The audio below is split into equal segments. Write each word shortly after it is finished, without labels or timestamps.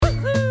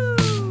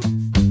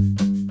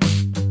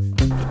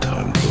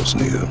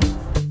What's new?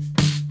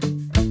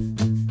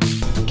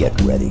 Get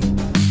ready.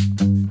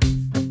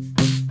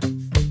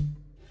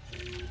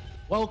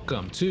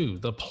 Welcome to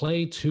the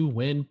Play to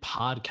Win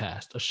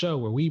podcast, a show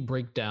where we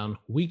break down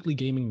weekly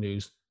gaming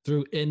news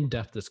through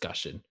in-depth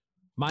discussion.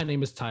 My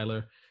name is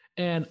Tyler,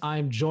 and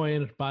I'm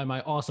joined by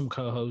my awesome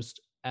co-host,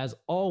 as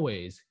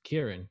always,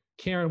 Kieran.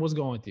 Kieran, what's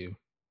going with you?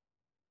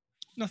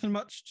 Nothing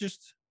much,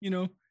 just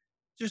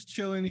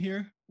chilling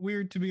here.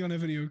 Weird to be on a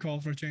video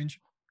call for a change.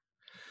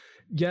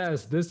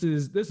 Yes, this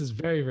is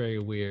very, very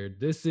weird.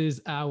 This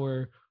is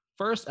our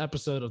first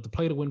episode of the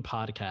Play to Win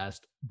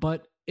podcast,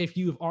 but if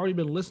you've already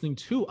been listening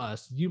to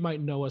us, you might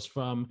know us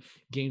from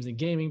Games and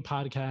Gaming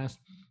podcast.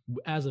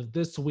 As of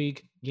this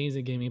week, Games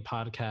and Gaming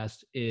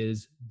podcast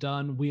is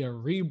done. We are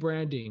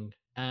rebranding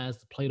as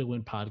the Play to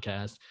Win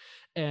podcast.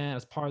 And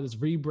as part of this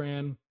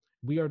rebrand,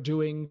 we are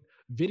doing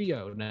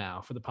video now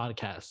for the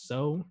podcast.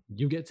 So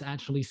you get to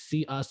actually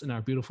see us in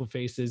our beautiful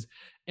faces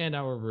and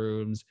our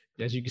rooms.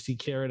 As you can see,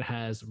 Karen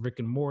has Rick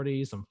and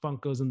Morty, some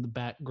Funkos in the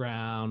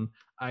background.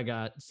 I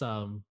got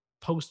some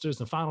posters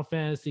and Final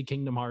Fantasy,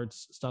 Kingdom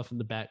Hearts stuff in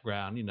the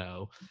background. You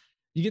know,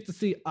 you get to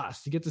see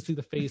us. You get to see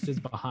the faces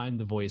behind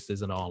the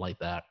voices and all like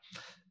that.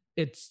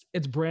 It's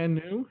brand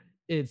new.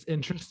 It's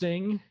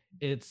interesting.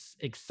 It's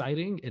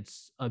exciting.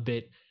 It's a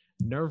bit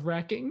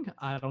nerve-wracking.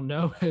 I don't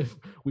know if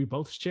we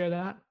both share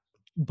that,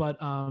 but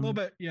a little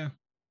bit, yeah.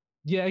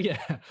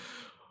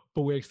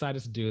 But we're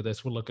excited to do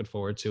this. We're looking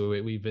forward to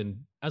it. We've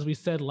been, as we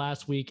said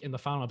last week in the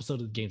final episode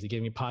of the Games and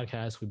Gaming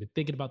podcast, we've been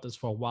thinking about this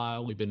for a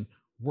while. We've been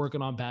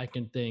working on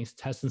back-end things,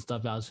 testing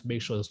stuff out to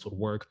make sure this would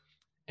work.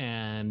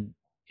 And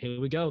here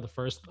we go, the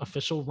first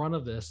official run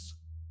of this.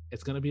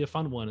 It's going to be a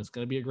fun one. It's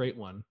going to be a great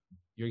one.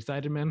 You're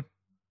excited, man?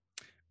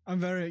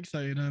 I'm very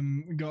excited.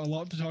 We got a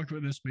lot to talk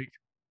about this week.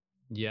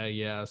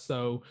 Yeah.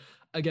 So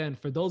again,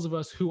 for those of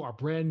us who are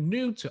brand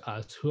new to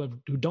us, who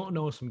don't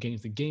know us from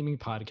Games and Gaming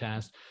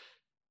podcast,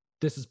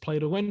 this is Play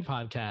to Win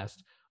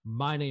podcast.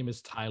 My name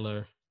is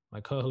Tyler.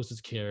 My co-host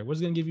is Kara. We're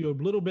just going to give you a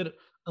little bit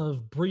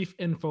of brief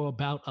info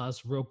about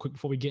us real quick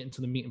before we get into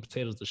the meat and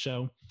potatoes of the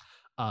show.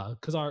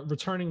 Because our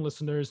returning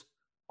listeners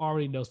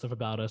already know stuff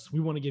about us.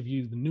 We want to give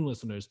you, the new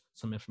listeners,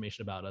 some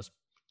information about us.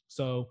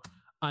 So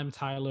I'm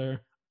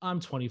Tyler. I'm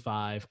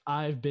 25.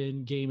 I've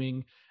been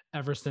gaming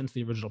ever since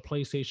the original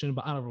PlayStation,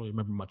 but I don't really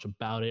remember much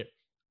about it.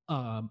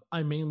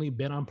 I've mainly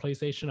been on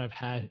PlayStation. I've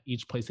had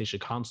each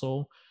PlayStation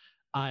console.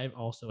 I've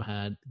also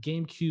had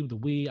GameCube, the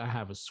Wii. I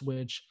have a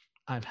Switch.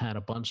 I've had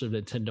a bunch of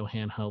Nintendo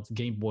handhelds,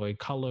 Game Boy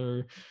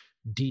Color,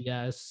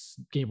 DS,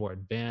 Game Boy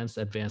Advance,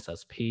 Advance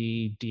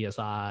SP, DSi.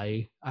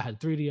 I had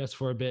 3DS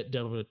for a bit.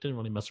 Didn't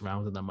really mess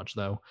around with it that much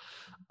though.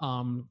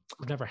 I've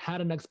never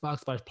had an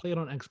Xbox, but I've played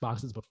on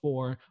Xboxes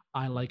before.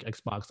 I like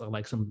Xbox. I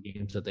like some of the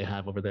games that they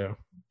have over there.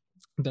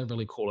 They're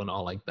really cool and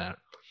all like that.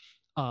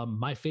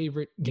 My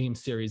favorite game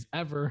series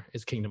ever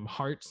is Kingdom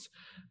Hearts.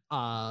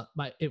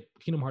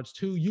 Kingdom Hearts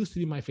 2 used to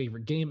be my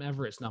favorite game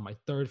ever. It's now my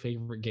third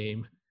favorite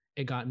game.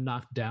 It got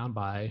knocked down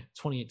by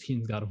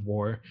 2018's God of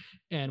War,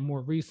 and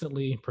more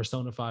recently,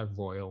 Persona 5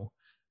 Royal.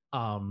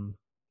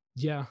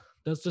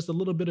 That's just a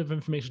little bit of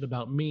information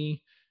about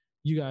me.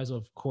 You guys,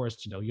 of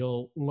course,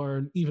 you'll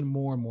learn even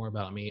more and more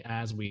about me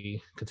as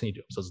we continue to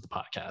do episodes of the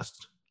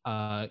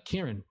podcast.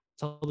 Kieran,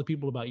 tell the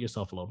people about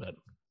yourself a little bit.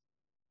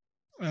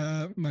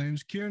 My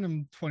name's Kieran.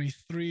 I'm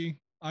 23.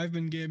 I've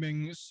been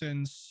gaming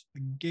since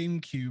the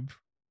GameCube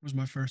was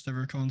my first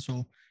ever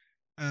console.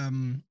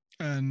 And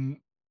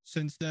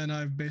since then,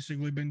 I've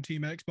basically been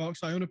Team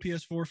Xbox. I own a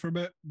PS4 for a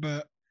bit,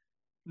 but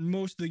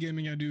most of the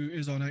gaming I do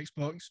is on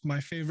Xbox. My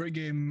favorite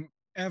game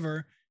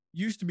ever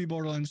used to be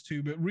Borderlands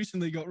 2, but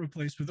recently got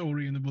replaced with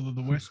Ori and the Will of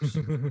the Wisps.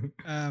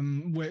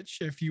 Which,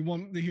 if you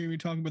want to hear me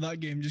talk about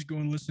that game, just go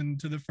and listen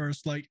to the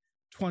first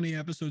 20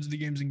 episodes of the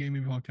Games and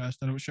Gaming podcast.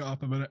 I don't shut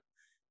up about it.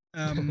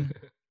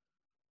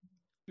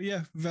 But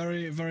yeah,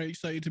 very, very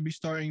excited to be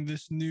starting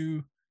this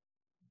new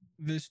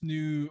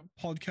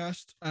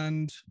podcast,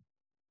 and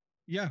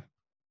yeah,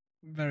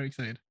 very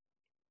excited.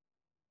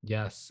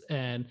 Yes,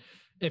 and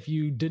if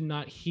you did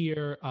not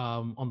hear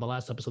on the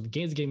last episode of the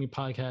Games and Gaming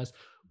podcast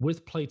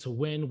with Play to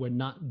Win, we're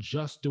not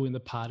just doing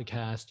the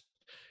podcast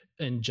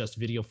in just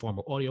video form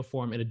or audio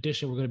form. In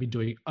addition, we're going to be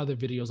doing other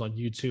videos on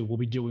YouTube. We'll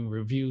be doing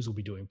reviews. We'll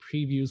be doing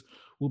previews.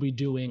 We'll be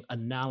doing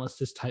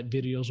analysis type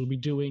videos. We'll be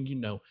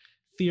doing,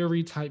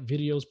 theory type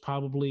videos,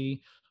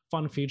 probably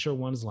fun feature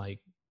ones like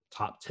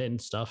top 10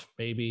 stuff,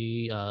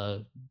 maybe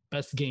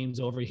best games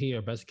over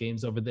here, best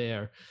games over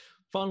there.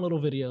 Fun little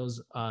videos.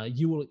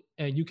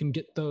 You can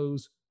get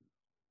those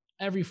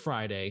every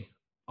Friday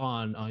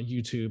on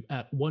YouTube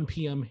at 1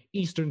 p.m.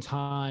 Eastern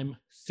Time,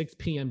 6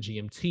 p.m.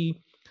 GMT.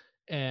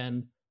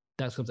 And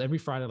that comes every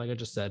Friday, like I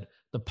just said.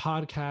 The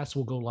podcast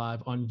will go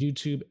live on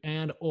YouTube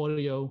and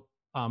audio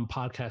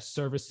podcast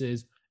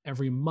services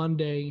every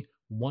Monday,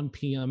 1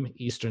 p.m.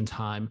 Eastern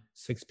Time,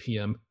 6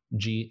 p.m.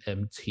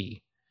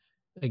 GMT.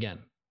 Again,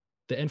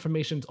 the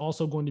information is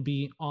also going to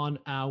be on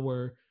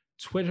our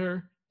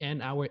Twitter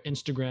and our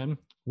Instagram,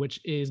 which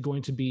is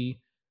going to be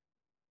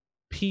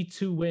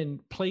P2Win,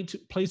 play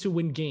to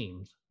win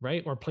games,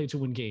 right? Or play to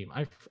win game.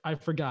 I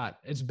forgot.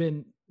 It's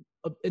been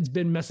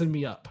messing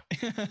me up.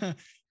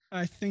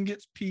 I think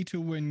it's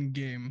P2Win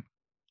game.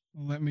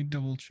 Let me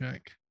double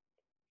check.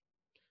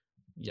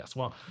 Yes,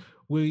 well,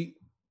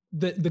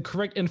 the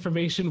correct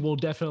information will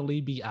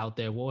definitely be out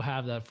there. We'll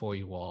have that for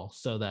you all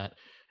so that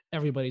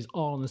everybody's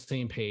all on the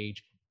same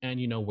page and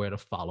you know where to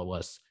follow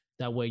us.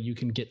 That way you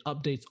can get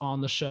updates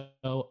on the show,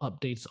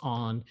 updates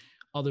on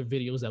other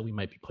videos that we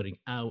might be putting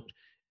out,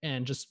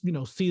 and just, you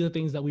know, see the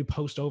things that we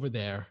post over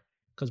there,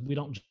 because we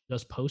don't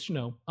just post, you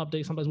know,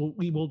 updates. Sometimes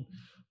we will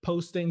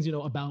post things, you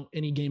know, about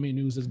any gaming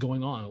news that's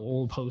going on.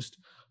 We'll post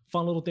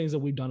fun little things that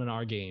we've done in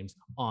our games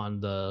on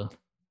the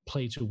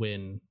Play to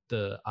Win,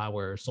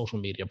 our social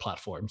media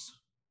platforms.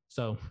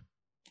 So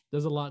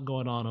there's a lot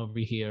going on over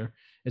here.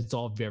 It's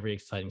all very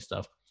exciting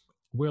stuff.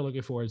 We're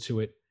looking forward to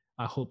it.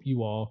 I hope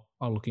you all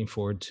are looking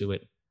forward to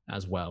it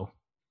as well.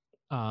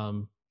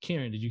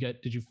 Kieran,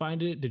 did you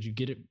find it? Did you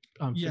get it?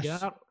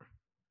 Yes. Out?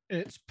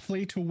 It's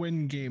Play to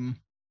Win game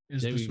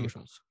is there the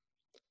socials.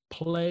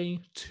 Play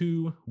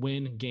to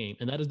Win game.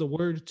 And that is the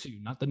word 2,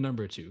 not the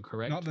number 2,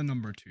 correct? Not the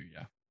number 2,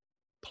 yeah.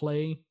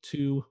 Play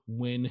to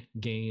Win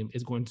game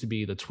is going to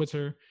be the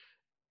Twitter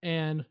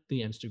and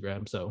the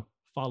Instagram. So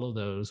follow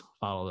those.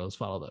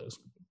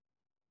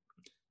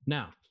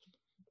 Now,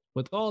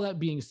 with all that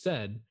being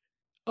said,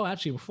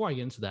 actually, before I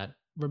get into that,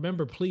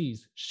 remember,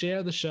 please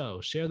share the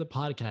show, share the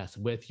podcast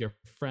with your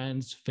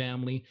friends,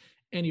 family,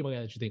 anybody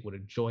that you think would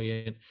enjoy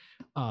it.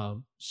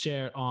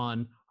 Share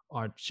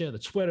the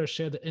Twitter,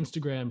 share the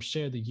Instagram,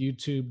 share the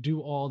YouTube, do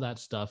all that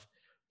stuff.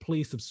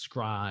 Please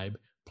subscribe.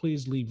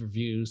 Please leave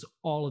reviews.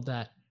 All of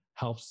that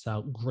helps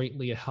out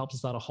greatly. It helps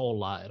us out a whole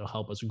lot. It'll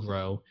help us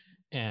grow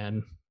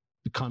and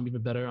become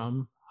even better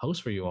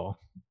hosts for you all.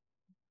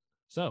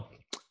 So,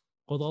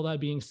 with all that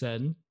being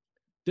said,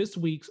 this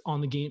week's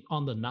I'm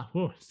about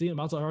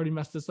to already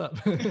mess this up.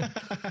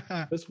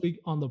 This week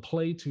on the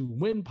Play to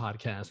Win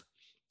podcast,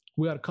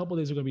 we got a couple of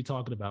things we're going to be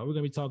talking about. We're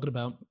going to be talking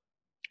about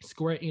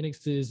Square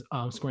Enix's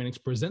Square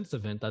Enix Presents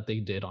event that they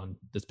did on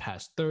this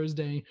past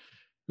Thursday.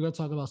 We're going to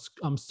talk about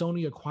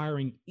Sony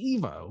acquiring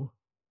Evo.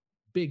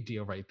 Big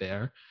deal right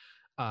there.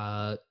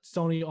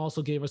 Sony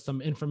also gave us some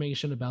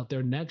information about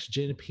their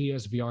next-gen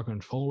PSVR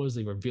controllers.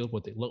 They revealed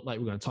what they look like.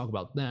 We're going to talk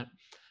about that.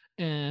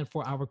 And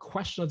for our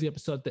question of the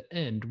episode at the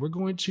end, we're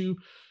going to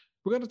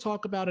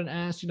talk about and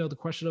ask, the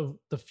question of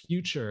the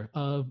future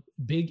of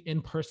big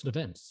in-person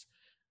events.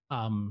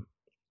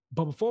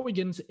 But before we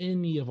get into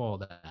any of all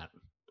that,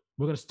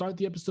 we're going to start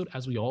the episode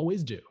as we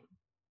always do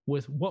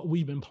with what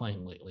we've been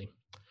playing lately.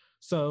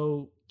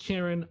 So,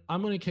 Kieran,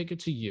 I'm going to kick it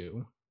to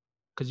you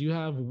because you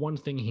have one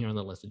thing here on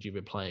the list that you've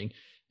been playing,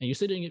 and you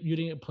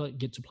didn't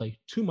get to play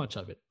too much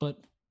of it. But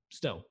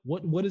still,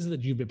 what is it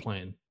that you've been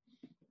playing?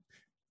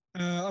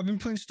 I've been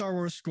playing Star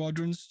Wars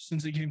Squadrons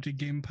since it came to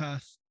Game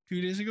Pass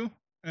 2 days ago.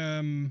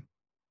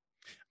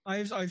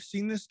 I've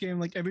seen this game,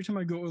 like, every time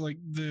I go to like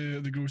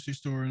the grocery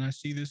store and I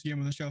see this game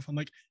on the shelf, I'm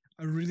like,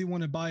 I really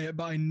want to buy it,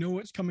 but I know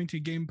it's coming to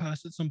Game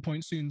Pass at some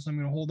point soon, so I'm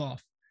going to hold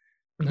off.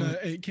 Mm-hmm.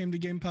 But it came to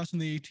Game Pass on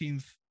the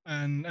 18th,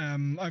 and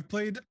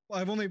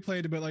I've only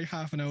played about like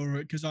half an hour of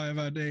it because I have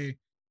had the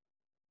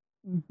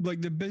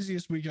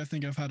busiest week I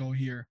think I've had all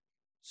year.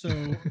 So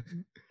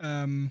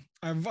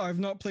I've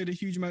not played a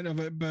huge amount of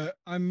it, but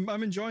I'm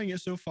enjoying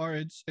it so far.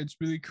 It's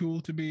really cool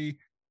to be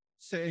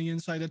sitting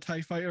inside a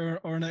TIE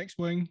fighter or an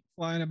X-Wing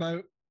flying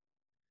about.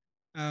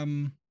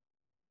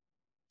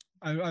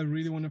 I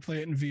really want to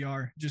play it in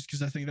VR just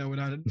because I think that would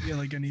add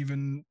like an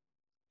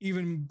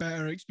even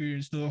better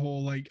experience to the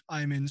whole like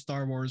I'm in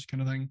Star Wars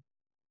kind of thing.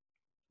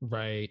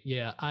 Right.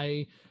 Yeah.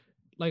 I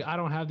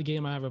don't have the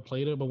game. I haven't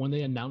played it, but when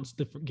they announced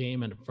the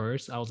game at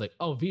first, I was like,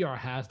 oh, VR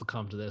has to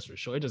come to this for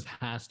sure. It just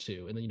has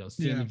to. And then,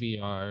 seeing the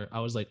VR, I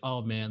was like,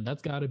 oh man,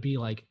 that's got to be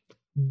like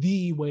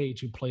the way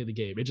to play the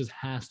game. It just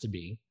has to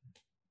be.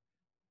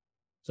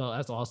 So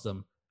that's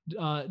awesome.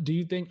 Do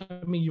you think,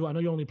 I know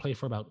you only play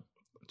for about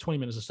 20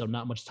 minutes or so,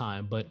 not much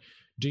time, but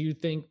do you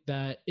think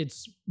that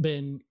it's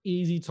been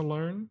easy to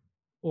learn,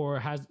 or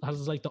has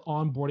like the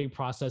onboarding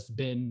process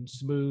been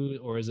smooth,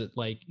 or is it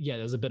like,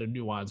 there's a bit of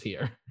nuance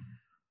here?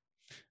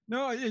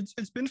 No,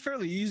 it's been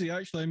fairly easy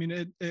actually. I mean,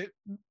 it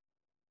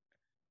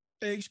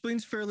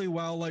explains fairly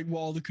well like what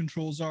all the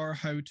controls are,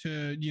 how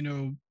to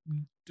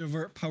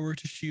divert power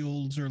to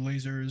shields or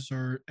lasers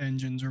or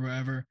engines or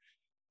whatever.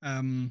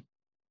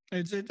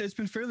 It's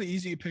been fairly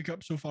easy to pick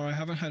up so far. I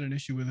haven't had an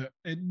issue with it.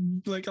 It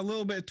like a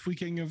little bit of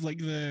tweaking of like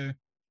the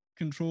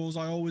controls.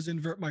 I always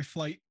invert my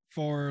flight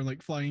for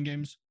like flying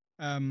games.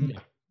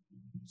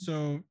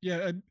 So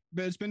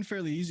but it's been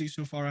fairly easy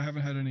so far. I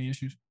haven't had any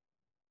issues.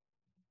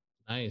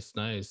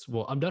 Nice.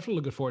 Well, I'm definitely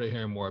looking forward to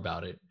hearing more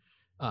about it.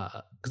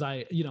 Because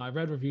I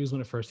read reviews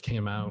when it first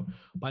came out,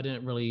 but I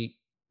didn't really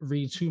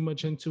read too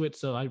much into it.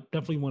 So I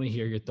definitely want to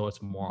hear your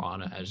thoughts more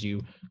on it as you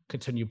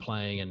continue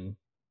playing and,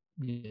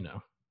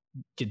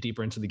 get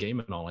deeper into the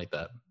game and all like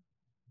that.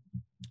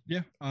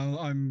 Yeah,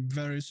 I'm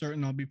very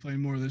certain I'll be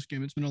playing more of this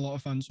game. It's been a lot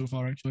of fun so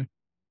far, actually.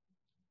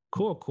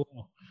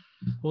 Cool.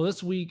 Well,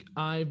 this week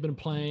I've been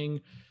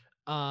playing.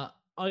 I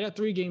got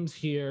 3 games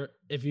here.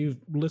 If you've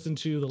listened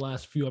to the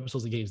last few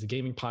episodes of Games, the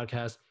Gaming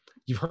Podcast,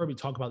 you've heard me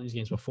talk about these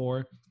games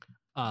before.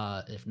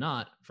 If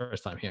not,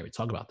 first time here, we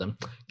talk about them.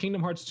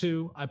 Kingdom Hearts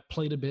 2, I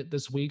played a bit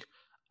this week.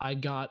 I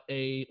got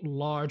a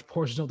large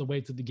portion of the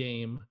way through the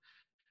game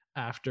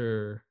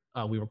after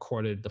we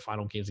recorded the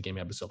final Games of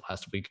Gaming episode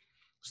last week.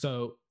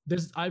 So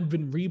I've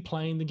been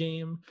replaying the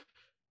game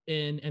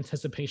in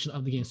anticipation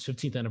of the game's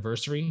 15th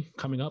anniversary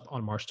coming up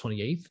on March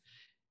 28th.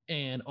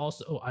 And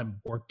also,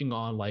 I'm working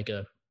on like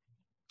a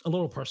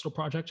little personal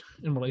project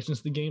in relation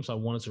to the game, so I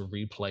wanted to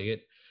replay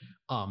it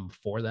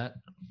for that.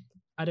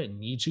 I didn't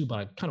need to, but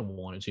I kind of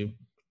wanted to.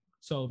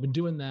 So I've been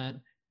doing that.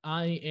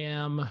 I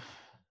am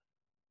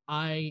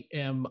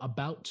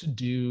about to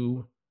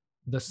do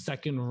the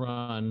second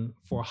run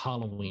for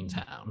Halloween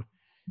Town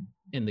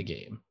in the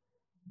game.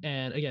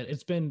 And again,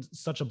 it's been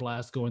such a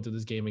blast going through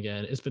this game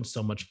again. It's been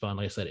so much fun.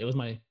 Like I said, it was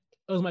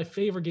my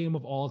favorite game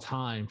of all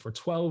time for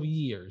 12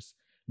 years.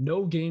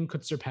 No game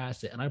could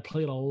surpass it. And I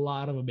played a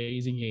lot of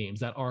amazing games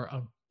that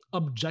are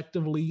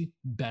objectively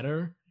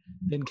better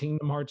than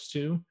Kingdom Hearts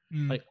 2.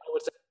 Like I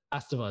would say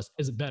Last of Us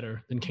is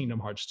better than Kingdom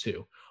Hearts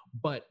 2,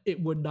 but it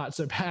would not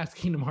surpass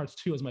Kingdom Hearts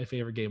 2 as my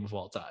favorite game of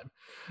all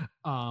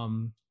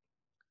time.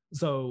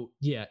 So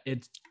yeah,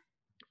 it's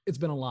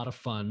been a lot of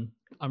fun.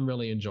 I'm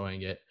really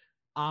enjoying it.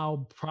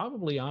 I'll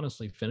probably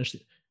honestly finish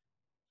it.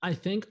 I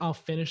think I'll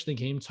finish the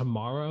game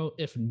tomorrow.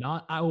 If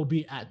not, I will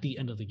be at the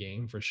end of the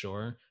game for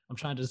sure. I'm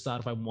trying to decide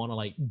if I want to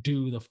like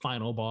do the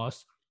final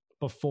boss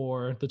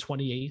before the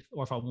 28th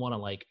or if I want to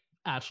like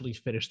actually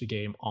finish the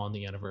game on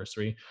the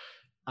anniversary.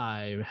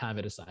 I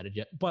haven't decided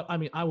yet, but I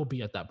mean, I will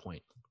be at that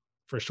point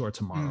for sure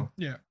tomorrow.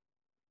 Yeah.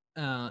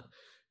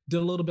 Did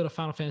a little bit of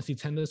Final Fantasy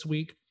X this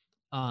week.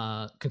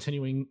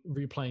 Continuing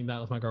replaying that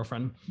with my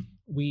girlfriend.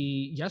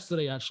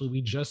 Yesterday actually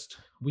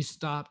we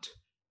stopped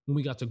when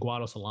we got to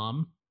Guado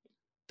Salam.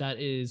 That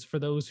is, for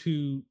those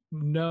who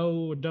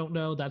know or don't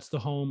know, that's the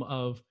home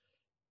of,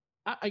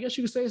 I guess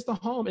you could say it's the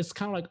home. It's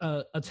kind of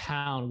like a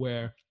town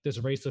where this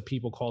race of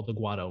people called the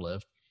Guado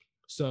live.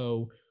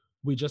 So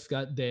we just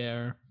got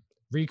there.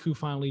 Riku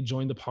finally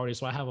joined the party.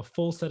 So I have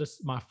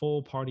my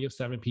full party of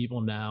 7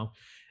 people now.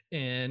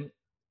 And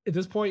at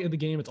this point in the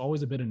game, it's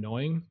always a bit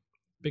annoying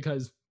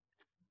because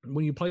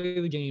when you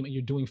play the game and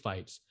you're doing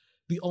fights,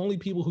 the only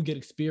people who get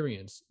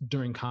experience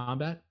during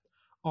combat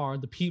are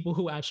the people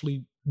who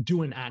actually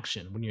do an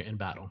action when you're in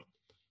battle.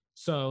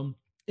 So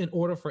in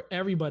order for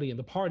everybody in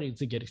the party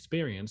to get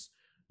experience,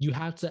 you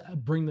have to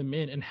bring them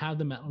in and have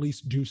them at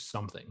least do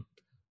something.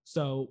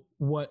 So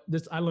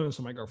I learned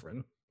from my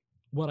girlfriend.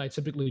 What I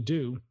typically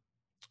do,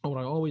 or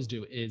what I always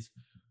do, is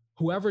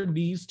whoever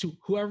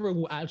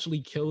will actually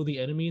kill the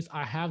enemies,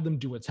 I have them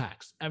do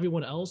attacks.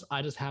 Everyone else,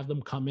 I just have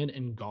them come in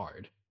and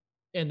guard.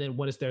 And then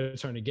when it's their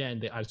turn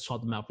again, I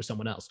swap them out for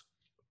someone else.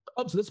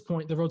 Up to this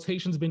point, the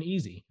rotation's been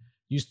easy.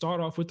 You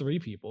start off with 3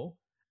 people,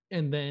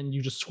 and then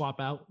you just swap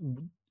out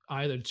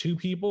either 2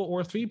 people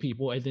or 3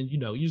 people, and then you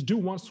just do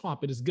one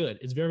swap. It is good.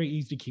 It's very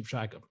easy to keep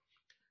track of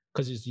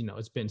because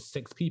it's been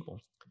 6 people.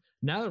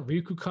 Now that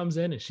Riku comes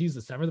in and she's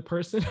the 7th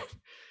person,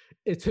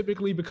 it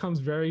typically becomes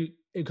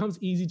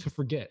easy to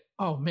forget.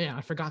 Oh man,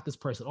 I forgot this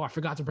person. Oh, I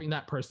forgot to bring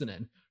that person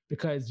in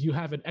because you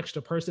have an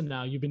extra person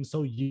now. You've been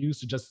so used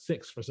to just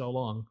 6 for so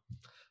long.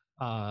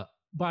 But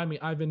I mean,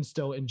 I've been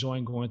still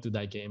enjoying going through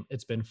that game.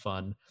 It's been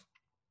fun.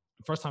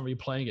 First time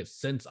replaying it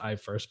since I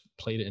first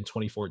played it in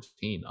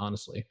 2014,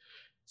 honestly.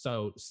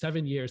 So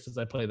 7 years since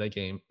I played that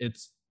game.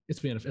 It's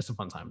a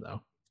fun time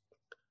though.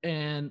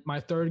 And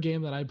my third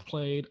game that I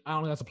played, I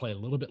only got to play a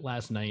little bit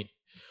last night,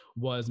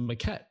 was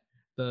Maquette,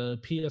 the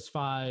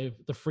PS5,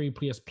 the free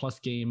PS Plus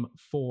game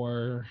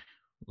for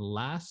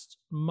last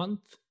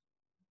month.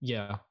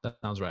 Yeah, that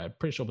sounds right. I'm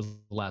pretty sure it was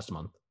last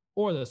month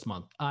or this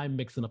month. I'm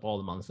mixing up all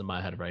the months in my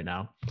head right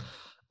now.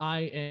 I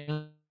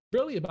am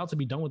really about to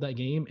be done with that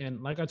game.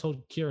 And like I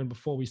told Kieran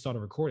before we started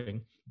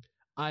recording,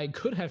 I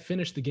could have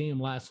finished the game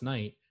last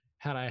night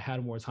had I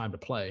had more time to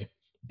play.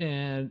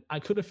 And I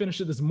could have finished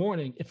it this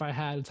morning if I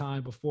had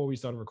time before we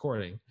started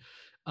recording.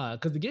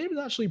 Because the game is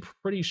actually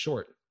pretty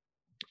short.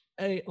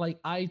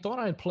 I thought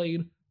I had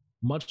played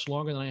much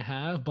longer than I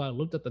have, but I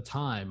looked at the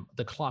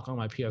clock on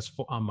my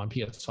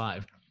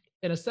PS5,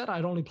 and it said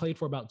I'd only played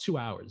for about 2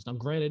 hours. Now,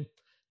 granted,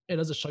 it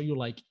doesn't show you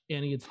like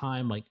any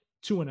time like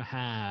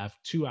 2.5,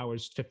 2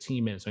 hours,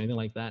 15 minutes, or anything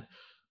like that.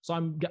 So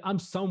I'm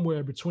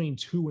somewhere between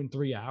 2 and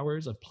 3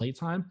 hours of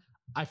playtime.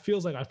 I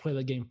feels like I've played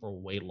the game for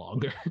way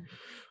longer.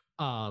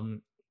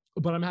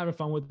 But I'm having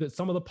fun with it.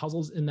 Some of the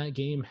puzzles in that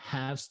game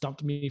have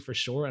stumped me for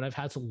sure, and I've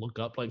had to look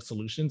up like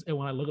solutions. And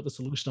when I look at the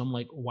solution, I'm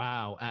like,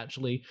 wow,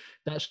 actually,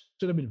 that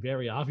should have been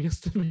very obvious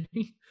to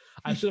me.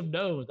 I should have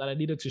known that I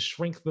needed to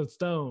shrink the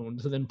stone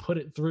to then put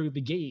it through the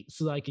gate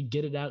so that I could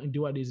get it out and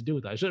do what I need to do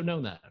with it. I should have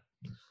known that.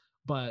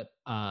 But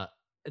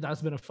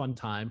that's been a fun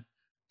time.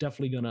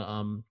 Definitely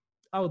gonna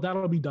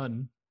that'll be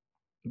done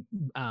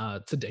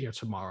today or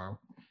tomorrow,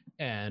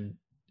 and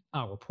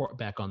I'll report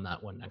back on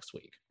that one next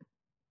week.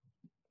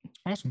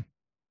 Awesome.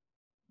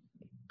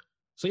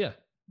 So yeah,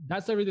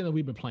 that's everything that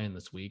we've been playing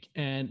this week.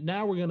 And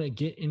now we're gonna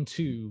get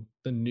into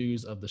the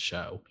news of the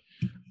show.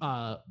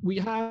 We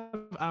have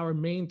our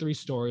main three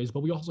stories,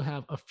 but we also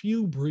have a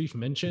few brief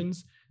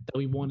mentions that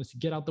we wanted to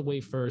get out the way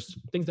first.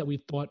 Things that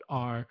we thought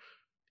are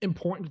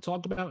important to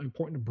talk about,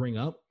 important to bring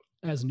up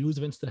as news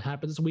events that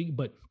happened this week,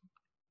 but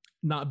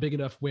not big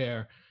enough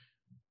where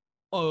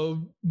a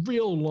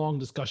real long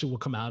discussion will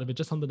come out of it.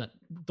 Just something that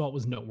thought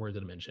was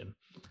noteworthy to mention.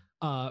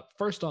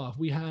 First off,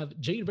 we have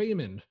Jade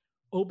Raymond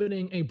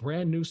opening a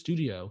brand new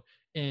studio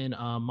in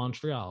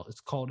Montreal. It's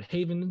called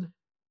Haven.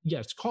 Yeah,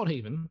 it's called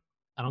Haven.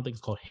 I don't think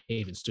it's called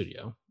Haven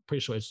Studio.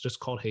 Pretty sure it's just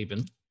called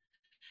Haven.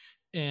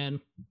 And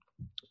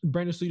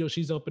brand new studio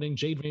she's opening.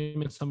 Jade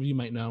Raymond, some of you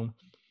might know,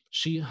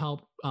 she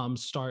helped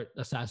start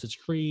Assassin's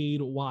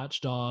Creed,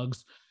 Watch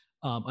Dogs,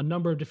 a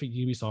number of different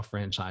Ubisoft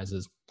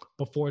franchises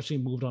before she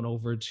moved on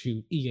over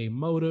to EA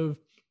Motive.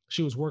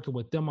 She was working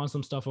with them on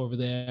some stuff over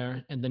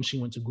there, and then she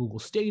went to Google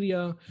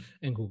Stadia,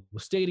 and Google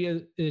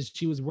Stadia is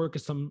she was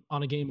working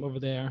on a game over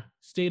there.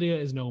 Stadia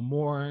is no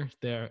more.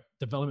 Their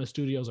development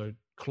studios are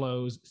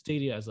closed.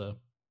 Stadia as a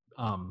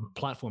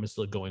platform is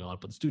still going on,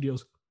 but the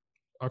studios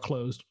are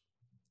closed.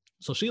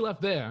 So she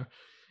left there,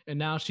 and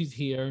now she's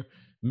here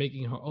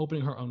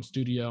opening her own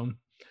studio.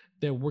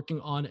 They're working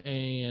on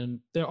they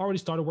already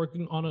started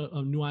working on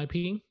a new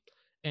IP,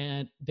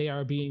 and they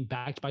are being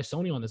backed by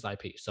Sony on this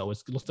IP. So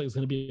it looks like it's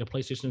going to be a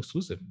PlayStation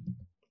exclusive.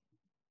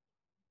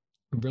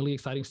 Really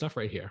exciting stuff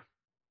right here.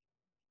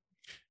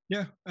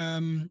 Yeah.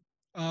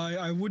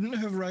 I wouldn't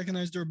have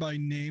recognized her by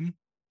name.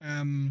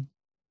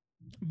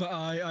 But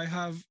I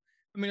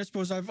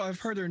suppose I've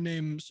heard her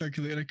name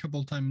circulate a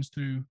couple of times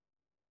through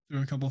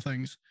a couple of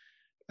things.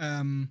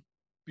 But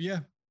yeah,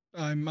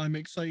 I'm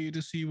excited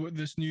to see what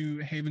this new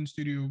Haven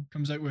studio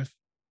comes out with.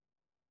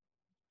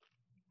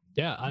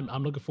 Yeah,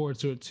 I'm looking forward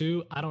to it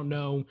too. I don't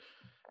know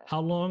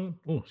how long.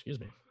 Oh, excuse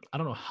me. I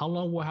don't know how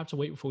long we'll have to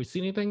wait before we see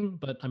anything,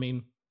 but I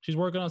mean, she's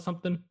working on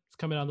something. It's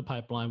coming down the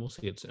pipeline. We'll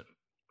see it soon.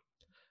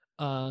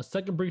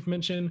 Second brief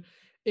mention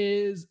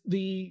is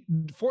the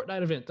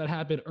Fortnite event that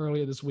happened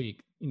earlier this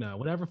week. You know,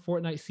 whenever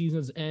Fortnite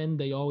seasons end,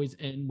 they always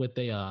end with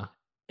a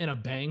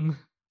bang,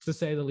 to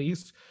say the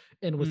least,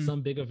 and with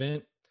some big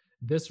event.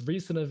 This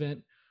recent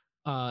event,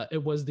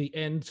 it was the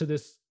end to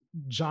this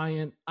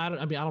giant. I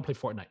don't play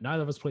Fortnite.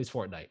 Neither of us plays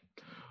Fortnite,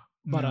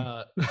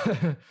 but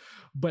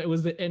but it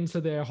was the end to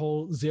their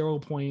whole 0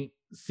 Point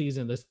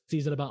season. This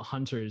season about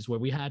hunters, where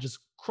we had just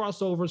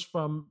crossovers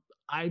from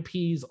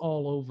IPs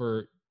all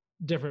over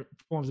different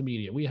forms of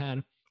media. We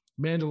had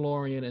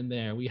Mandalorian in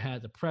there. We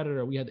had the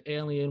Predator. We had the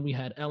Alien. We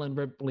had Ellen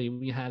Ripley.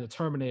 We had the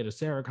Terminator,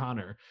 Sarah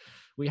Connor.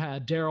 We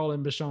had Daryl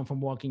and Michonne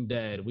from Walking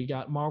Dead. We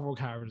got Marvel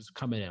characters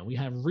coming in. We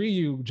have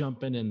Ryu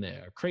jumping in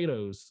there.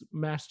 Kratos,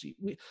 Master,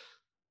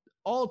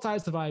 all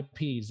types of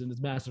IPs in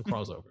this massive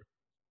crossover.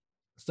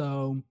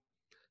 So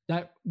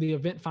that the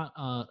event,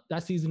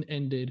 that season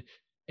ended,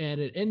 and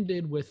it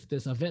ended with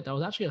this event that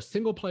was actually a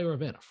single player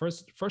event,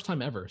 first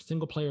time ever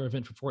single player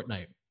event for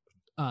Fortnite.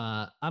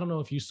 I don't know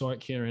if you saw it,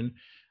 Kieran.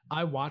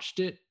 I watched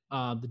it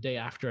the day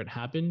after it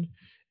happened,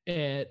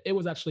 and it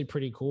was actually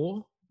pretty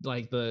cool.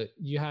 Like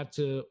you had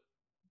to,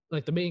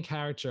 like the main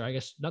character, I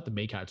guess not the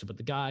main character, but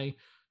the guy,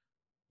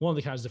 one of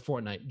the characters of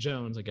Fortnite,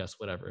 Jones, I guess,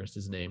 whatever is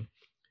his name.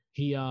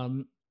 He,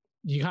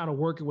 you kind of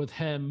working with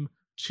him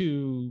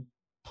to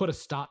put a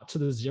stop to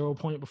the 0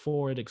 Point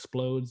before it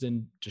explodes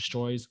and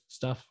destroys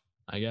stuff,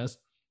 I guess.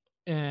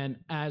 And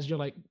as you're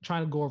like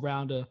trying to go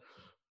around to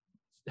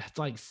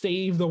like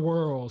save the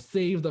world,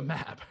 save the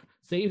map,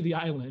 save the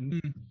island.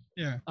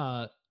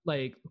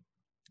 Like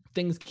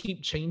things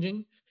keep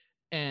changing,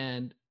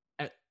 and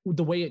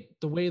the way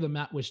the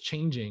map was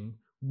changing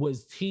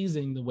was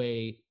teasing the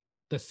way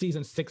the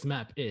season 6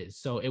 map is.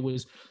 So it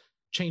was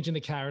changing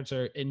the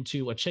character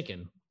into a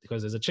chicken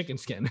because there's a chicken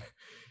skin.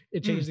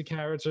 It changed the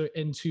character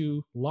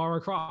into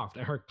Lara Croft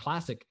and her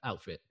classic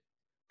outfit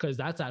because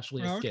that's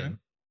actually a skin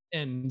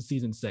in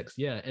season 6.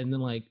 Yeah, and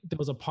then like there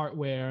was a part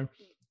where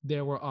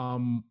there were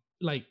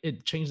like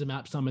it changed the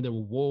map some, and there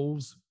were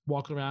wolves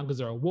walking around because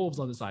there are wolves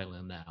on this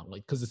island now.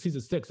 Like because the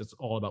season 6, it's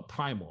all about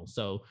primal,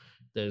 so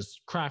there's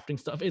crafting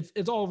stuff.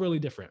 It's all really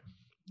different.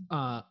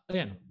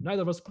 Again,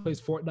 neither of us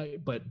plays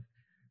Fortnite, but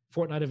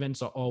Fortnite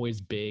events are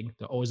always big.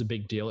 They're always a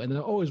big deal, and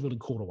they're always really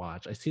cool to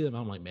watch. I see them,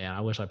 I'm like, man, I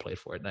wish I played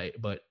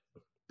Fortnite, but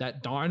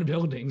that darn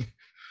building,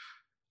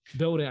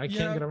 I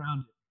can't get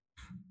around.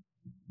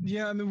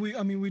 Yeah, I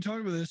mean, we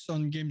talked about this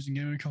on Games and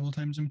Gaming a couple of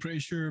times, I'm pretty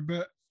sure,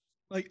 but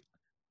like,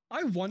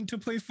 I want to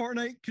play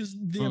Fortnite because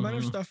the amount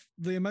of stuff,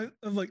 the amount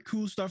of like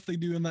cool stuff they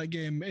do in that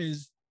game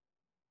is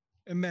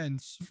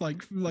immense.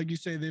 Like you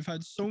say, they've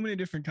had so many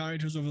different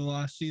characters over the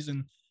last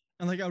season,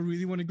 and like I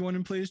really want to go in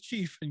and play as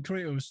Chief and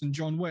Kratos and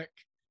John Wick.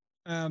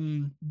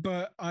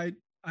 But I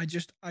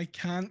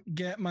can't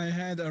get my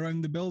head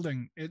around the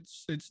building.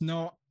 It's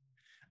not.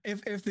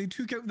 If they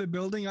took out the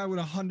building, I would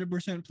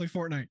 100% play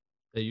Fortnite.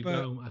 There you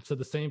go. I've said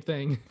the same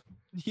thing.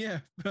 Yeah,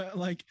 but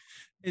like,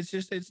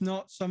 it's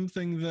not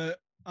something that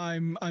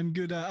I'm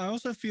good at. I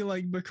also feel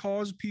like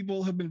because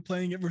people have been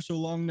playing it for so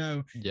long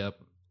now. Yep.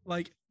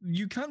 Like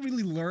you can't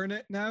really learn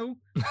it now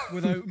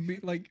without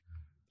like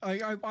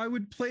I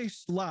would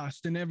place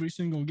last in every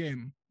single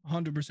game,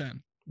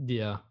 100%.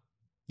 Yeah,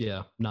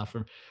 yeah, not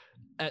for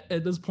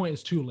at this point.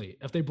 It's too late.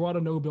 If they brought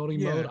a no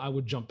building mode, I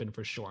would jump in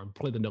for sure and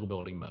play the no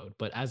building mode.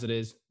 But as it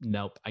is,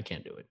 nope, I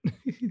can't do it.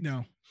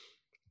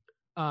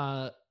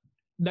 No.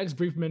 Next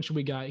brief mention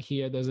we got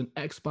here. There's an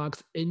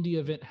Xbox indie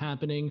event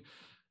happening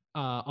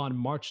on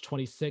March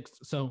 26th.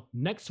 So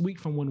next week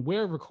from when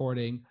we're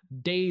recording,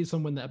 days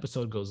from when the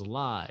episode goes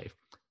live,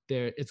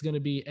 it's going to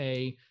be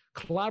a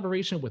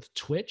collaboration with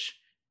Twitch.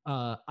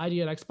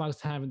 ID at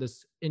Xbox having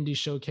this indie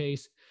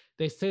showcase.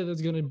 They say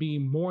there's going to be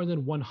more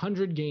than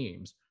 100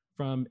 games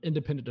from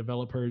independent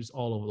developers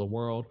all over the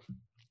world.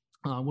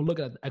 We'll look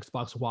at the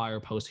Xbox Wire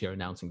post here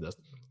announcing this.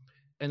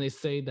 And they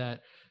say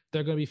that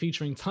they're going to be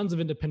featuring tons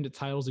of independent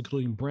titles,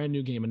 including brand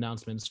new game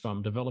announcements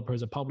from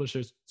developers and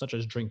publishers such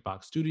as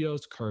Drinkbox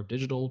Studios, Curve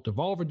Digital,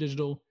 Devolver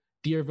Digital,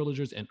 Dear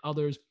Villagers, and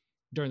others.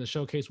 During the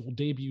showcase, we'll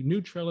debut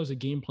new trailers and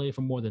gameplay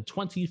from more than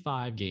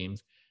 25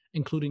 games,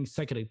 including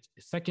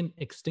Second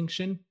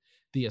Extinction,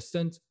 The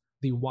Ascent,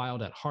 The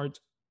Wild at Heart,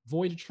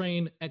 Void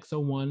Train,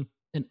 X01,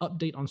 an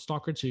update on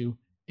Stalker 2,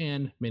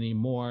 and many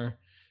more.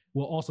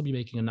 We'll also be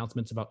making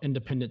announcements about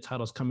independent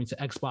titles coming to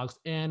Xbox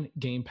and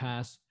Game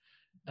Pass.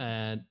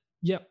 And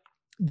yep,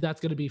 that's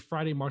going to be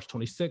Friday, March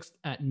 26th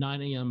at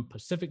 9 a.m.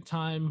 Pacific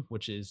time,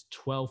 which is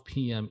 12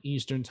 p.m.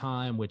 Eastern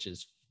time, which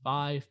is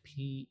 5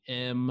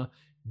 p.m.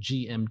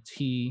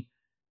 GMT.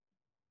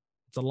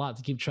 It's a lot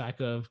to keep track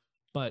of,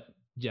 but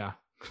yeah,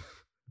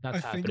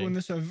 that's happening.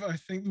 I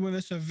think when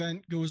this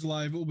event goes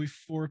live, it will be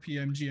 4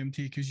 p.m. GMT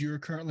because you're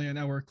currently an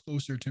hour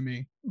closer to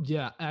me.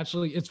 Yeah,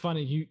 actually, it's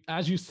funny.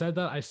 As you said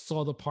that, I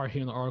saw the part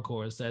here in the article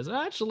where it says,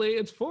 actually,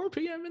 it's 4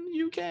 p.m. in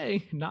the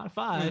UK, not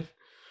 5.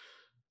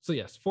 So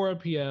yes, 4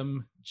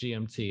 p.m.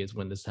 GMT is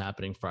when this is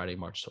happening, Friday,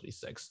 March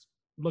 26th.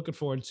 Looking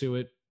forward to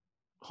it.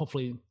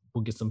 Hopefully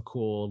we'll get some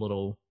cool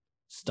little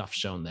stuff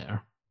shown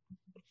there.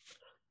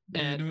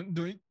 And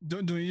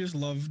don't you just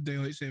love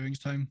daylight savings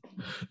time?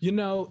 You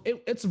know,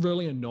 it's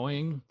really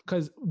annoying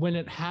because when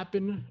it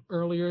happened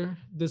earlier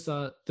this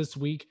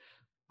week,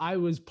 I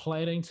was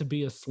planning to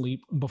be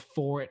asleep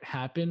before it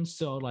happened,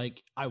 so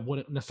like I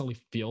wouldn't necessarily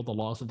feel the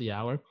loss of the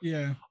hour.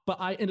 Yeah. But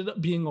I ended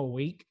up being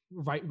awake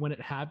right when it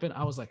happened.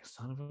 I was like,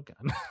 son of a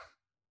gun.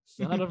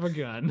 Son of a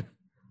gun.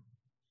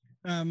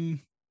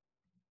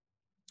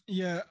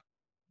 Yeah.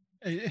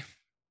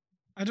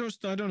 I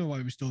don't know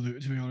why we still do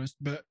it, to be honest,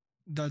 but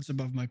that's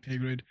above my pay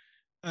grade.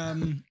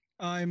 I'm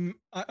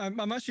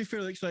actually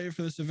fairly excited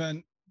for this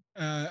event.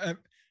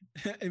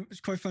 It was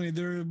quite funny.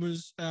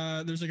 There's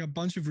like a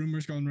bunch of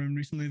rumors going around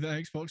recently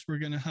that Xbox were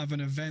going to have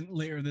an event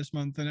later this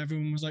month, and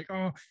everyone was like,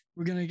 "Oh,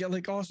 we're going to get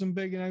like awesome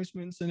big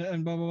announcements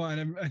and blah blah blah."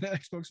 And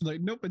Xbox was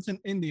like, "Nope, it's an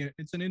indie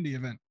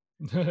event."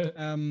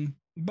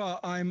 But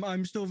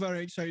I'm still very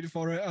excited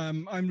for it.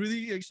 I'm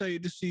really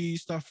excited to see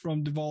stuff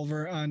from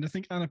Devolver, and I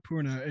think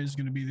Annapurna is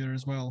going to be there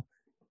as well.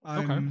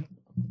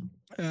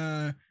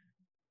 Do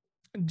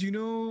you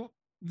know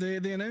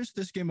they announced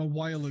this game a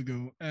while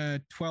ago?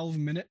 12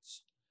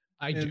 minutes.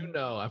 I do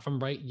know. If I'm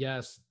right,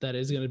 yes, that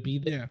is going to be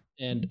there.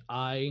 Yeah. And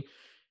I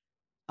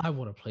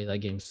want to play that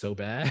game so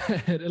bad.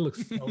 It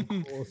looks so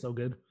cool, so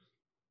good.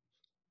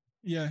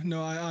 Yeah,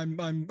 no,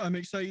 I'm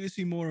excited to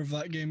see more of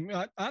that game.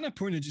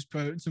 Annapurna just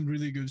put out some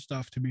really good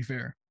stuff, to be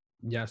fair.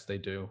 Yes, they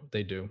do.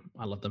 They do.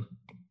 I love them.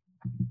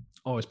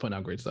 Always putting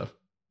out great stuff.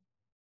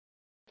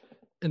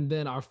 And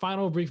then our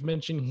final brief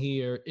mention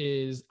here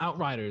is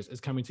Outriders is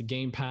coming to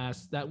Game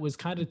Pass. That was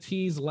kind of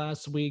teased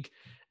last week,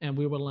 and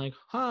we were like,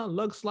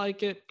 looks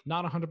like it.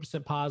 Not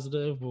 100%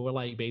 positive, but we're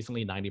like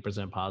basically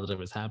 90% positive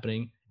it's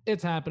happening.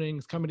 It's happening.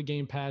 It's coming to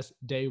Game Pass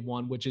day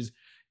one, which is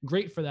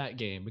great for that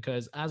game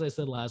because, as I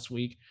said last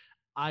week,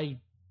 I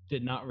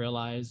did not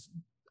realize,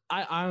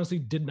 I honestly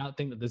did not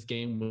think that this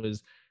game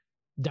was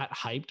that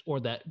hyped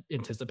or that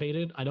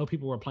anticipated. I know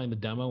people were playing the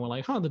demo and were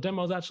like, the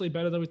demo is actually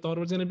better than we thought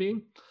it was going to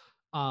be.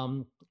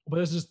 But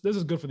this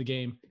is good for the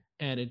game,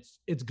 and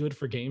it's good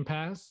for Game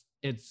Pass.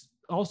 It's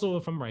also,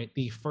 if I'm right,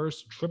 the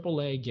first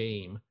AAA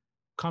game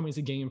coming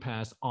to Game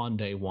Pass on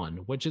day one,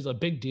 which is a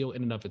big deal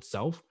in and of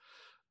itself.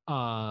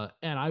 And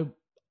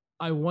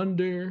I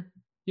wonder,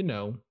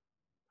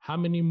 how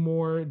many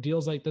more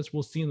deals like this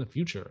we'll see in the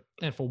future,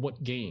 and for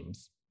what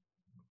games.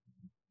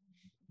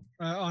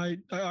 I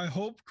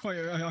hope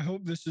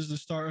this is the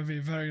start of a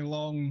very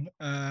long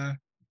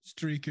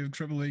streak of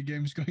AAA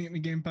games going into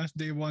Game Pass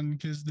day one,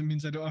 because that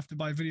means I don't have to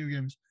buy video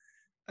games.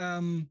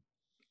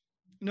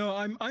 No,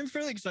 I'm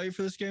fairly excited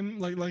for this game.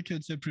 Like I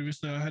said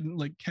previously, I hadn't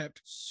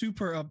kept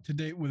super up to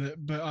date with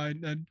it, but I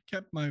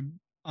kept my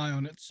eye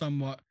on it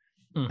somewhat.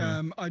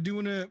 Mm-hmm. I do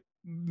want to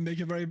make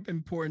a very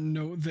important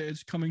note that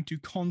it's coming to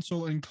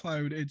console and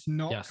cloud. It's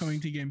not coming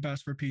to Game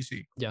Pass for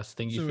PC. Yes,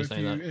 thank you for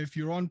saying that. If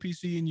you're on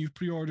PC and you've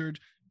pre-ordered,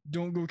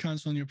 don't go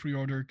canceling your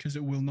pre-order, because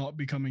it will not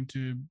be coming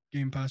to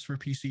Game Pass for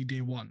PC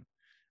day one.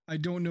 I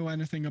don't know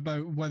anything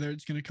about whether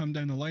it's going to come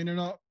down the line or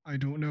not. I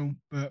don't know,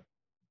 but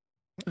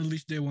at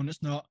least day one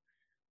it's not.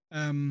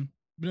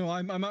 No,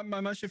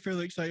 I'm actually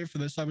fairly excited for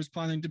this. I was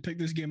planning to pick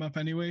this game up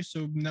anyway,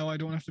 so now I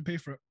don't have to pay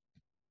for it.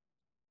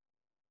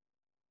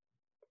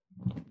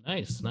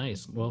 Nice,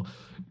 nice. Well,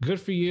 good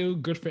for you.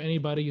 Good for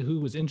anybody who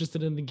was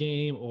interested in the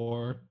game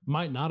or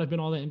might not have been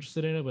all that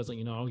interested in it, but was like,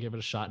 I'll give it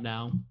a shot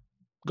now.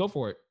 Go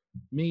for it.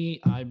 Me,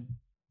 I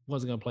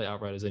wasn't gonna play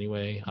Outriders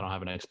anyway. I don't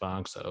have an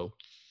Xbox, so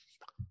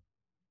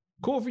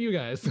cool for you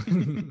guys.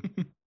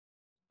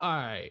 All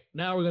right,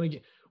 now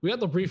we got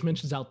the brief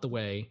mentions out the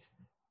way.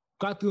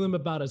 Got through them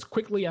about as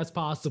quickly as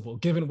possible,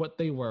 given what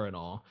they were and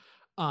all.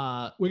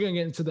 We're gonna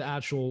get into the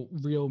actual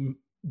real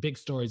big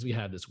stories we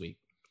had this week.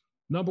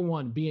 Number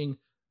one being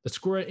the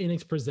Square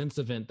Enix Presents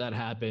event that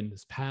happened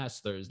this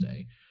past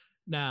Thursday.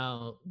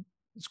 Now,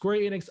 Square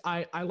Enix,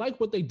 I like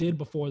what they did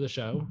before the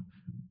show.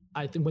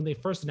 I think when they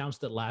first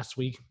announced it last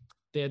week,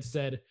 they had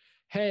said,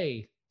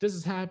 hey, this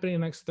is happening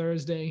next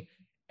Thursday.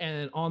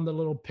 And on the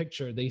little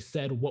picture, they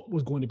said what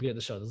was going to be at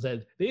the show. They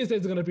said, these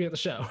days are going to be at the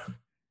show.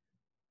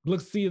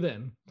 Look, see you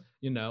then,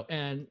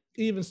 And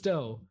even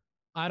still,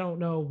 I don't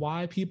know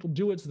why people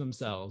do it to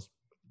themselves,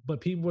 but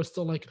people are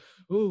still like,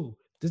 ooh,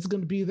 this is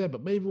going to be there,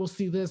 but maybe we'll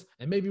see this,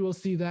 and maybe we'll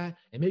see that,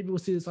 and maybe we'll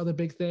see this other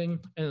big thing.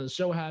 And the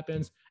show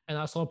happens, and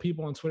I saw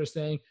people on Twitter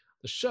saying,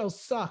 the show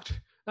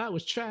sucked. That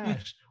was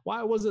trash.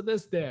 Why wasn't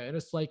this there? And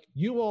it's like,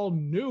 you all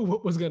knew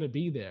what was going to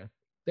be there.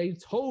 They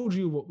told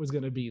you what was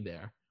going to be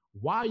there.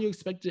 Why you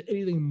expected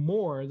anything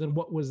more than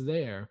what was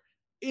there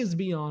is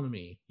beyond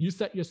me. You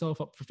set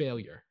yourself up for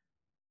failure.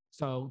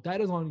 So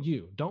that is on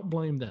you. Don't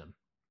blame them.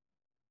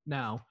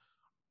 Now,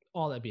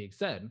 all that being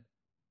said,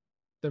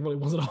 there really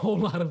wasn't a whole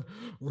lot of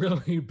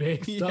really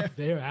big stuff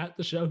there at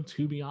the show,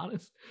 to be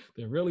honest.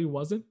 There really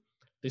wasn't.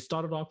 They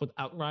started off with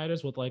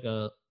Outriders with like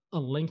a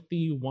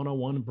lengthy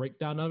 101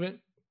 breakdown of it,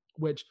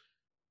 which,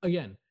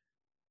 again,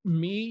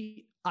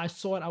 I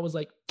saw it, I was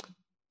like,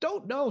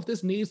 don't know if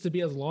this needs to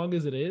be as long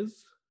as it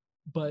is,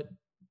 but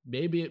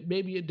maybe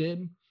it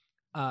did.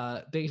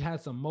 They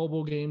had some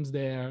mobile games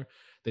there.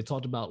 They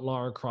talked about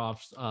Lara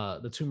Croft's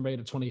the Tomb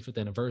Raider 25th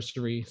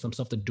anniversary, some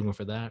stuff they're doing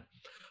for that.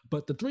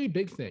 But the three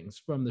big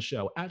things from the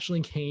show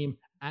actually came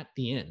at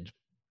the end.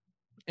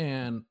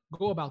 And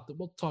we'll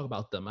talk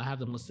about them. I have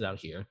them listed out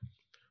here.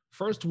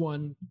 First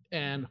one,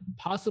 and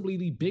possibly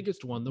the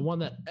biggest one, the one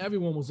that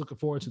everyone was looking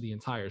forward to the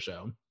entire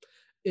show,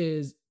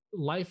 is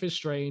Life is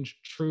Strange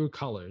True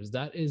Colors.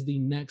 That is the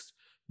next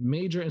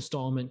major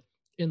installment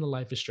in the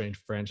Life is Strange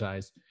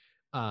franchise.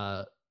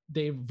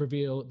 They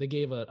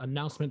gave an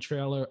announcement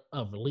trailer,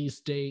 a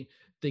release date.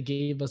 They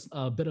gave us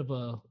a bit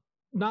of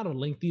not a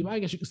lengthy, but I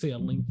guess you could say a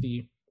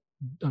lengthy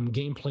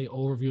gameplay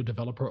overview,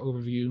 developer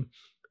overview,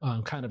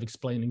 kind of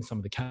explaining some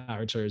of the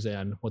characters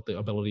and what the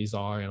abilities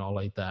are and all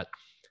like that.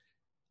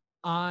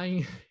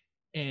 I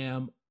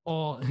am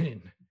all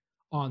in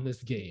on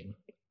this game.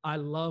 I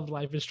love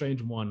Life is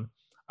Strange 1.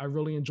 I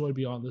really enjoyed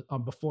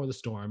Before the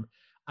Storm.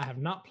 I have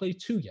not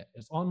played 2 yet.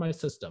 It's on my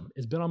system.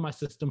 It's been on my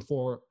system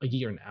for a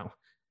year now.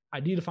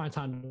 I need to find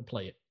time to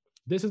play it.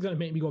 This is going to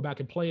make me go back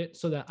and play it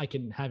so that I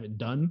can have it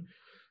done.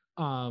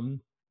 But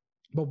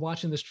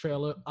watching this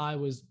trailer, I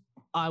was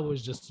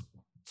just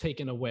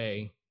taken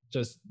away.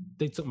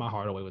 They took my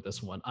heart away with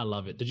this one. I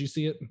love it. Did you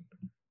see it?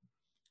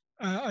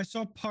 I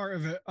saw part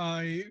of it.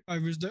 I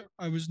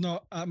was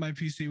not at my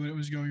PC when it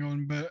was going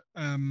on, but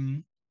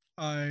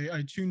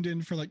I tuned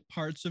in for like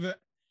parts of it.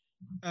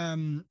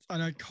 And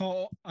I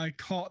caught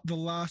the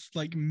last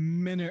like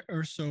minute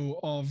or so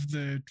of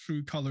the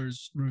True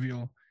Colors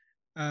reveal.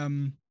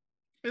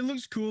 It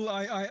looks cool.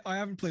 I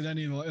haven't played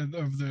any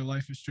of the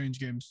Life is Strange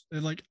games.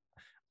 Like,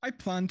 I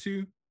plan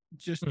to.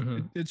 Just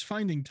it's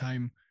finding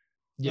time.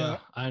 Yeah,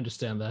 I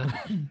understand that.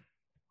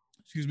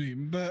 Excuse me,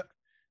 but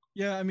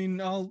yeah, I mean,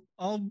 I'll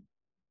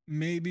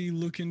maybe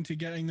look into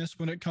getting this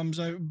when it comes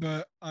out.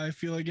 But I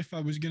feel like if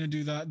I was gonna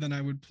do that, then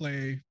I would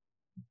play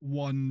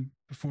 1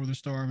 Before the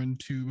Storm and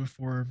 2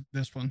 before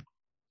this one.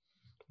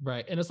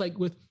 Right, and it's like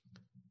with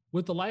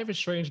the Life is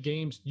Strange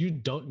games, you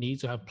don't need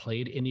to have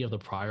played any of the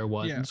prior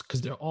ones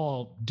because they're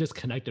all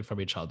disconnected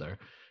from each other.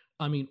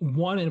 I mean,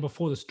 1 and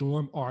Before the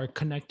Storm are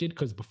connected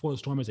because Before the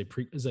Storm is a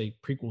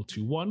prequel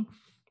to 1.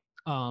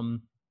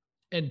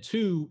 And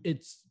 2,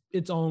 it's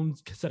its own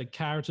set of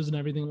characters and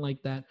everything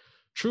like that.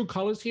 True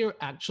Colors here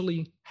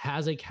actually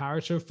has a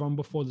character from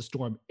Before the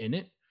Storm in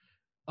it.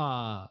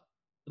 It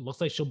looks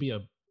like she'll be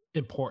a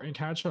important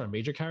character, a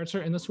major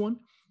character in this one.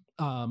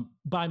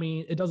 But I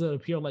mean, it doesn't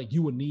appear like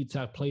you would need to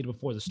have played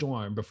Before the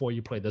Storm before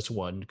you play this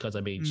one, because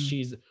I mean,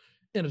 she's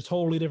in a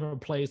totally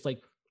different place.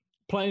 Like,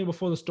 playing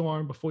Before the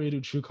Storm before you do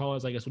True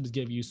Colors, I guess, will just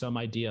give you some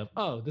idea of,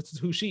 oh, this is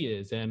who she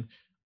is, and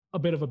a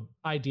bit of an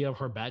idea of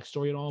her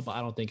backstory and all, but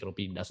I don't think it'll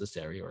be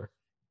necessary or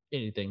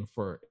anything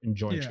for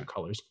enjoying True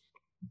Colors.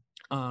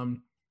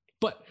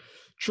 But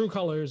True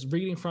Colors,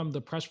 reading from the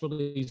press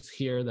release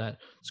here that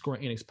Square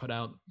Enix put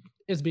out,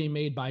 is being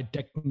made by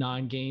Deck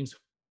 9 Games,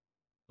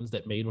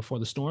 that made Before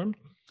the Storm.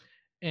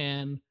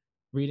 And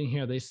reading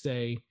here, they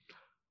say,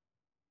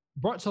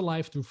 brought to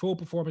life through full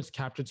performance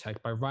capture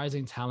tech by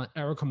rising talent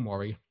Erica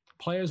Mori,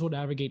 players will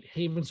navigate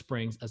Haven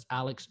Springs as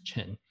Alex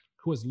Chen,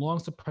 who has long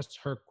suppressed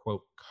her,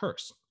 quote,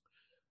 curse.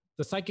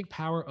 The psychic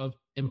power of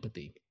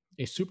empathy,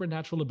 a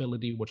supernatural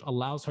ability which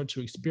allows her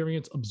to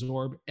experience,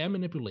 absorb, and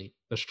manipulate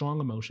the strong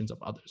emotions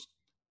of others,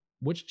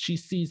 which she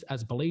sees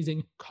as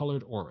blazing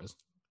colored auras.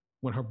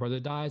 When her brother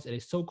dies in a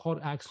so called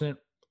accident,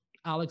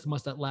 Alex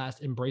must at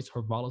last embrace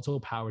her volatile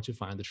power to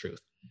find the truth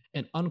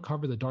and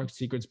uncover the dark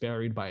secrets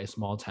buried by a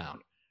small town.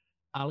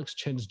 Alex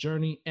Chen's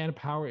journey and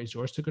power is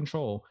yours to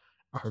control.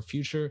 Her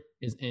future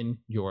is in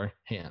your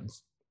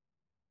hands.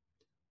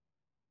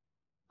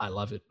 I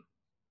love it.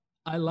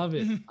 I love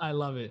it. I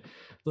love it.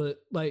 But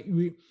like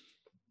when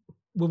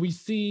we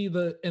see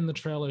in the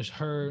trailers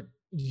her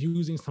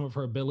using some of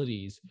her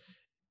abilities,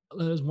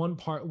 there's one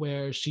part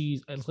where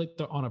it's like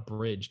they're on a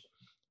bridge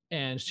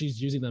and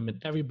she's using them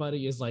and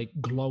everybody is like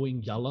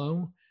glowing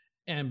yellow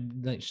and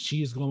like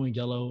she's glowing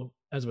yellow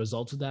as a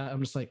result of that. I'm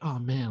just like, oh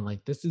man, like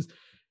I think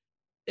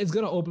it's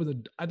gonna open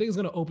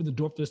the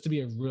door for this to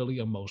be a really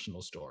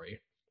emotional story.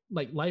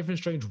 Like Life is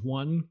Strange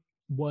 1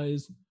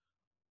 was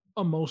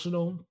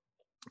emotional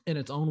in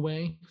its own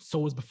way, so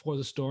was Before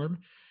the Storm.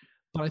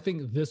 But I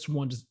think this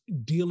one, just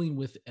dealing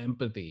with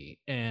empathy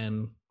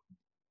and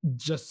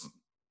just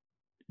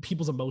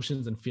people's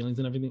emotions and feelings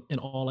and everything and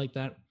all like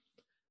that,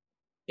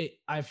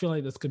 I feel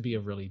like this could be a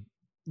really,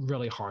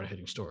 really hard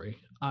hitting story.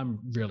 I'm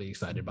really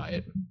excited by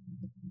it.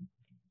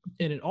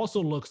 And it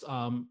also looks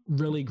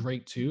really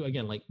great too.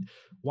 Again, like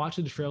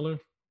watching the trailer,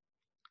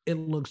 it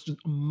looks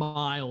just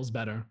miles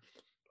better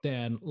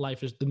than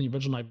the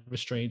original Life is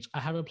Strange. I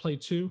haven't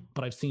played 2,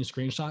 but I've seen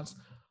screenshots.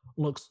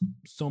 Looks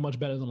so much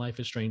better than Life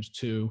is Strange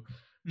 2.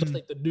 Just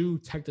like the new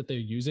tech that they're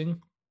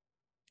using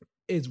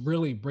is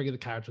really bringing the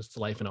characters to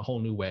life in a whole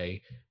new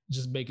way.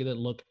 Just making them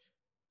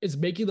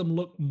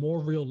look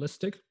more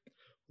realistic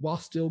while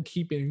still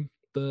keeping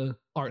the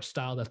art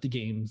style that the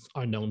games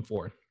are known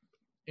for.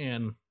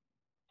 And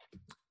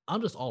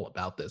I'm just all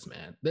about this,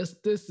 man. This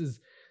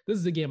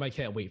is a game I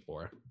can't wait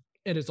for.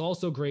 And it's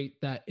also great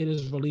that it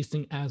is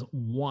releasing as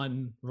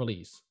one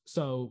release.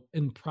 So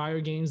in prior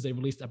games, they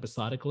released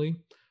episodically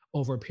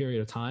over a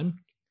period of time.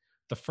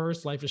 The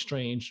first Life is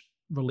Strange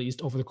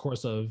released over the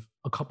course of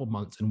a couple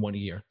months in 1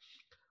 year.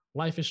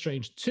 Life is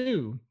Strange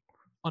 2,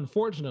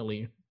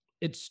 unfortunately,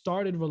 it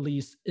started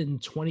release in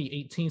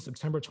 2018,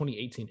 September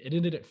 2018. It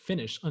didn't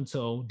finish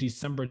until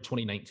December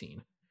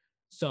 2019.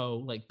 So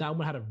like that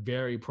one had a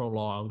very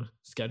prolonged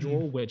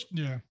schedule, which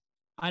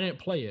I didn't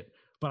play it,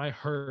 but I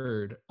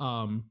heard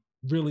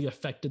really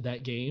affected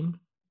that game,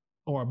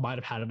 or might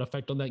have had an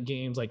effect on that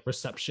game's like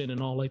reception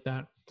and all like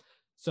that.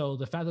 So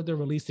the fact that they're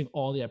releasing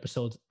all the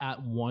episodes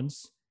at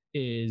once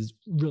is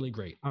really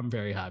great. I'm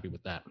very happy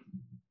with that.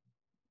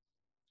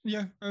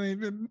 Yeah, I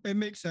mean, it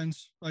makes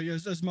sense. Like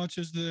as much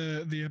as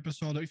the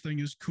episodic thing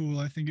is cool,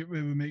 I think it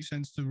would make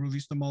sense to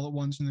release them all at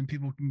once, and then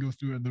people can go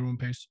through it at their own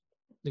pace.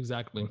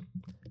 Exactly,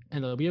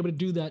 and they'll be able to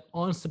do that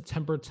on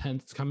September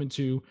 10th. It's coming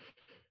to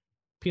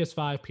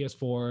PS5,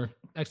 PS4,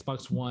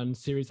 Xbox One,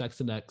 Series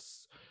X and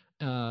X,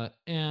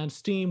 and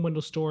Steam,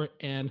 Windows Store,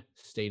 and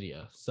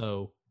Stadia.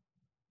 So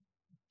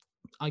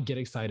I get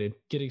excited.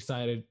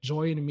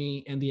 Join me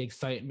in the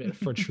excitement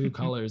for True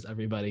Colors,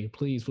 everybody.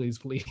 Please, please,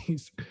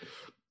 please.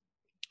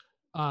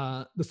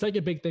 The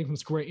second big thing from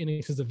Square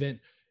Enix's event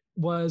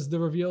was the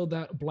reveal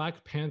that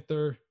Black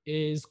Panther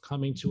is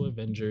coming to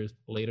Avengers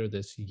later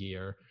this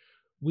year.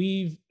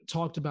 We've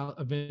talked about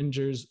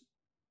Avengers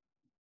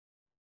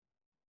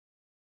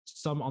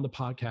some on the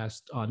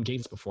podcast on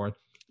games before.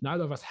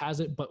 Neither of us has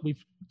it, but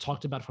we've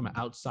talked about it from an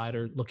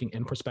outsider looking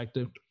in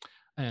perspective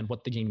and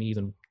what the game needs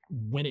and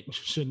when it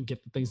shouldn't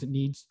get the things it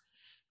needs.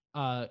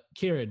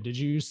 Kieran, did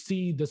you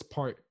see this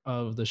part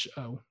of the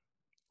show,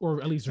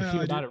 or at least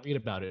read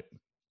about it?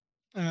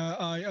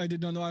 I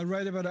did not know. I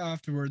read about it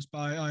afterwards, but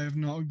I have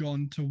not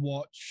gone to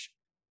watch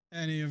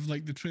any of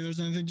like the trailers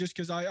or anything, just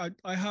because I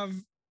have.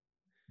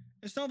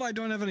 It's not that I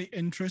don't have any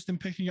interest in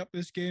picking up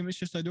this game. It's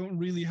just I don't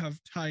really have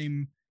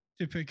time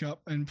to pick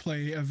up and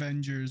play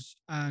Avengers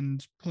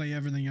and play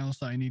everything else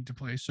that I need to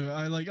play. So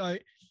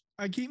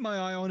I keep my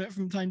eye on it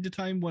from time to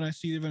time when I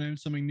see they've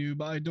announced something new,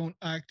 but I don't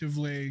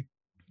actively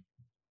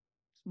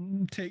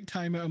take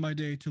time out of my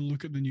day to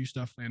look at the new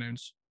stuff they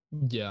announce.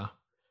 Yeah,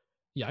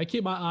 I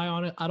keep my eye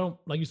on it. I don't,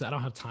 like you said, I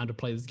don't have time to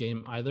play this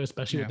game either,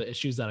 especially with the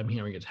issues that I'm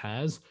hearing it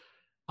has.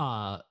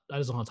 I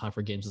just don't have time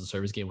for games as a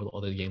service game with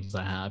all the games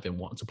I have and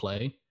want to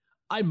play.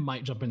 I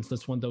might jump into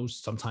this one though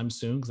sometime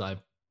soon because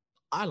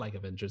I like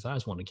Avengers. I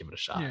just want to give it a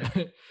shot.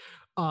 Yeah.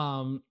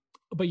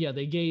 But yeah,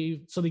 they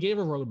gave a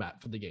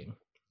roadmap for the game.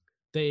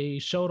 They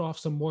showed off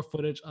some more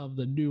footage of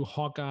the new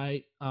Hawkeye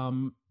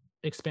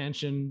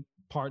expansion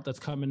part that's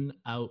coming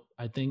out.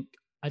 I think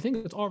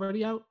it's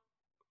already out.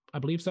 I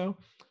believe so.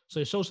 So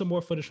they show some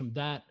more footage from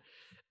that.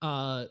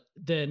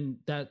 Then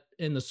that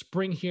in the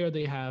spring here,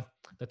 they have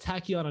the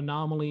Tachyon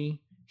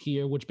Anomaly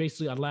here, which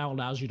basically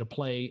allows you to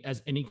play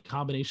as any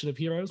combination of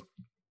heroes.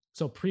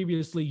 So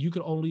previously, you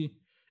could only,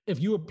 if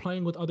you were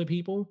playing with other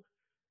people,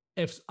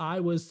 if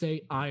I was,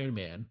 say, Iron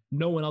Man,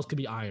 no one else could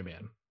be Iron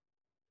Man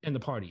in the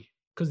party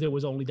because there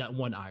was only that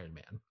one Iron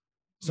Man.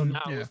 So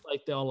now it's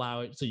like they'll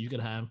allow it so you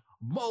can have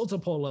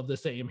multiple of the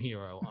same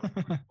hero,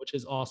 which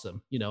is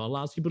awesome.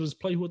 Allows people to just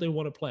play who they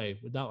want to play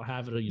without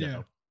having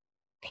to,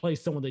 play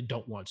someone they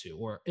don't want to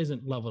or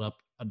isn't leveled up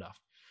enough.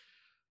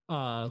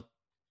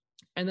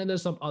 And then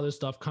there's some other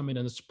stuff coming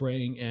in the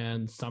spring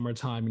and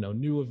summertime,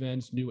 new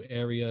events, new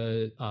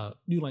area,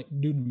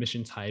 new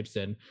mission types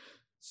and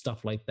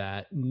stuff like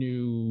that,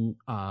 new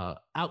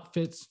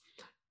outfits,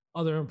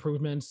 other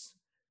improvements.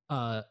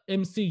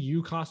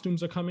 MCU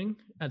costumes are coming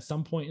at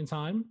some point in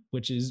time,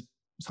 which is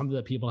something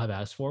that people have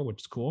asked for,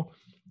 which is cool.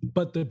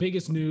 But the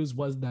biggest news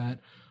was that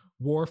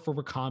War for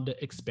Wakanda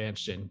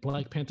expansion.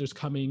 Black Panther's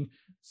coming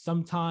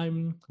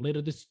sometime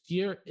later this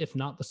year, if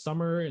not the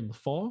summer and the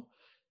fall.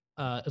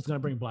 It's going to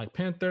bring Black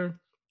Panther.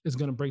 It's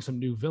going to bring some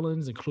new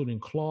villains, including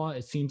Claw.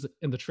 It seems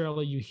in the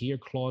trailer you hear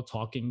Claw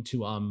talking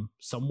to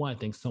someone, I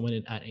think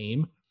someone at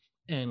AIM,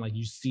 and like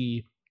you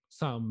see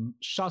some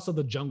shots of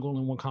the jungle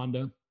in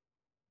Wakanda,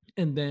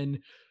 and then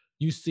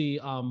you see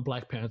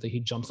Black Panther. He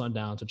jumps on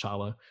down to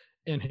T'Challa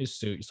in his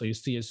suit. So you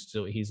see his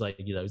suit. He's like,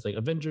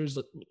 Avengers,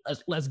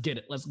 let's get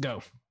it, let's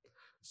go.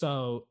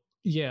 So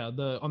yeah,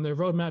 on their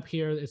roadmap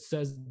here, it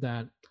says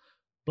that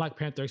Black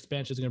Panther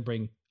expansion is going to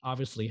bring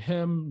obviously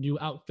him, new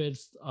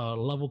outfits,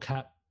 level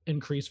cap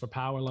increase for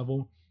power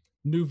level,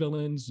 new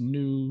villains,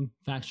 new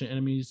faction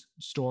enemies,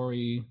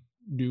 story,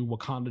 new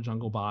Wakanda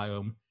jungle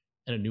biome,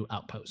 and a new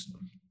outpost.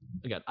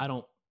 Again, I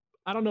don't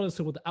know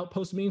what the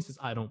outpost means since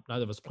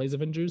neither of us plays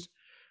Avengers.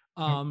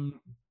 But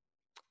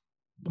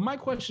my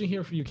question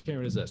here for you,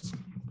 Karen, is this.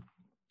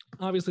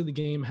 Obviously, the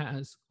game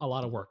has a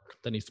lot of work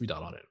that needs to be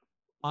done on it.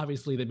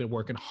 Obviously, they've been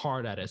working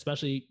hard at it,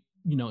 especially,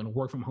 in a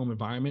work from home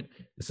environment.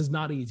 This is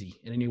not easy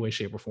in any way,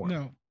 shape, or form.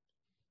 No.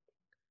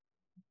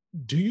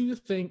 Do you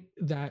think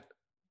that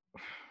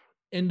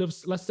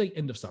let's say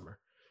end of summer,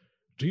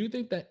 do you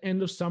think that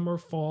end of summer,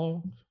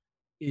 fall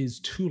is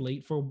too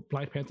late for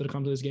Black Panther to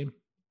come to this game?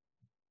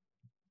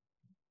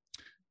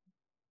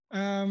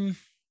 I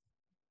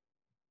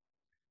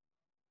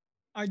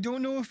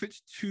don't know if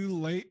it's too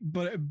late,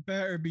 but it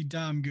better be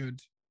damn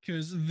good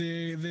because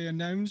they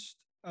announced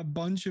a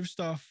bunch of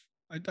stuff.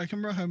 I can't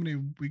remember how many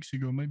weeks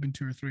ago, it might have been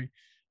 2 or 3,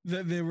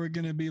 that they were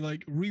going to be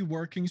like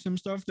reworking some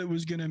stuff that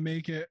was going to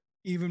make it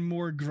even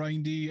more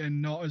grindy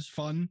and not as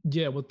fun.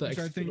 Yeah, with the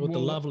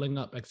leveling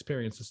up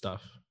experience and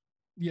stuff.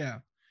 Yeah,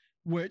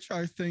 which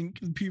I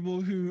think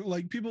people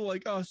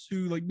like us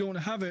who like don't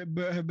have it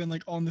but have been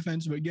like on the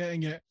fence about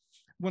getting it.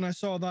 When I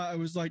saw that, I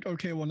was like,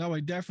 okay, well now I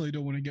definitely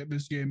don't want to get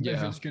this game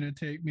if it's going to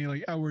take me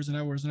like hours and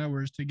hours and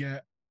hours to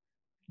get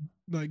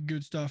like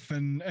good stuff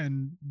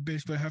and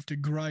basically have to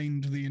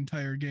grind the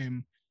entire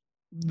game.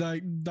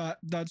 Like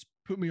that's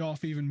put me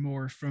off even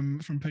more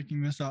from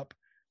picking this up.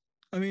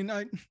 I mean,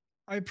 I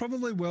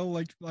probably will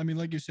like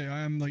you say,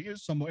 I am like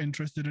somewhat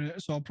interested in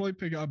it, so I'll probably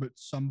pick it up at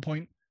some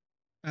point.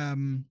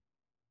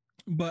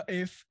 But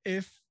if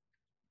they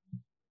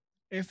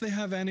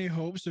have any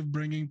hopes of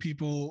bringing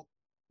people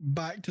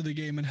back to the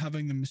game and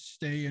having them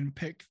stay and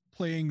pick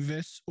playing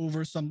this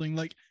over something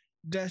like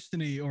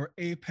Destiny or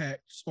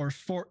Apex or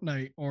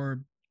Fortnite or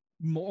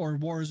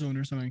Warzone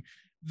or something,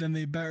 then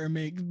they better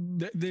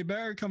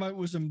come out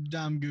with some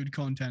damn good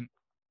content.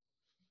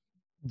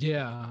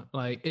 Yeah,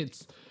 like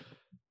it's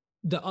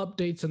the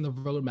updates and the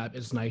roadmap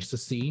is nice to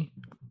see.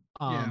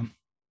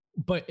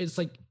 But it's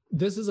like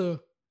this is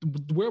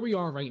where we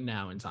are right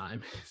now in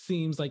time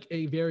seems like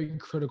a very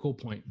critical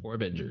point for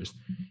Avengers.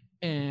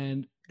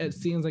 And it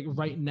seems like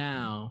right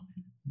now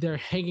they're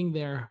hanging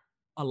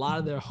a lot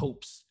of their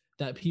hopes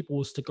that people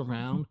will stick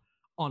around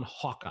on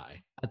Hawkeye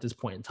at this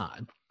point in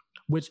time,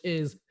 which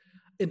is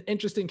an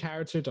interesting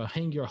character to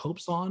hang your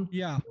hopes on.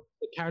 Yeah.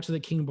 The character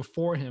that came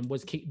before him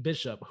was Kate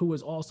Bishop, who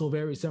was also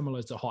very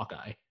similar to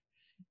Hawkeye.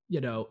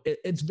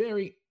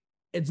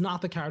 It's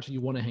not the character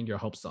you want to hang your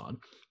hopes on.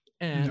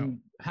 And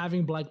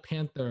having Black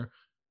Panther,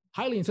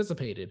 highly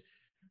anticipated,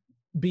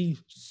 be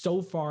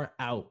so far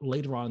out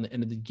later on in the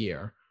end of the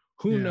year.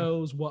 Who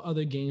knows what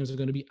other games are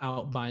going to be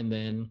out by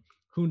then?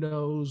 Who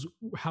knows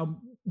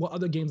what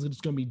other games are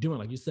just going to be doing?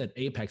 Like you said,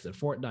 Apex and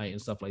Fortnite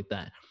and stuff like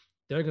that.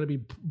 They're going to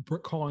be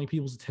calling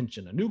people's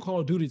attention. A new Call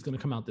of Duty is going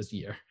to come out this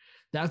year.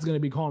 That's going to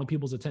be calling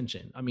people's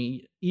attention. I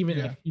mean, even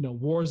if,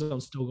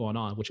 Warzone's still going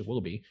on, which it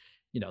will be,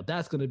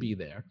 that's going to be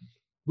there.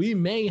 We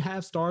may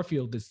have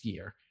Starfield this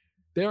year.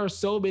 There are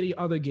so many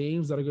other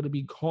games that are going to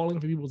be calling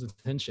for people's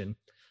attention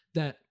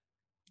that,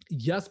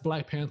 yes,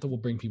 Black Panther will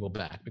bring people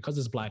back because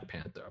it's Black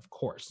Panther, of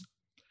course.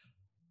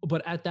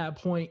 But at that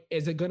point,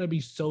 is it going to be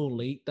so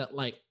late that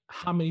like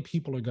how many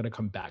people are going to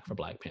come back for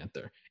Black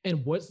Panther?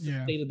 And what's the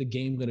state of the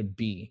game going to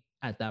be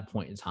at that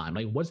point in time?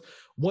 Like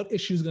what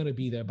issues going to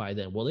be there by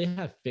then? Will they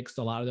have fixed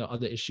a lot of the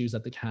other issues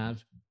that they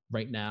have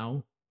right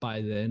now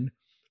by then?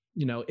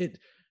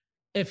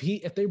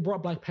 If they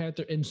brought Black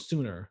Panther in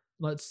sooner,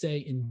 let's say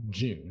in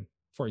June,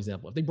 for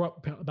example, if they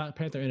brought Black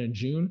Panther in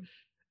June,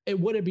 it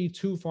wouldn't be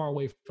too far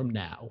away from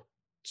now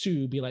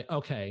to be like,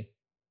 okay,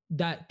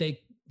 that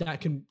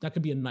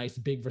could be a nice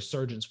big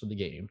resurgence for the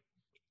game.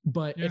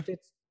 But if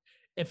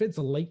it's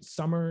a late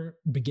summer,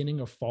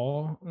 beginning of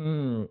fall,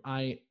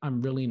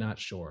 I'm really not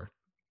sure.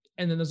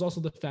 And then there's also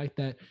the fact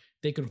that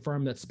they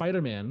confirmed that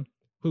Spider-Man,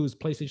 who's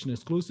PlayStation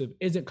exclusive,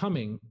 isn't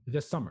coming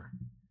this summer.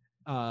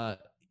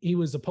 He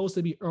was supposed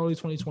to be early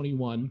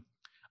 2021,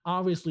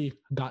 obviously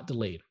got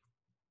delayed,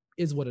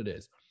 is what it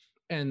is.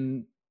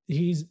 And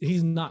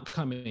he's not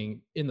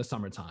coming in the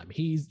summertime.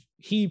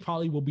 He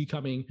probably will be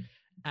coming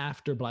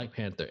after Black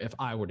Panther, if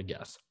I were to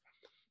guess.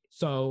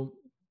 So,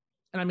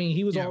 and I mean,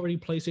 he was already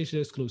PlayStation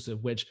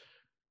exclusive, which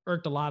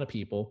irked a lot of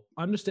people,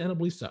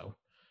 understandably so.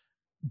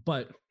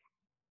 But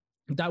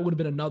that would have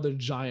been another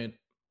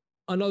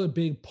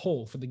big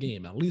pull for the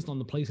game, at least on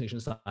the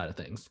PlayStation side of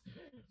things,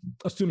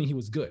 assuming he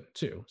was good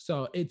too.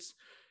 So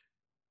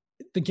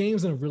the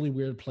game's in a really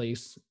weird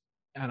place,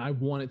 and I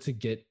want it to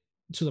get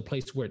to the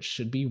place where it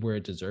should be, where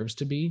it deserves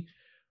to be.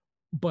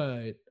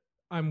 But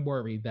I'm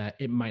worried that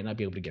it might not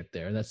be able to get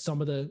there. That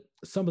some of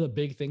the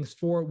big things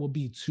for it will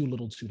be too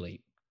little, too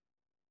late.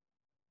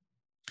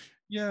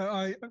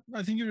 Yeah,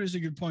 I think it is a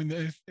good point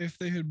that if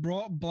they had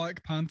brought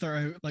Black Panther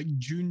out like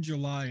June,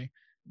 July,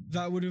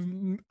 that would have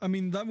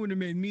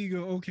made me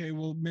go, okay,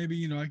 well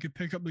maybe I could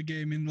pick up the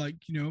game in like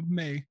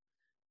May,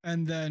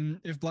 and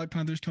then if Black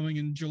Panther's coming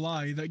in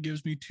July, that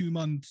gives me 2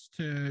 months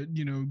to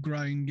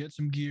grind, get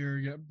some gear,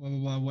 get blah blah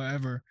blah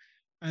whatever,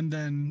 and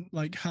then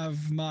like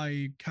have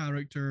my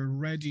character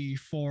ready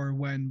for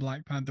when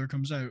Black Panther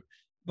comes out.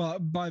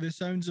 But by the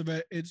sounds of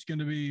it, it's going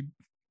to be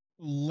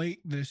late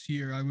this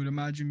year. I would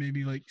imagine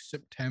maybe like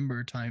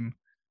September time.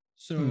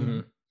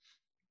 So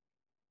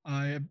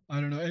I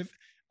don't know if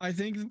I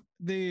think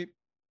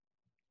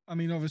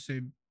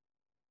obviously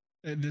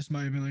this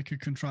might have been like a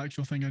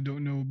contractual thing, I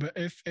don't know, but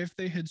if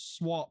they had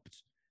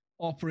swapped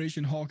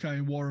Operation Hawkeye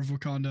and War of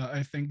Wakanda,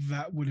 I think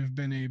that would have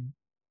been a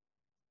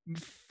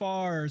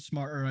far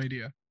smarter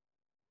idea.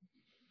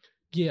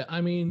 Yeah,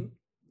 I mean,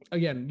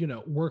 again,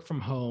 work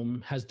from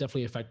home has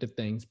definitely affected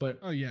things, but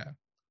oh yeah,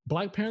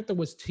 Black Panther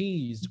was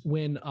teased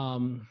when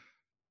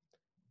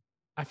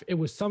it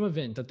was some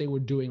event that they were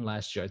doing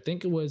last year. I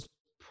think it was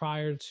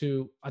prior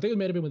to, I think it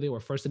might have been when they were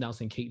first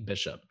announcing Kate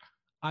Bishop,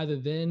 either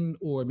then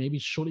or maybe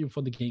shortly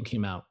before the game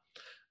came out.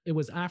 It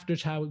was after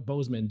Chadwick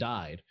Boseman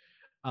died.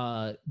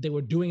 They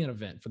were doing an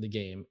event for the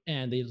game,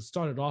 and they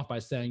started off by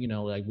saying,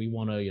 like, we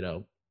want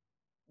to,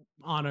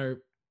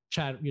 honor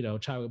Chadwick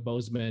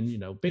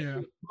Boseman,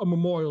 a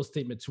memorial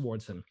statement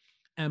towards him.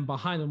 And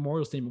behind the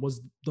memorial statement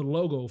was the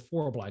logo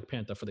for Black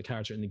Panther for the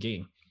character in the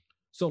game.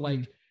 So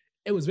like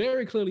it was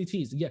very clearly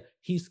teased. Yeah,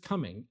 he's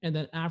coming. And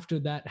then after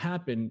that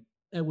happened,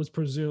 it was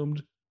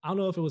presumed, I don't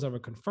know if it was ever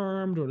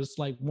confirmed or just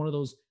like one of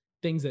those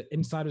things that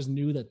insiders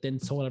knew that then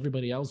told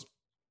everybody else.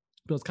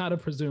 But it was kind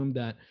of presumed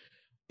that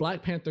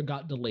Black Panther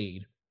got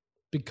delayed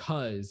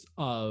because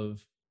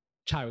of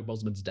Chadwick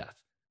Boseman's death.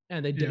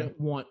 And they didn't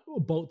want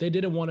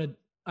to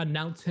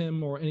announce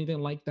him or anything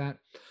like that,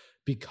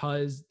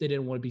 because they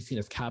didn't want to be seen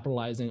as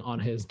capitalizing on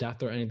his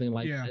death or anything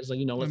like that. It's like,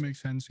 that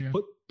makes sense. Yeah.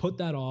 Put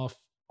that off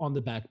on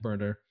the back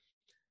burner.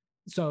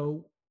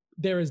 So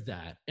there is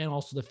that. And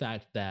also the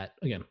fact that,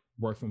 again,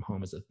 work from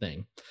home is a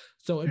thing.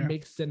 So it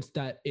makes sense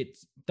that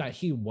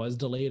he was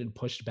delayed and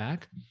pushed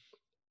back.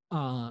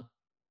 I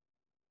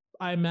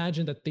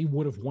imagine that they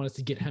would have wanted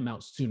to get him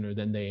out sooner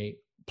than they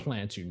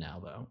plan to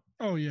now, though.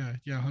 Oh yeah,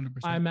 100%.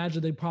 I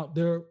imagine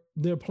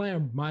their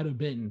plan might have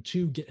been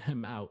to get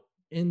him out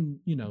in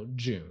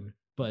June,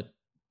 but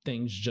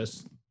things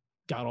just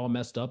got all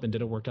messed up and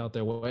didn't work out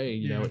their way.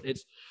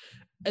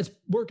 It's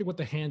working with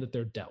the hand that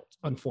they're dealt,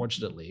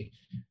 unfortunately.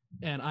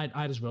 And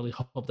I just really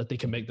hope that they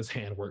can make this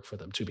hand work for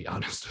them, to be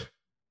honest.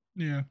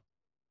 Yeah.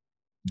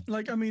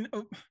 Like, I mean,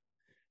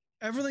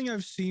 everything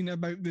I've seen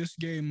about this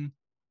game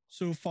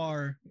so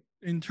far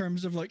in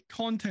terms of like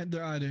content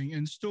they're adding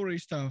and story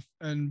stuff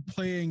and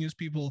playing as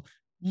people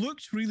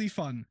looks really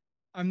fun.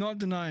 I'm not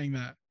denying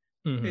that.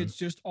 It's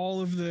just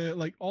all of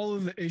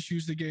the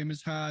issues the game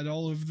has had,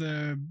 all of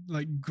the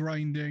like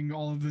grinding,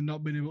 all of the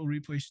not being able to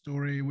replay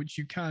story, which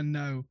you can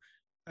now.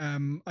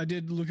 I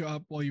did look it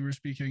up while you were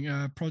speaking.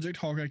 Project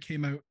Hawkeye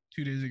came out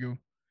 2 days ago,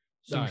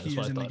 so he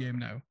is in the game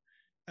now.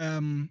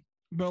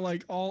 But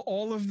like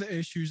all of the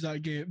issues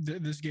that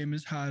this game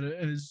has had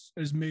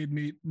has made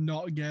me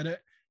not get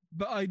it.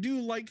 But I do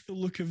like the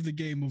look of the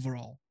game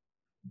overall.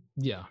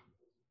 Yeah,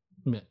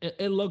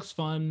 it looks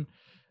fun.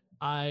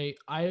 I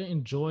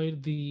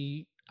enjoyed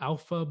the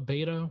alpha,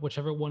 beta,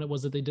 whichever one it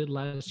was that they did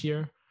last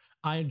year.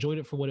 I enjoyed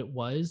it for what it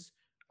was.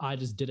 I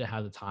just didn't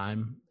have the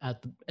time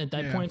at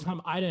that point in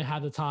time. I didn't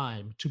have the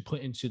time to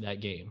put into that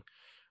game.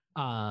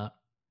 I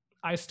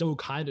still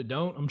kind of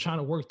don't. I'm trying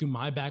to work through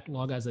my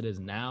backlog as it is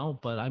now,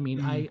 but I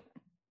mean,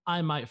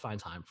 I might find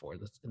time for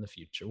this in the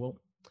future.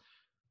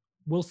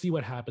 We'll see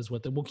what happens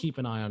with it. We'll keep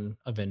an eye on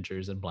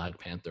Avengers and Black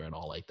Panther and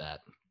all like that.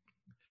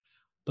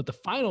 But the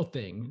final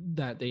thing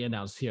that they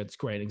announced here at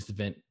Square Enix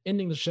event,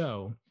 ending the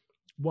show,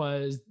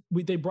 was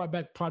they brought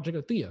back Project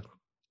Athia,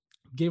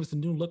 gave us a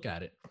new look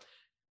at it.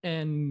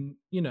 And,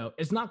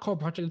 it's not called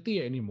Project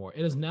Athia anymore.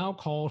 It is now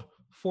called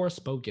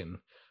Forspoken,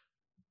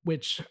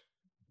 which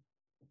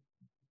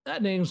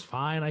that name's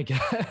fine, I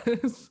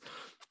guess.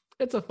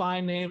 It's a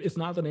fine name. It's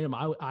not the name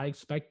I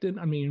expected.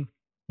 I mean,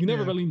 You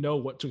never Yeah. really know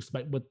what to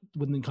expect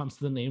when it comes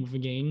to the name of a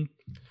game.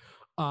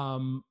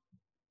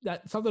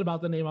 That something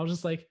about the name, I was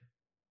just like,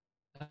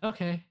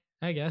 okay,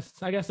 I guess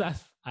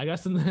that's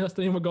the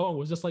name we're going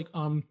with. Just like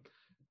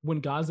when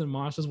Gods and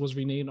Monsters was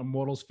renamed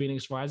Immortals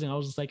Phoenix Rising, I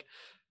was just like,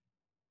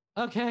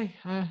 okay,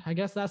 I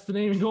guess that's the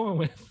name you're going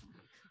with.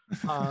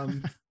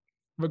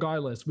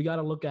 Regardless, we got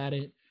to look at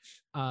it.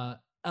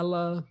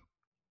 Ella,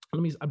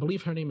 I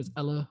believe her name is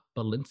Ella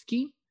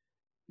Balinsky,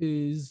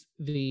 is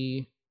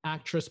the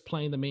actress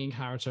playing the main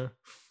character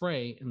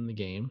Frey in the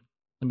game.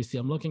 Let me see.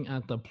 I'm looking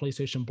at the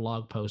PlayStation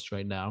blog post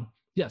right now.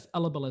 Yes,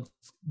 Ella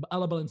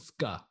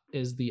Balinska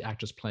is the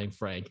actress playing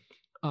Frey.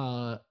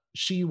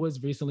 She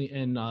was recently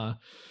in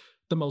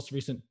the most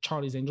recent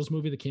Charlie's Angels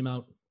movie that came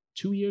out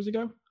 2 years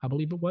ago, I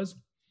believe it was.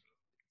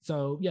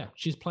 So yeah,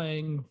 she's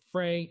playing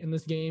Frey in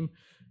this game.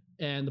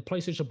 And the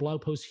PlayStation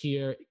blog post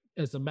here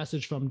is a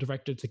message from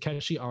director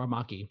Takeshi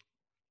Aramaki.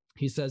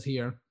 He says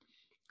here,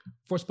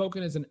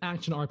 Forspoken is an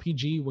action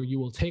RPG where you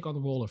will take on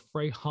the role of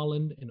Frey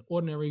Holland, an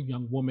ordinary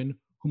young woman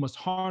who must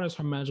harness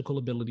her magical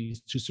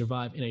abilities to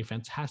survive in a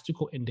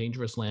fantastical and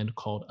dangerous land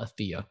called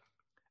Athea.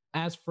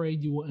 As Frey,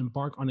 you will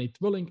embark on a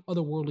thrilling,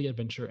 otherworldly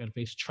adventure and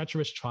face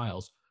treacherous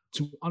trials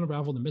to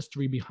unravel the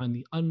mystery behind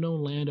the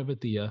unknown land of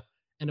Athea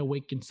and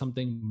awaken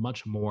something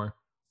much more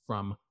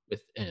from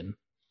within.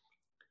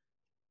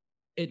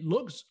 It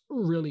looks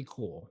really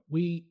cool.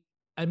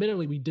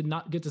 Admittedly, we did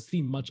not get to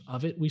see much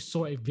of it. We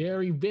saw a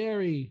very,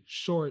 very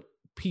short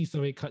piece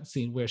of a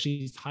cutscene where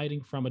she's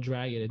hiding from a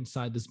dragon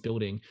inside this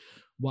building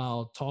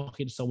while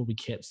talking to someone we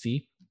can't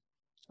see.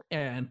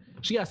 And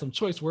she has some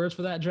choice words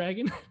for that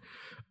dragon.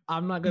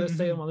 I'm not gonna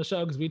say them on the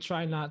show because we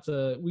try not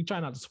to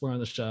swear on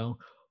the show.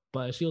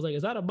 But she was like,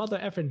 "Is that a mother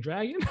effing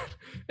dragon?"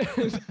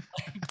 Like,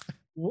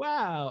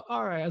 wow,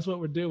 all right, that's what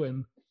we're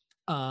doing.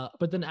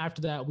 But then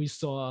after that, we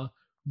saw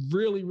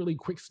really, really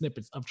quick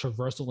snippets of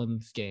traversal in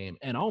this game,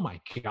 and oh my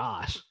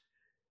gosh,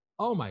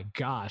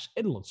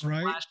 it looks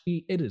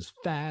flashy, it is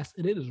fast,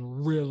 and it is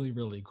really,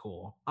 really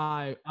cool.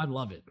 I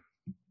love it.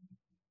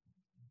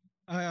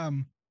 I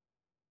am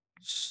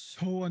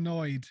so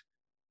annoyed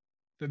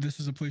that this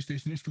is a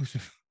PlayStation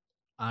exclusive.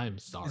 I'm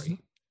sorry.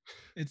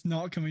 It's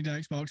not coming to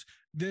Xbox.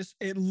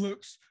 It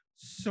looks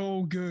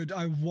so good.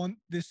 I want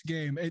this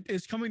game.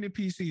 It's coming to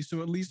PC,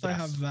 so at least I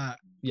have that.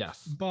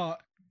 Yes. But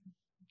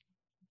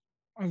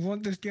I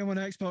want this game on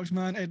Xbox,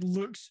 man. It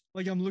looks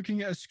like I'm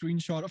looking at a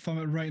screenshot from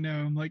it right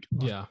now. I'm like,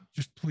 oh, yeah,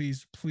 just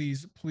please,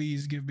 please,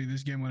 please give me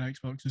this game on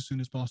Xbox as soon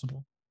as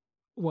possible.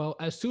 Well,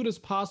 as soon as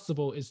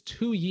possible is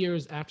 2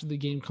 years after the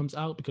game comes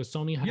out because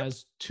Sony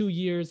has 2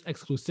 years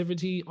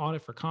exclusivity on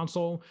it for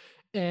console.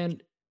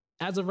 And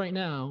as of right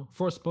now,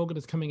 Forspoken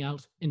is coming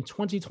out in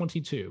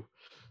 2022.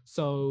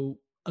 So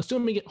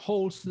assuming it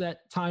holds to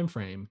that time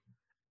frame,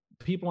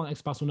 people on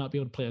Xbox will not be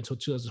able to play until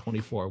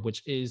 2024,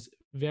 which is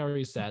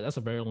very sad. That's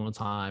a very long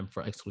time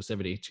for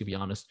exclusivity, to be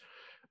honest.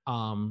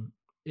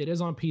 It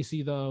is on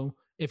PC though,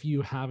 if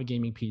you have a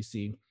gaming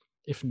PC.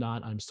 If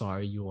not, I'm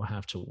sorry, you will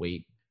have to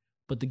wait.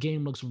 But the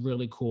game looks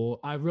really cool.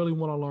 I really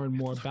want to learn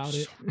more about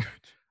it.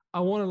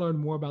 I want to learn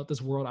more about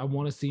this world. I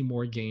want to see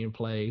more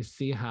gameplay,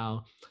 see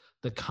how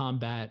the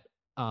combat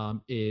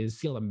is,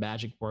 see how the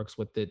magic works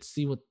with it,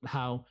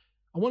 how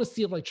I want to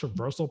see if like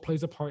traversal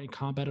plays a part in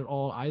combat at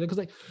all either. Because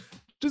like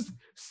just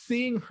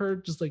seeing her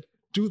just like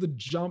do the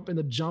jump and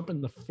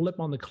the flip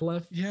on the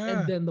cliff,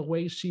 and then the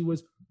way she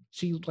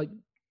like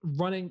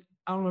running.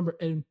 I don't remember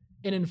in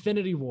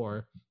Infinity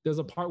War. There's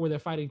a part where they're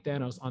fighting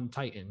Thanos on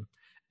Titan.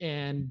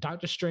 And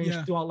Doctor Strange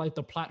threw out like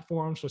the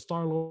platforms for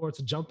Star-Lord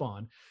to jump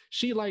on.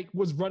 She like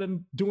was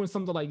running, doing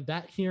something like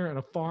that here in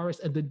a forest,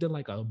 and then did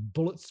like a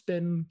bullet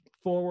spin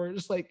forward.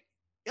 Just like,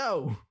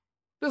 yo,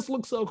 this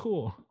looks so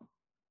cool.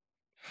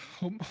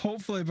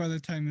 Hopefully by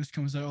the time this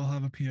comes out, I'll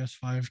have a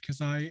PS5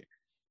 because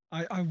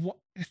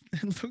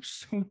it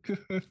looks so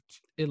good.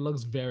 It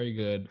looks very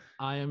good.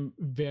 I am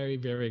very,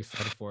 very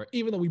excited for it.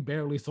 Even though we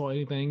barely saw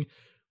anything,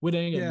 we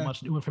didn't get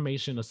much new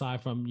information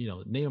aside from,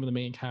 name of the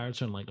main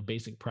character and like a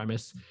basic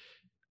premise.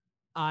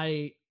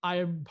 I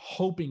am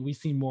hoping we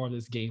see more of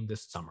this game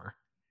this summer.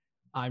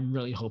 I'm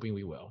really hoping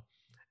we will.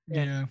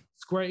 And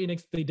Square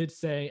Enix, they did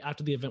say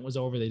after the event was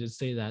over, they did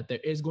say that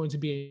there is going to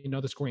be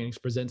another Square Enix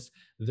Presents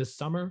this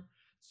summer.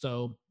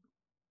 So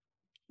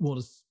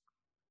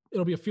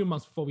it'll be a few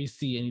months before we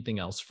see anything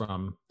else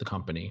from the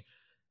company.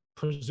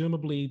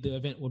 Presumably the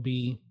event will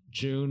be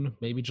June,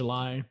 maybe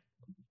July.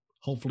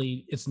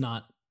 Hopefully it's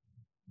not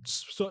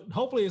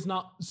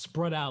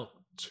spread out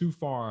too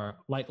far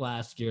like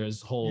last year's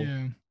whole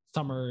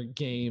summer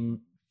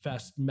game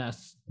fest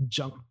mess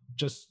junk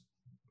just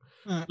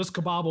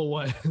kabobble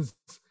was.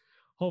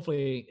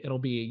 Hopefully it'll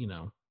be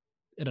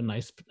at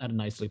a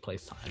nicely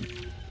placed time.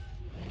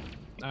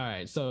 All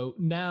right, so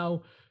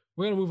now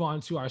we're gonna move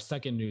on to our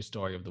second news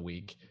story of the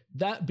week,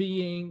 that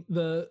being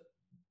the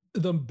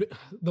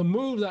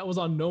move that was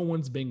on no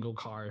one's bingo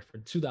card for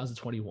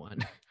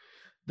 2021.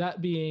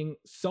 That being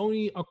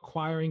Sony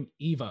acquiring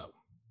EVO.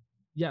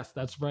 Yes,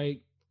 that's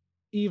right.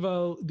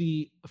 EVO,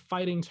 the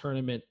fighting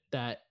tournament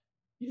that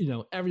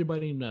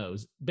everybody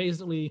knows.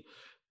 Basically,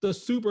 the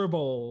Super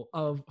Bowl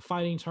of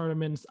fighting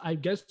tournaments. I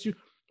guess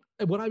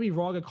would I be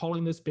wrong in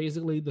calling this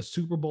basically the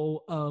Super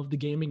Bowl of the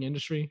gaming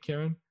industry,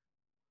 Karen?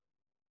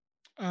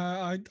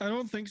 I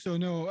don't think so.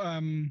 No.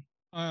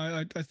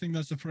 I think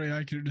that's a pretty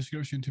accurate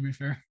description. To be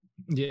fair.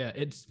 Yeah,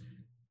 it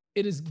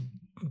is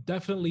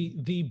definitely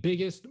the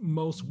biggest,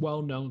 most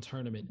well-known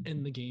tournament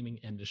in the gaming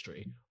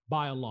industry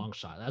by a long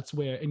shot. That's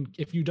where, and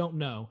if you don't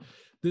know,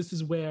 this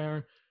is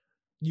where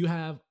you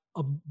have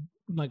a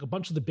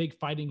bunch of the big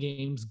fighting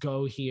games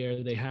go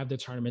here. They have their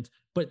tournaments,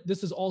 but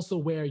this is also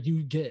where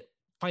you get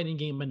fighting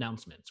game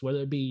announcements, whether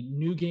it be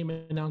new game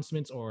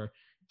announcements or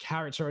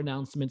character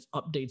announcements,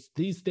 updates.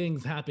 These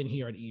things happen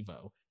here at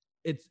Evo.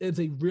 It's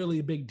a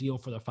really big deal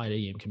for the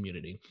fighting game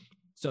community.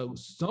 So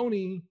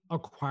Sony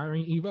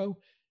acquiring Evo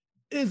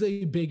is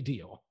a big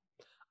deal.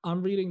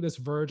 I'm reading this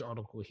Verge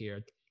article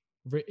here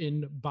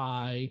written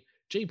by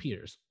Jay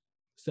Peters.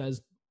 It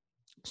says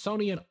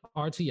Sony and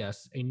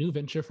RTS, a new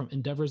venture from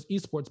Endeavor's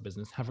esports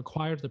business, have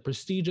acquired the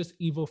prestigious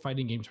Evo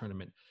fighting game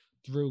tournament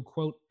through,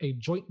 quote, a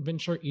joint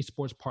venture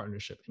esports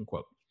partnership, end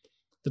quote.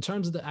 The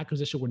terms of the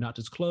acquisition were not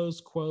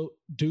disclosed, quote,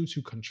 due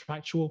to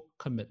contractual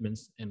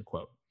commitments, end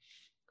quote.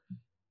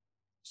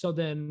 So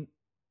then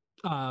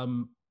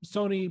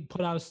Sony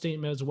put out a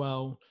statement as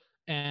well,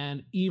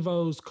 and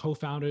Evo's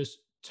co-founders,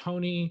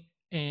 Tony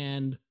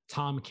and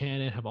Tom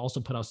Cannon, have also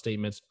put out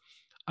statements.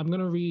 I'm going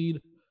to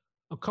read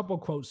a couple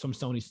of quotes from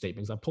Sony's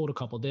statements. I pulled a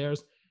couple of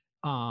theirs.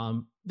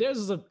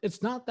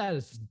 It's not that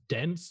it's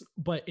dense,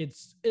 but it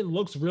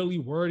looks really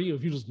wordy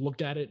if you just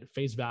look at it at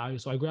face value.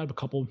 So I grabbed a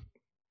couple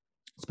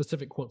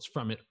specific quotes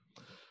from it.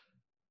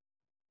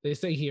 They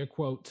say here,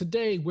 quote,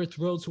 today we're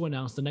thrilled to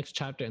announce the next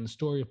chapter in the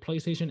story of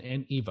PlayStation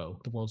and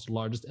Evo, the world's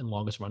largest and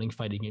longest running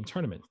fighting game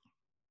tournament.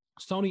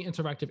 Sony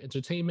Interactive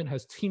Entertainment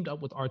has teamed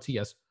up with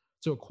RTS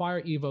to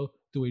acquire Evo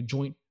through a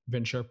joint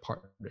venture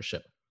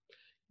partnership.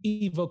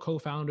 Evo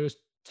co-founders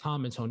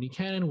Tom and Tony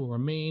Cannon will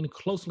remain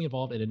closely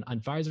involved in an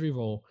advisory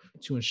role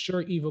to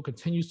ensure Evo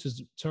continues to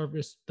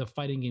service the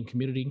fighting game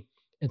community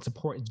and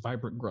support its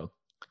vibrant growth.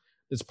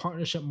 This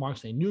partnership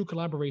marks a new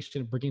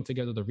collaboration bringing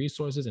together the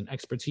resources and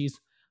expertise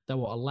that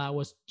will allow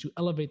us to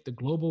elevate the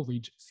global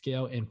reach,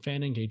 scale, and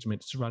fan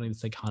engagement surrounding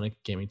this iconic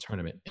gaming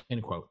tournament,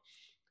 end quote.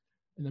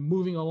 And then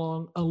moving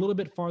along a little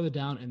bit farther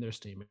down in their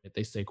statement,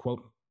 they say,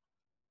 quote,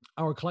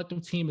 our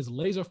collective team is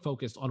laser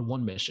focused on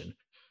one mission,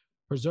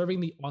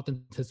 preserving the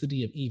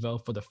authenticity of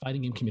Evo for the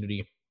fighting game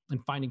community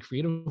and finding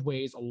creative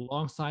ways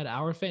alongside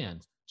our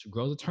fans to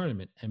grow the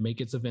tournament and make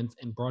its events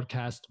and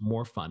broadcast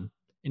more fun,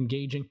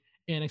 engaging,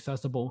 and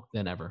accessible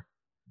than ever.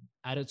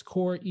 At its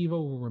core, Evo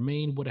will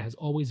remain what it has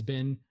always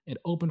been, an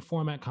open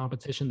format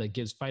competition that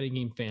gives fighting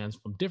game fans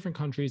from different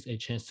countries a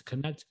chance to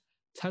connect,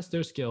 test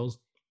their skills,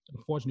 and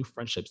forge new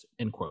friendships,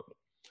 end quote.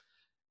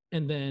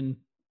 And then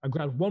I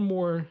grabbed one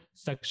more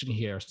section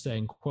here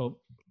saying, quote,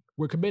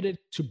 we're committed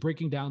to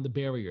breaking down the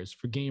barriers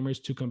for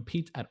gamers to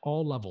compete at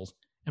all levels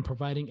and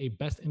providing a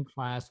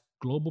best-in-class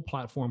global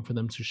platform for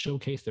them to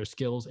showcase their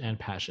skills and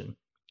passion.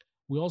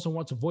 We also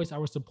want to voice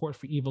our support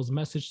for Evo's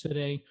message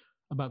today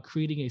about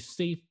creating a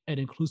safe and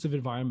inclusive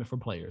environment for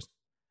players.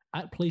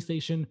 At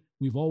PlayStation,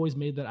 we've always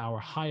made that our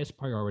highest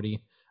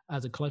priority.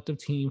 As a collective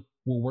team,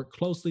 we'll work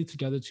closely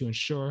together to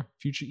ensure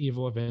future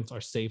Evo events are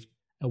safe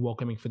and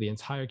welcoming for the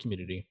entire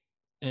community.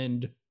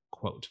 End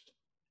quote.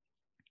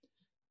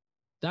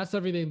 That's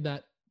everything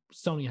that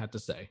Sony had to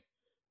say.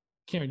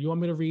 Karen, you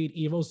want me to read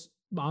Evo's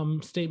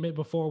statement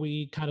before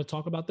we kind of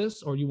talk about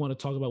this, or you want to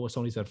talk about what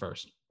Sony said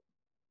first?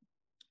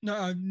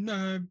 No,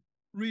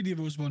 read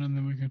Evo's one and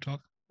then we can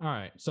talk. All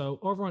right. So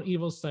over on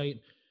Evo's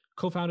site,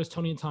 co-founders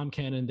Tony and Tom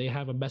Cannon, they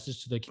have a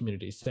message to the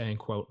community saying,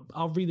 quote,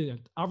 I'll read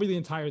the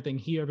entire thing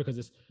here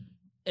because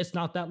it's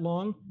not that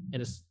long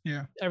and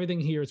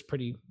everything here is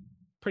pretty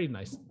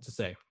nice to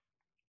say.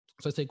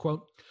 So I say,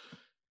 quote,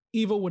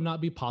 Evo would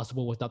not be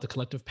possible without the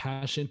collective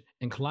passion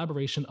and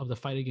collaboration of the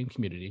fighting game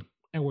community,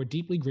 and we're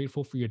deeply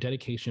grateful for your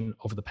dedication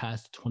over the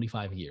past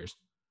 25 years.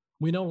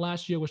 We know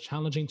last year was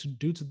challenging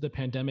due to the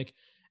pandemic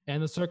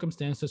and the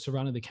circumstances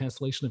surrounding the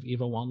cancellation of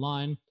Evo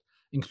Online,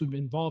 including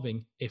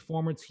involving a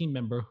former team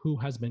member who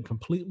has been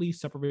completely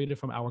separated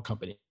from our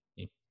company.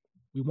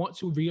 We want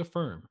to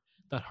reaffirm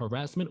that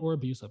harassment or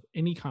abuse of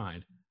any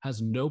kind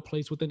has no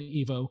place within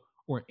Evo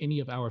or any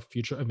of our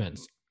future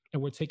events,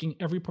 and we're taking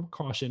every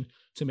precaution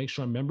to make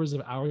sure members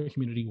of our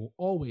community will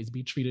always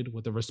be treated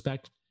with the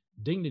respect,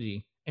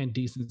 dignity, and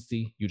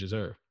decency you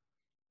deserve.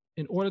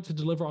 In order to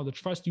deliver on the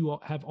trust you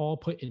have all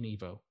put in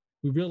Evo,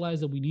 we realize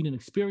that we need an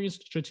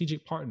experienced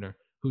strategic partner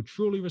who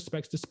truly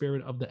respects the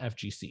spirit of the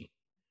FGC.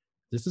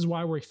 This is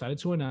why we're excited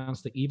to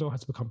announce that Evo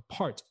has become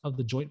part of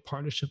the joint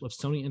partnership of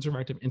Sony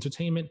Interactive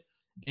Entertainment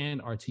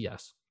and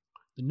RTS.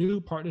 The new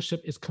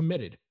partnership is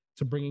committed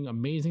to bringing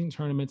amazing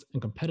tournaments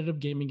and competitive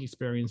gaming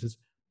experiences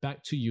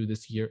back to you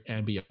this year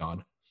and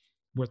beyond.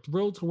 We're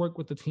thrilled to work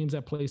with the teams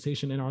at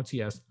PlayStation and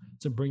RTS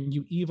to bring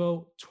you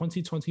Evo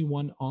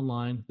 2021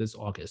 online this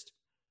August.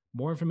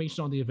 More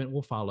information on the event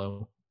will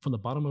follow. From the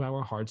bottom of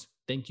our hearts,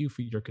 thank you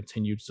for your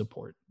continued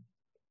support.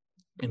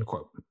 End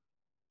quote.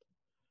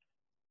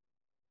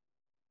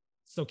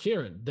 So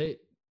Kieran,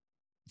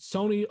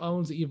 Sony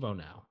owns Evo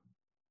now,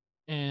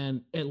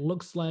 and it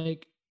looks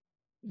like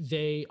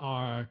they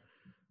are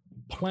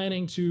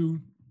planning to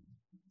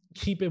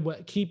keep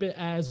it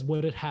as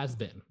what it has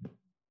been.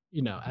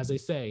 You know, as they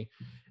say,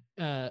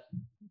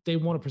 they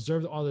want to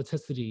preserve the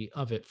authenticity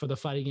of it for the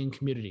fighting game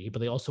community,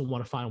 but they also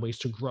want to find ways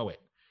to grow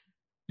it.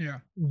 Yeah.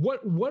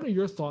 What are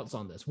your thoughts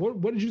on this?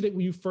 What did you think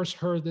when you first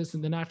heard this,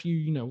 and then after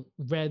you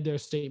read their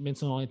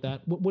statements and all like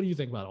that? What do you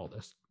think about all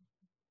this?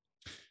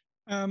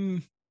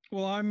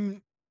 Well,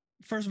 I'm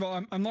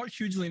not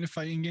hugely into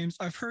fighting games.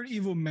 I've heard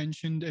Evo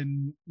mentioned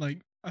in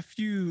like a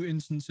few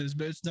instances,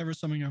 but it's never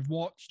something I've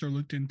watched or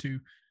looked into.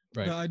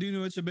 Right. But I do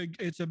know it's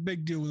a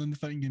big deal within the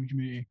fighting game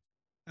community.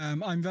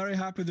 I'm very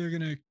happy they're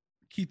gonna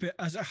keep it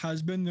as it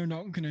has been. They're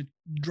not gonna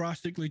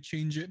drastically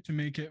change it to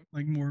make it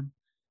like more,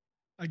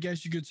 I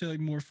guess you could say, like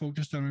more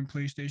focused on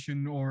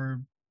PlayStation or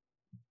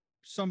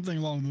something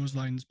along those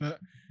lines. But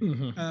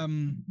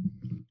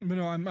but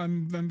no,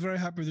 I'm very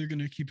happy they're going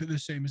to keep it the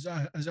same as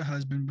it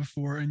has been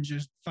before, and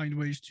just find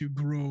ways to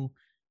grow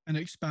and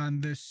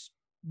expand this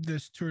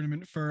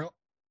tournament for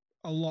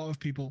a lot of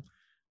people.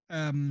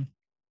 Yeah,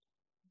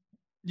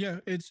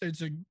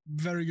 it's a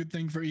very good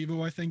thing for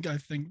Evo. I think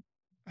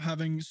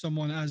having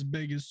someone as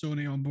big as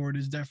Sony on board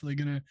is definitely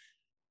going to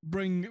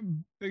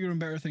bring bigger and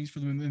better things for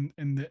them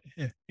in the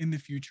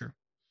future.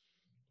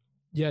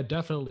 Yeah,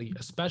 definitely.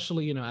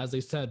 Especially, as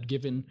they said,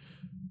 given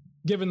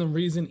the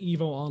reason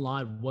Evo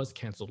Online was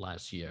canceled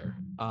last year.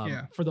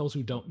 For those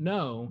who don't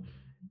know,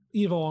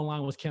 Evo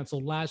Online was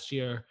canceled last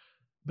year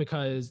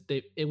because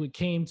it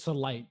came to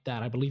light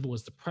that I believe it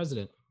was the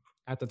president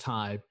at the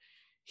time.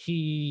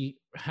 He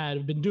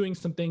had been doing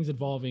some things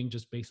involving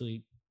just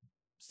basically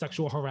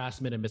sexual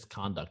harassment and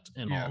misconduct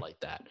and all like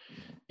that.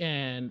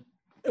 And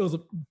it was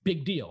a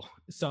big deal.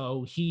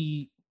 So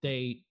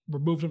they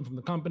removed him from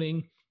the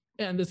company.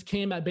 And this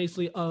came at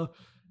basically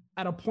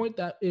at a point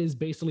that is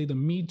basically the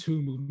Me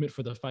Too movement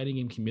for the fighting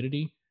game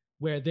community,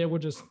 where there were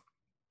just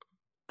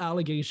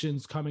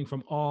allegations coming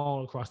from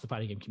all across the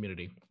fighting game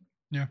community.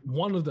 Yeah.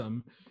 One of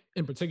them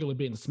in particular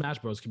being the Smash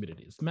Bros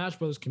community. The Smash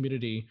Bros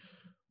community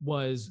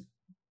was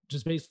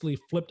just basically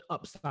flipped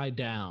upside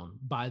down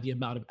by the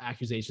amount of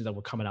accusations that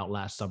were coming out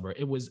last summer.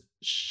 It was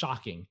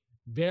shocking,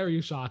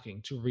 very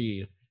shocking to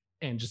read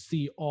and just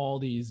see all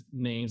these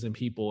names and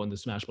people in the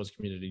Smash Bros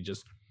community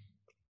just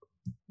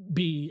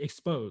be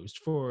exposed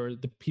for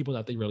the people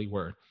that they really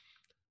were.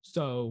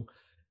 So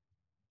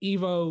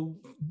Evo,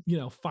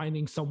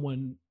 finding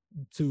someone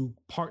to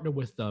partner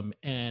with them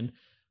and,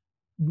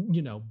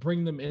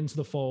 bring them into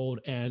the fold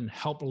and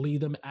help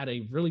lead them at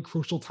a really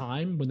crucial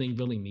time when they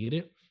really need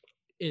it.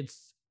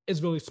 It's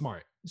really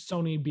smart.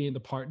 Sony being the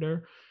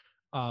partner,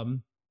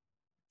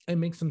 it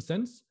makes some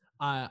sense.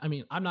 I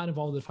mean, I'm not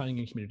involved in the fighting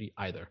game community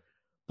either,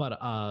 but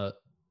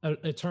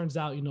it turns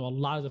out, a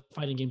lot of the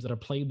fighting games that are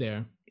played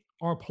there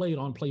are played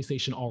on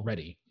PlayStation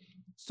already.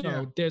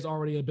 So there's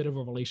already a bit of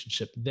a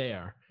relationship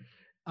there.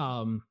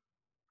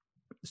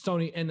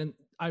 Sony, and then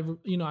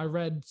I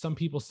read some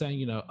people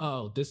saying,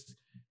 oh, this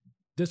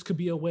could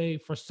be a way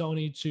for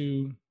Sony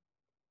to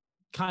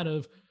kind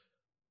of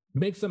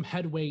make some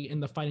headway in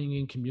the fighting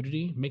game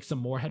community, make some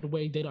more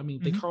headway. They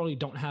currently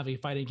don't have a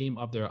fighting game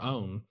of their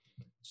own.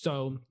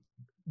 So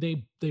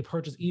they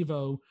purchased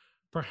Evo.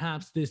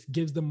 Perhaps this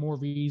gives them more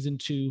reason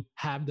to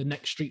have the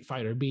next Street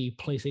Fighter be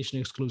PlayStation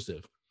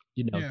exclusive.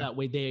 That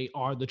way they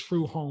are the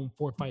true home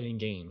for fighting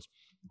games.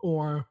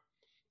 Or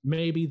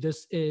maybe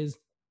this is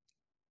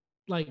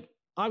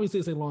obviously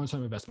it's a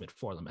long-term investment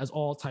for them, as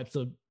all types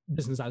of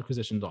business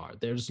acquisitions are.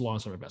 They're just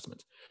long-term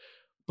investments.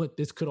 But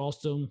this could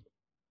also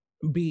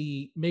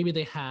be, maybe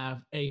they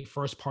have a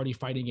first-party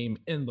fighting game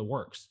in the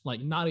works,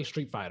 not a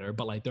Street Fighter,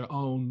 but their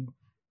own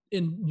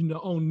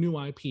own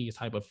new IP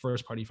type of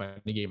first-party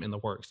fighting game in the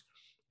works.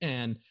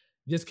 And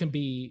this can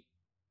be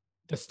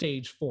the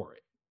stage for it.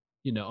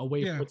 A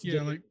way for it to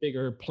get a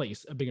bigger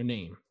place, a bigger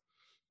name.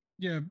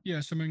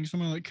 Something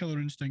like Killer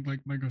Instinct,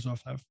 like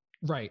Microsoft have.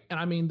 Right. And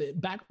I mean,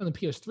 back on the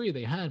PS3,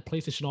 they had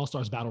PlayStation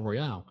All-Stars Battle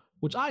Royale,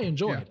 which I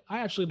enjoyed. I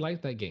actually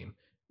liked that game.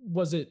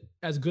 Was it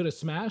as good as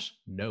Smash?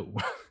 No,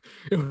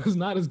 it was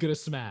not as good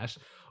as Smash,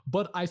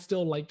 but I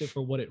still liked it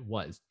for what it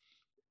was.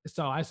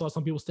 So I saw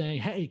some people saying,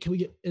 hey,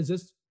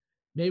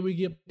 maybe we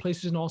get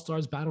PlayStation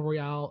All-Stars Battle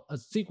Royale, a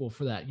sequel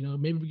for that.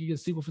 Maybe we could get a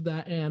sequel for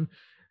that. And,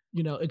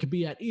 it could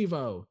be at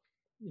Evo.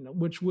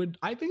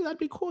 I think that'd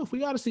be cool if we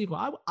got a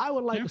sequel. I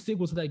would like a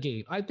sequel to that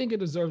game. I think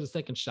it deserves a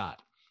second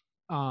shot.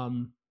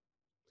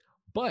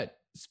 But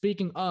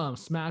speaking of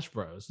Smash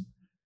Bros,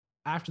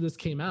 after this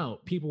came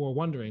out, people were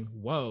wondering,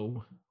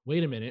 whoa,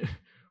 wait a minute.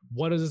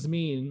 What does this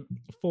mean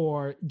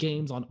for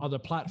games on other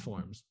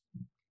platforms,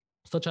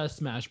 such as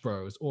Smash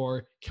Bros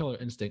or Killer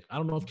Instinct? I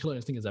don't know if Killer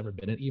Instinct has ever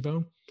been at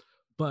Evo,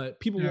 but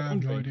people were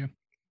wondering. No idea.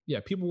 Yeah,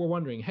 people were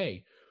wondering,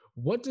 hey,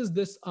 what does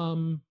this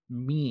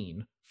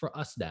mean for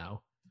us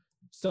now?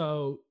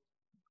 So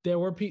there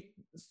were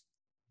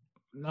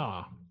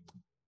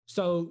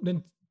So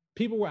then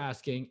people were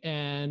asking,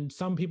 and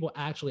some people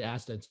actually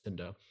asked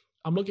Nintendo.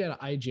 I'm looking at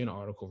an IGN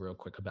article real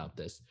quick about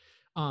this.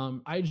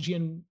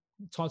 IGN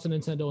talked to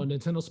Nintendo, and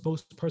Nintendo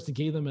spokesperson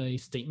gave them a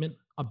statement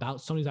about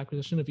Sony's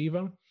acquisition of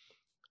Evo,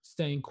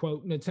 saying,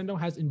 quote, Nintendo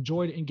has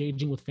enjoyed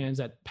engaging with fans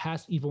at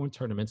past Evo and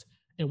tournaments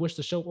and wish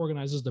to show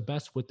organizers the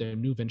best with their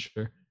new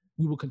venture.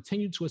 We will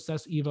continue to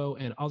assess Evo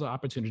and other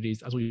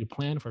opportunities as we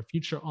plan for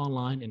future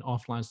online and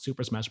offline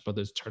Super Smash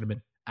Bros.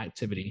 Tournament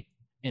activity,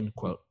 end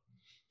quote.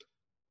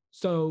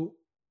 So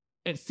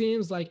it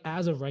seems like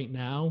as of right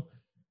now,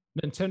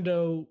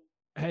 Nintendo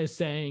is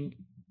saying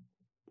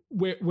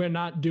we're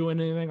not doing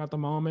anything at the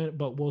moment,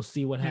 but we'll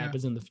see what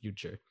happens in the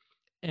future.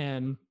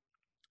 And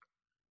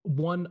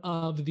one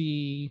of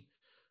the,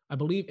 I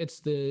believe it's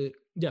the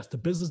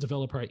business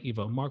developer at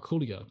Evo, Mark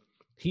Julio,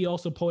 he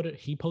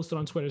posted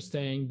on Twitter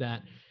saying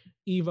that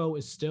Evo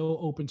is still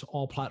open to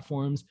all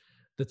platforms.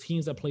 The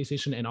teams at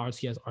PlayStation and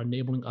RTS are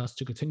enabling us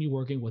to continue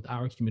working with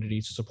our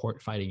community to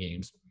support fighting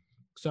games.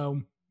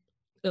 So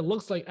it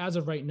looks like as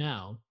of right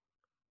now,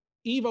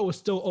 Evo is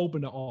still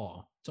open to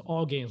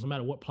all games, no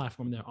matter what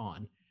platform they're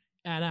on.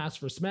 And as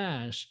for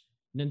Smash,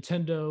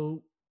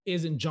 Nintendo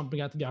isn't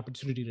jumping at the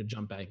opportunity to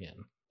jump back in,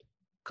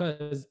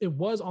 because it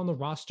was on the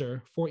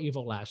roster for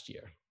Evo last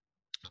year.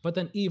 But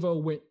then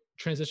Evo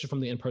transitioned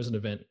from the in-person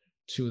event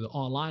to the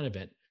online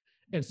event,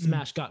 and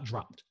Smash got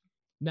dropped.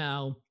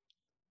 Now,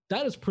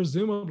 that is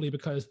presumably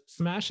because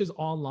Smash's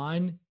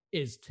online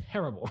is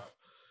terrible.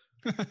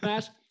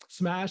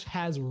 Smash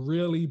has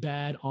really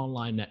bad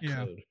online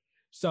netcode.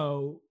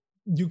 So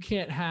you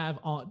can't have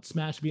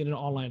Smash be in an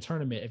online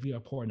tournament if you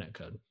have poor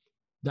netcode.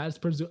 That's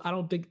I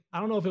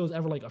don't know if it was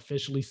ever like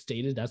officially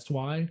stated that's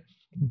why,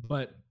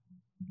 but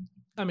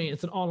I mean,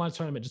 it's an online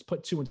tournament. Just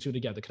put 2 and 2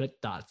 together,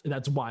 connect dots.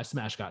 That's why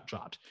Smash got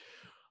dropped.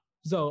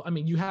 So, I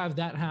mean, you have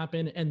that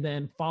happen. And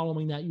then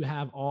following that, you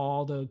have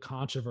all the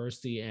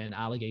controversy and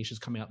allegations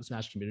coming out the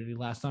Smash community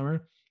last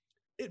summer.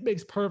 It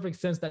makes perfect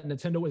sense that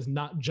Nintendo is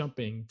not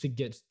jumping to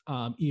get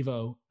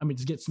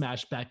to get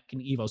Smash back in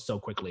Evo so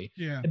quickly.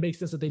 Yeah. It makes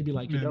sense that they'd be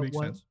like, you know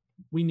what? Sense.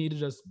 We need to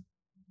just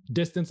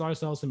distance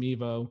ourselves from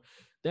Evo.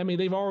 I mean,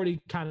 they've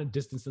already kind of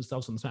distanced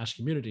themselves from the Smash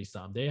community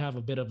some. They have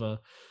a bit of a,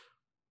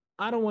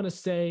 I don't want to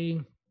say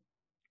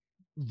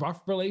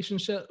rough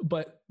relationship,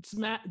 but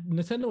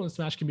Nintendo and the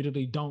Smash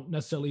community don't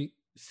necessarily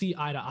see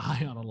eye to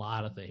eye on a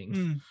lot of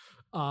things.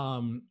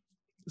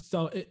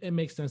 So it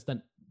makes sense that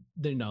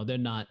they're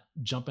not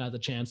jumping at the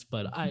chance,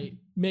 but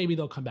maybe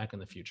they'll come back in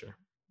the future.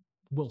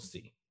 We'll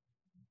see.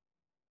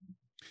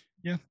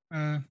 Yeah.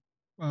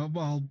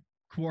 Well,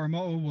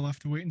 Kuwaramoto, we'll have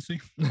to wait and see.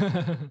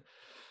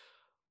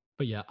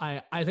 But yeah,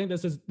 I think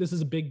this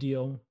is a big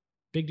deal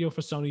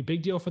for Sony,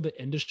 big deal for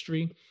the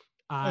industry.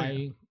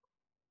 I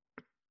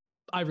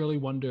really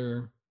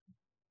wonder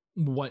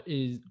what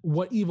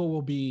Evo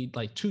will be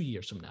like 2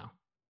 years from now.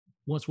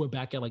 Once we're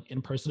back at like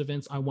in-person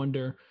events, I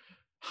wonder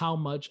how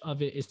much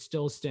of it is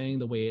still staying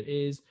the way it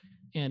is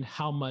and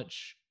how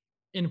much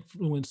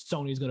influence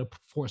Sony is going to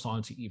force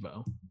onto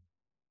Evo.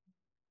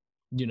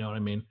 You know what I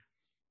mean?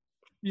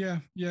 Yeah.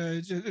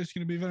 It's going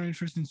to be very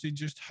interesting to see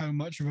just how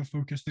much of a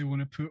focus they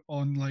want to put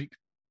on like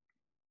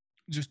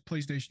just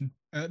PlayStation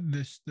at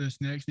this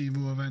next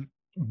Evo event.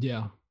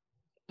 Yeah.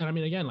 And I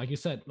mean, again, like you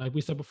said, like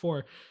we said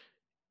before,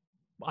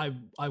 I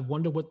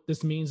wonder what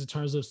this means in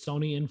terms of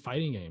Sony and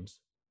fighting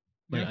games.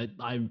 Like,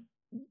 yeah.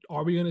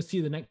 Are we going to see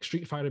the next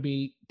Street Fighter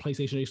be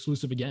PlayStation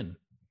exclusive again?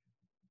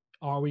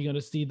 Are we going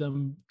to see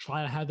them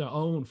try to have their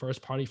own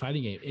first-party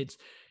fighting game?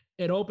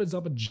 It opens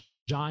up a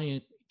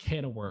giant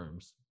can of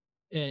worms.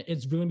 And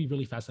it's going to be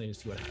really fascinating to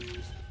see what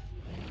happens.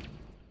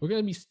 We're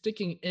going to be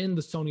sticking in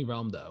the Sony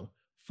realm, though,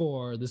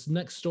 for this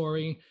next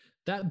story.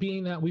 That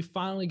being that we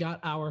finally got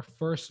our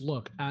first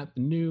look at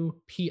the new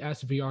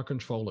PSVR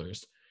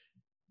controllers.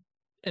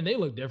 And they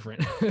look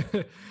different.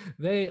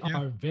 They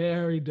are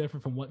very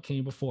different from what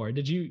came before.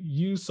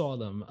 You saw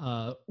them?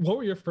 What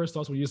were your first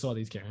thoughts when you saw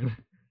these, Karen?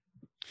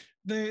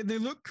 They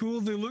look cool.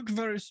 They look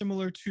very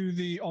similar to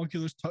the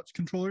Oculus Touch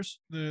controllers,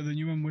 the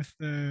new one with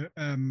the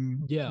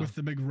with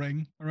the big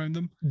ring around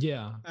them.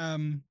 Yeah.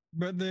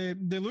 But they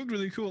looked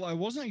really cool. I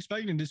wasn't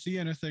expecting to see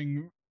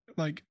anything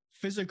like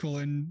physical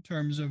in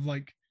terms of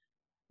like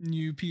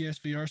new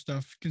PSVR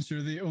stuff,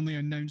 considering they only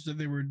announced that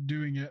they were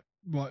doing it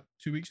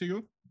 2 weeks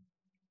ago.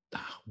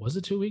 Was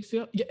it 2 weeks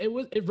ago? Yeah,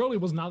 it really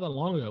was not that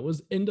long ago. It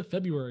was end of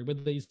February,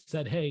 but they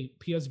said, hey,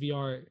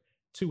 PSVR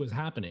 2 is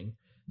happening.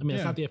 I mean,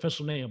 it's not the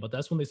official name, but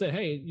that's when they said,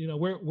 hey,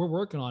 we're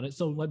working on it.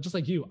 So just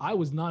like you, I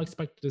was not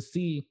expecting to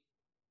see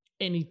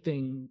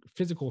anything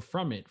physical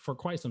from it for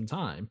quite some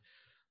time.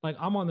 Like,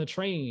 I'm on the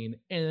train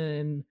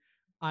and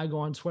I go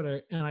on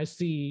Twitter and I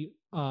see,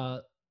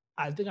 I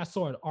think I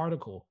saw an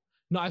article.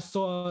 No, I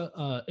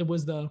saw, it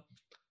was I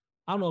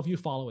don't know if you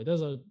follow it.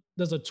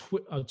 There's a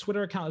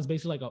Twitter account that's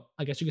basically like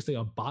I guess you could say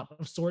a bot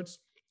of sorts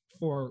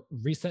for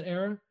Reset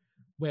Era,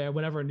 where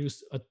whenever a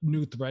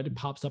new thread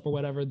pops up or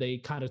whatever, they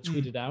kind of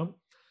tweet it out.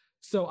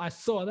 So I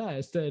saw that.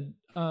 It said,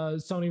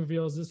 Sony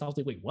reveals this. I was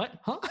like, wait, what?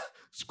 Huh?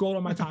 Scrolled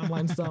on my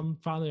timeline some,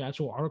 found the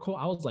actual article.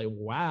 I was like,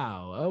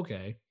 wow,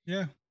 okay.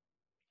 Yeah.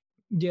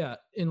 Yeah.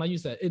 And like you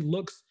said, it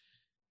looks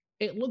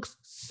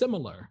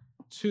similar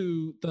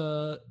to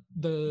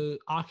the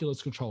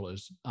Oculus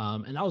controllers,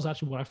 and that was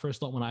actually what I first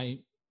thought when I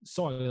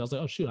saw it. I was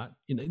like, oh shoot,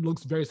 it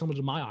looks very similar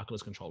to my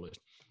Oculus controllers,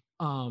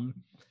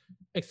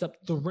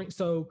 except the ring.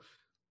 So,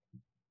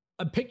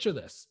 picture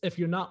this: if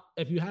you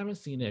haven't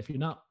seen it, if you're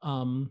not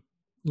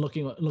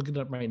looking it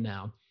up right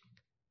now,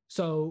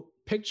 so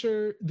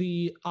picture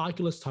the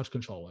Oculus Touch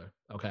controller,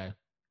 okay?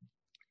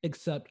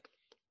 Except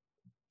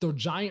the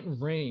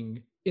giant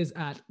ring is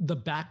at the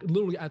back,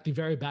 literally at the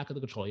very back of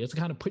the controller. You have to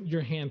kind of put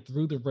your hand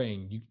through the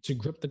ring to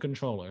grip the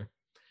controller.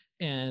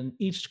 And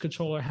each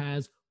controller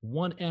has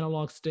one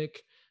analog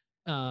stick.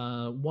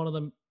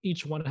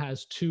 Each one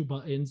has two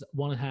buttons.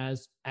 One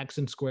has X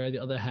and square, the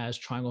other has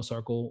triangle,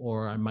 circle,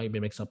 or I might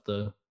mix up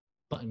the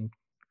button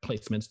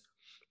placements.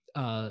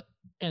 And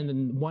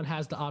then one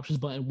has the options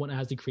button, one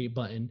has the create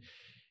button.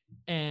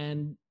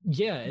 And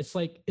yeah, it's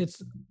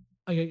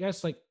I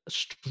guess like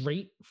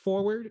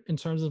straightforward in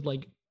terms of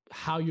like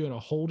how you're gonna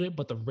hold it,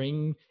 but the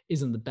ring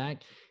is in the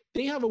back.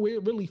 They have a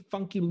weird, really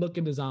funky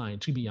looking design,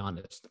 to be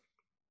honest.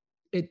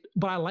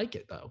 But I like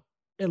it though.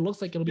 It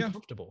looks like it'll be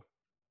comfortable.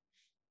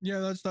 Yeah,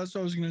 that's what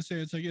I was gonna say.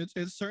 It's like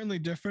it's certainly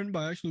different, but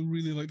I actually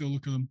really like the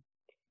look of them.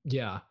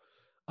 Yeah,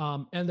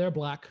 and they're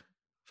black.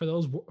 For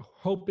those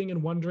hoping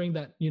and wondering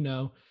that,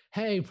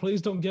 hey,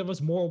 please don't give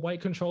us more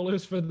white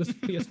controllers for this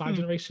PS5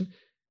 generation.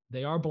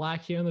 They are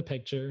black here in the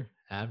picture.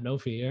 Have no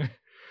fear.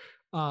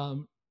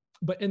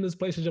 But in this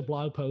PlayStation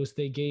blog post,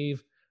 they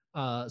gave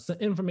some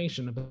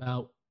information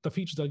about the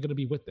features that are going to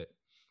be with it.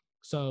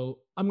 So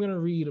I'm going to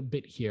read a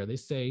bit here. They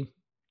say,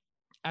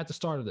 at the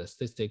start of this,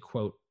 they say,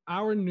 quote,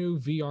 "Our new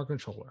VR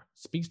controller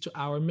speaks to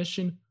our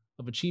mission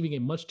of achieving a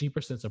much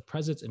deeper sense of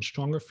presence and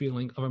stronger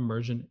feeling of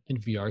immersion in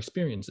VR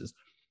experiences.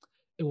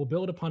 It will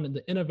build upon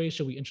the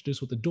innovation we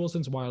introduced with the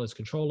DualSense wireless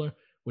controller,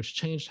 which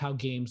changed how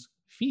games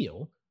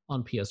feel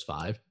on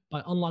PS5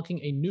 by unlocking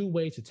a new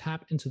way to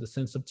tap into the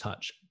sense of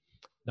touch.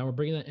 Now we're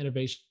bringing that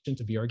innovation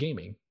to VR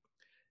gaming."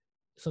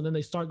 So then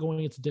they start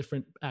going into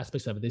different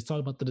aspects of it. They talk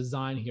about the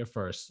design here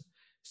first,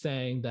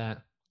 saying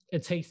that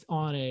it takes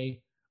on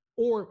a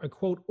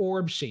quote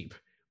orb shape,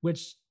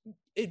 which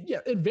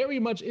it very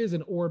much is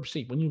an orb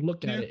shape. When you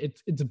look at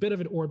it, it's a bit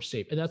of an orb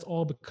shape, and that's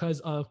all because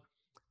of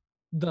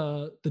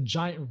the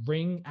giant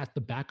ring at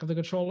the back of the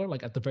controller,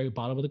 like at the very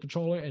bottom of the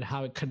controller, and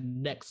how it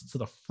connects to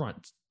the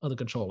front of the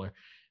controller.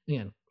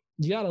 Again,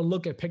 you got to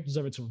look at pictures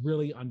of it to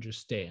really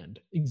understand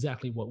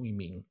exactly what we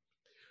mean.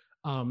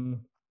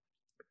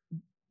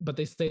 But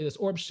they say this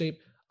orb shape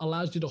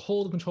allows you to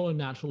hold the controller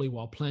naturally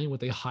while playing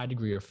with a high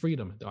degree of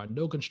freedom. There are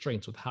no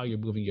constraints with how you're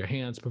moving your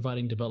hands,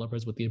 providing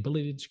developers with the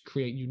ability to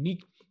create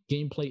unique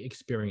gameplay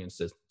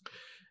experiences.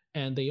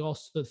 And they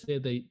also say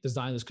they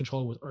designed this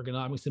controller with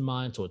ergonomics in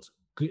mind, so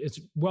it's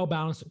well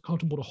balanced and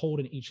comfortable to hold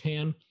in each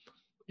hand.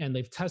 And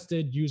they've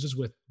tested users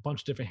with a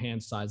bunch of different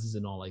hand sizes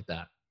and all like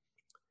that.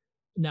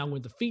 Now,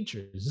 with the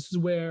features, this is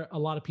where a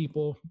lot of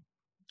people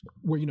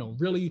were,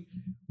 really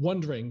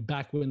wondering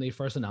back when they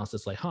first announced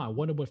this, like, I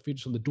wonder what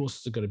features from the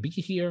DualSense are going to be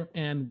here.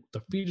 And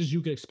the features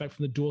you could expect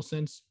from the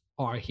DualSense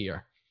are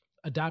here.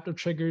 Adaptive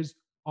triggers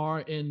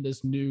are in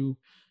this new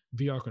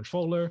VR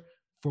controller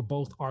for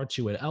both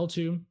R2 and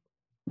L2,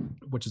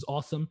 which is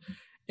awesome.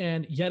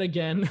 And yet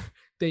again,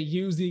 they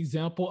use the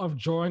example of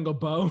drawing a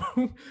bow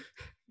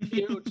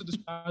here to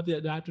describe the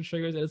adaptive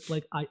triggers. And it's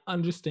like, I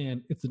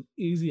understand it's an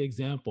easy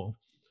example,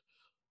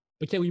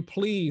 but can we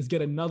please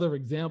get another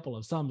example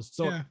of some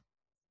sort? Can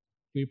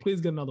we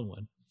please get another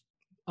one?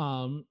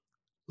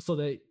 So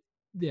they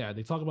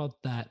talk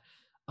about that.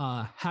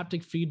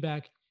 Haptic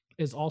feedback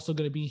is also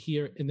going to be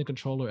here in the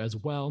controller as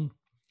well.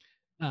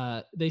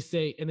 They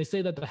say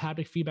that the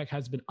haptic feedback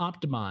has been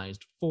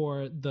optimized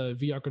for the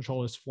VR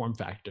controller's form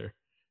factor.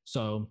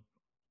 So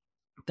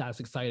that's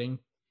exciting.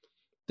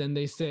 Then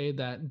they say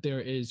that there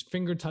is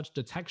finger touch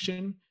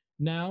detection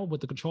now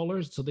with the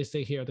controllers. So they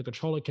say here the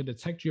controller can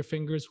detect your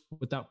fingers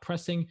without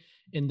pressing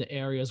in the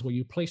areas where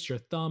you place your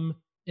thumb,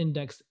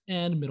 index,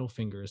 and middle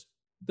fingers.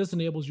 This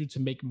enables you to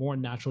make more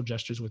natural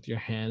gestures with your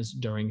hands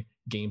during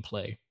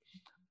gameplay.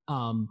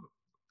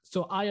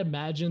 So I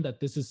imagine that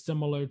this is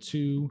similar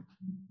to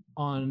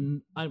I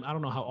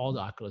don't know how all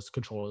the Oculus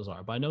controllers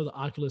are, but I know the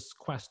Oculus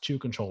Quest 2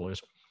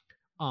 controllers.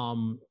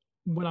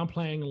 When I'm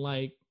playing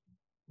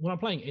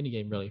any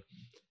game really,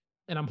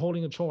 and I'm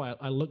holding a controller,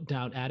 I look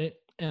down at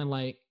it, and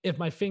like if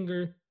my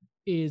finger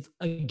is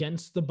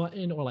against the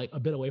button or like a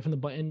bit away from the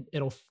button,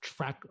 it'll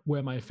track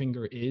where my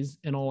finger is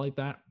and all like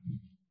that.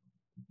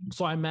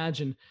 So I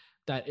imagine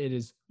that it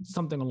is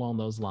something along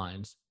those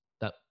lines.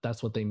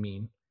 That's what they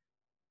mean.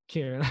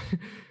 Kieran,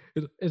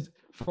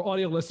 for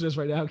audio listeners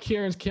right now,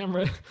 Kieran's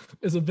camera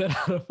is a bit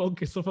out of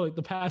focus. So for like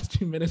the past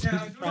 2 minutes, he's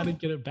trying to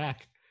get it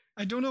back.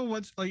 I don't know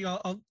what's like.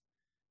 I'm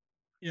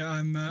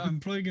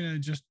probably gonna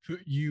just put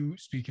you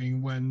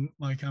speaking when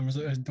my camera's.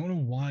 I don't know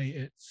why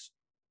it's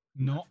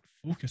not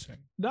focusing.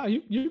 No,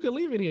 you can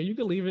leave it here. You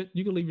can leave it.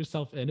 You can leave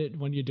yourself in it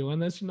when you're doing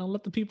this.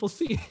 Let the people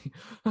see.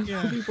 Let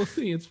the people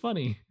see. It's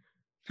funny.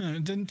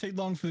 It didn't take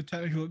long for the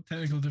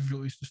technical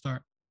difficulties to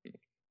start.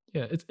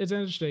 Yeah, it's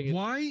interesting.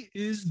 Why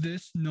is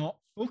this not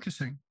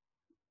focusing?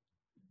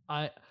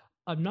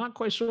 I'm not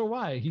quite sure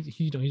why.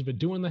 He's been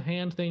doing the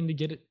hand thing to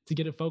get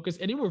it focused,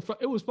 and it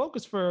was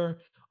focused for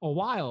a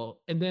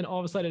while, and then all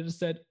of a sudden it just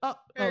said, "Oh,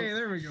 Hey,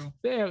 there we go."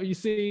 there you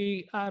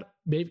see."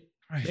 Maybe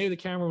Right. maybe the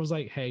camera was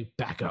like, "Hey,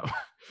 back up,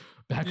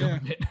 back Yeah.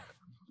 up a bit."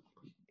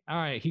 All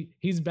right,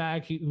 he's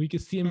back. We can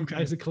see him Okay.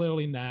 nice and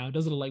clearly now. It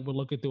doesn't look like we're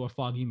looking through a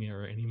foggy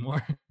mirror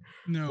anymore.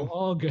 No. We're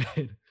all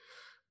good.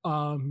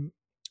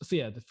 So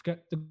yeah,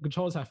 the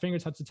controllers have finger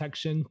touch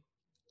detection,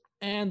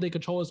 and the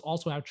controllers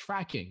also have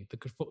tracking.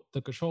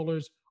 The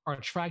controllers are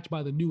tracked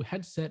by the new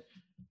headset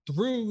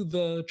through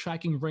the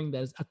tracking ring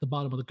that is at the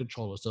bottom of the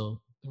controller.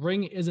 So the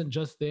ring isn't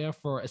just there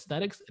for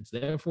aesthetics; it's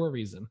there for a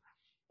reason.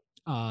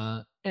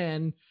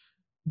 And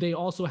they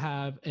also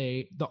have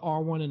the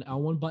R1 and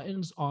L1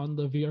 buttons on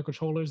the VR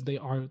controllers. They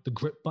are the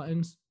grip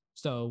buttons.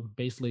 So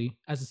basically,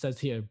 as it says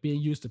here,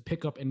 being used to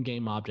pick up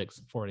in-game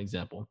objects, for an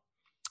example.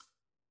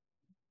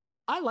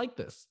 I like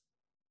this.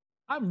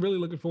 I'm really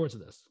looking forward to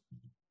this.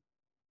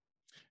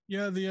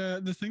 Yeah,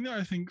 the thing that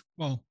I think,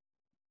 well,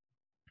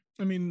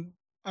 I mean,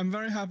 I'm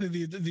very happy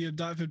the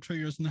adaptive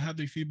triggers and the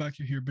haptic feedback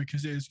are here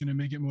because it is going to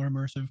make it more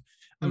immersive.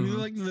 I really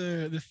like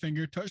the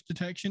finger touch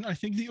detection. I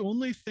think the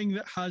only thing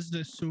that has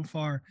this so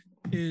far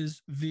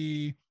is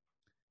the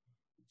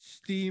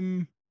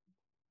Steam.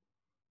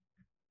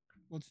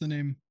 What's the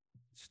name?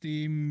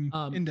 Steam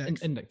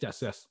Index.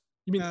 Index, yes.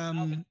 You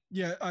mean?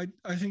 Yeah,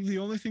 I think the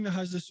only thing that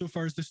has this so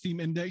far is the Steam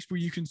Index, where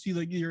you can see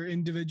like your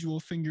individual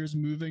fingers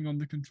moving on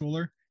the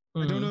controller.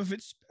 I don't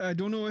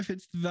know if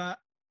it's that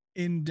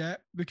in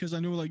depth, because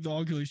I know like the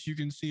Oculus you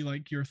can see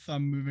like your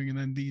thumb moving and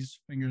then these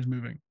fingers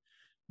moving,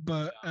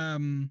 but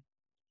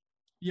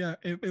yeah,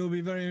 it'll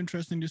be very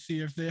interesting to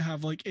see if they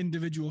have like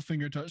individual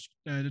finger touch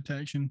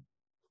detection.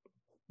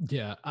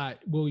 Yeah,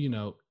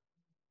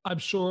 I'm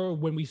sure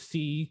when we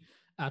see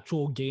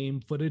actual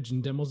game footage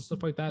and demos and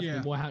stuff like that,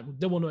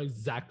 they will know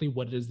exactly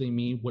what it is they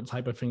mean, what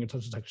type of finger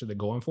touch detection they're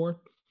going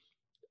for.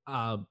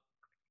 But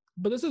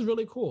this is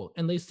really cool,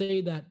 and they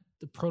say that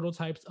the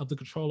prototypes of the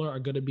controller are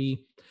going to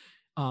be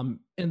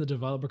in the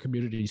developer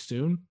community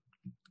soon.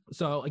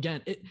 So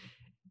again,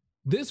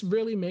 this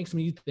really makes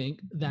me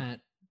think that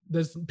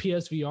this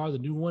PSVR, the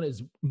new one,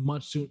 is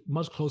much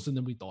closer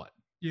than we thought.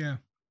 Yeah,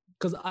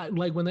 because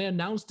when they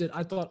announced it,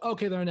 I thought,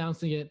 okay, they're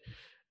announcing it.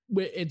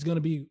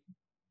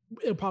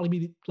 It'll probably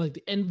be like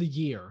the end of the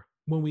year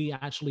when we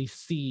actually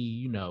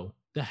see,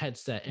 the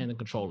headset and the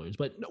controllers.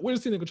 But we're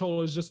seeing the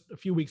controllers just a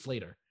few weeks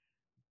later.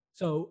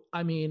 So,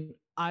 I mean,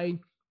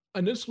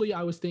 initially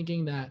I was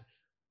thinking that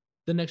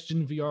the next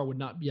gen VR would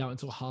not be out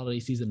until holiday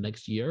season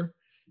next year.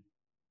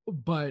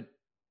 But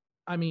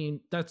I mean,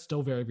 that's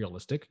still very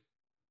realistic.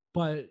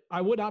 But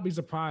I would not be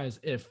surprised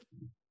if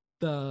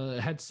the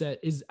headset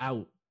is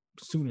out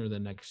sooner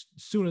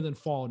than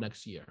fall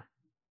next year.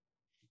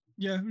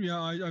 Yeah,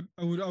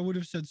 I would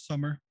have said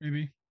summer,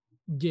 maybe.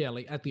 Yeah,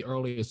 like at the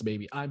earliest,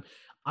 maybe. I'm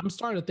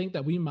starting to think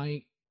that we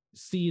might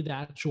see the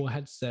actual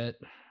headset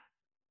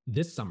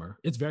this summer.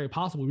 It's very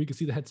possible we could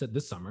see the headset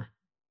this summer.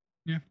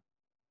 Yeah.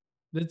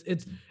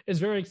 It's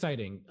very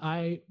exciting.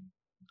 I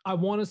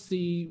want to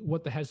see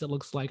what the headset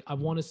looks like. I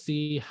want to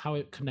see how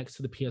it connects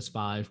to the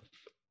PS5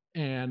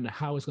 and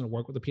how it's going to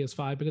work with the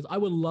PS5, because I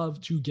would love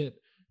to get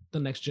the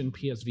next gen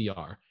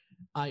PSVR.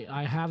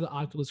 I have the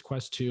Oculus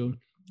Quest 2.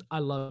 I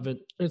love it.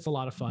 It's a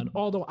lot of fun.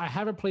 Although I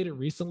haven't played it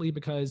recently,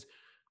 because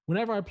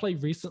whenever I play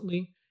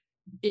recently,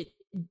 it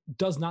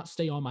does not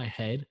stay on my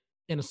head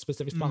in a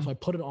specific spot. So I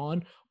put it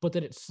on, but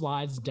then it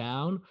slides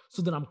down.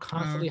 So then I'm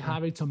constantly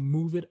having to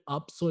move it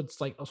up so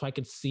it's like, so I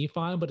can see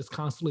fine, but it's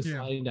constantly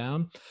sliding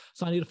down.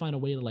 So I need to find a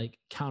way to like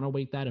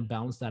counterweight that and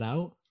balance that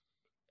out.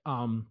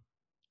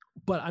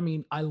 But I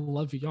mean, I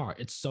love VR.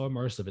 It's so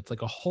immersive. It's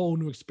like a whole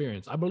new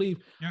experience. I believe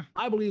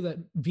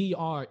that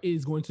VR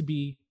is going to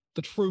be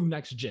the true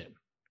next gen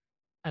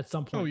at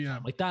some point.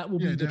 Like that will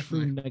be the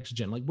true next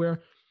gen. Like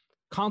where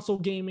console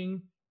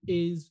gaming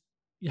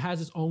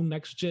has its own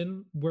next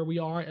gen, where we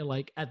are, and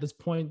like at this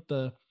point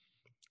the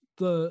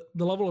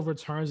level of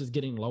returns is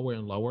getting lower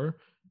and lower.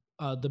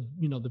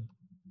 The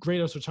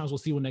greatest returns we'll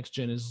see with next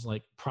gen is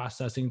like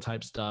processing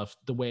type stuff,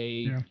 the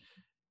way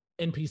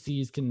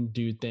NPCs can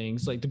do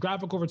things. Like the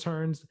graphical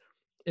returns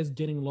is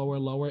getting lower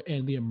and lower,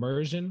 and the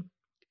immersion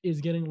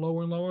is getting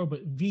lower and lower.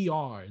 But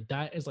VR,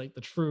 that is like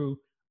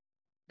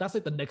that's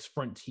like the next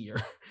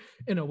frontier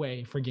in a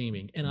way for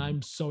gaming. And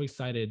I'm so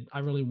excited. I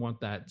really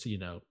want that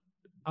to,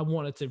 I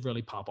want it to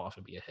really pop off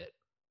and be a hit.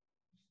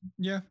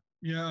 Yeah.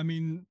 I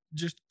mean,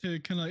 just to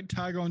kind of like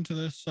tag on to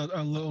this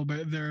a little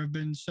bit, there have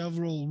been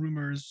several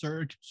rumors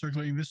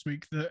circulating this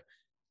week that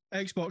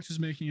Xbox is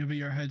making a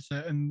VR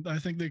headset, and I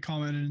think they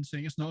commented and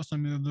saying it's not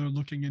something that they're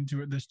looking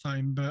into at this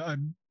time. But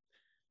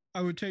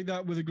I would take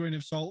that with a grain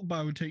of salt, but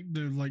I would take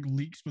the like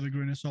leaks with a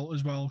grain of salt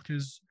as well,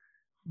 because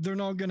they're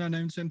not going to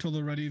announce it until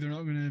they're ready. They're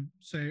not going to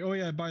say, "Oh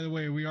yeah, by the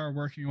way, we are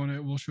working on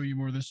it. We'll show you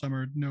more this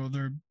summer." No,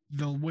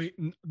 they'll wait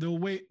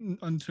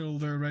until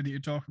they're ready to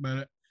talk about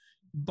it.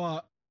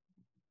 But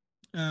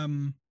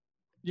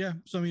yeah.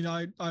 So I mean,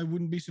 I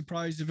wouldn't be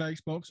surprised if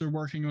Xbox are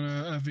working on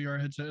a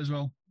VR headset as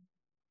well.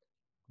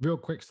 real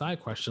quick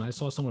side question. I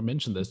saw someone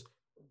mention this.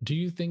 Do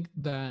you think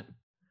that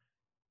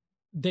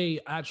they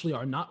actually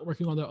are not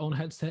working on their own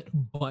headset,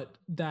 but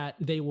that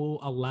they will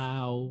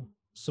allow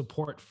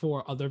support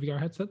for other VR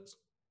headsets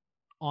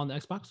on the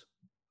Xbox?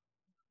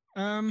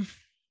 Um,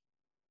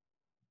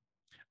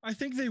 I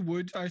think they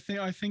would. I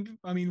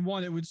mean,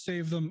 one, it would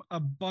save them a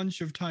bunch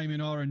of time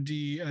in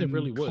R&D and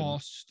really would.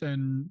 cost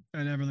and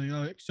everything.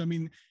 Like, so I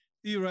mean,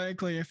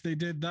 theoretically, if they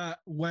did that,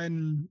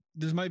 when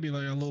this might be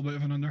like a little bit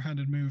of an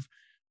underhanded move,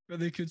 but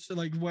they could,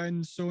 like,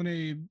 when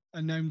Sony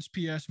announced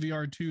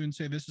PSVR 2 and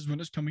say this is when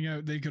it's coming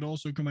out, they could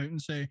also come out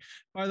and say,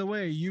 by the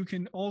way, you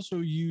can also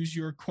use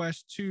your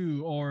Quest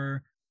 2,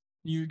 or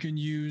you can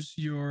use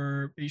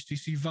your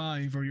HTC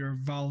Vive or your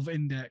Valve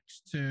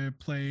Index to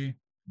play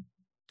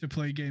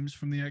games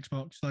from the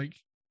Xbox. Like,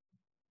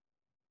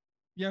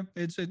 yeah,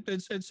 it's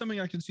something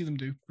I can see them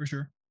do for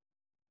sure.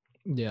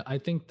 Yeah, I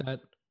think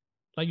that,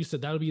 like you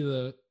said, that would be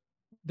the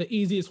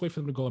easiest way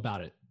for them to go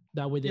about it.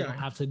 That way they don't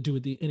have to do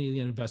any of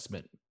the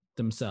investment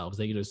themselves.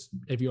 They can just,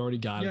 if you already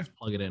got it, just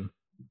plug it in.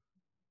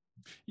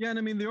 Yeah, and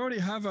I mean, they already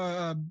have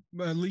at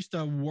least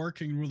a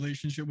working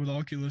relationship with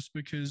Oculus,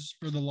 because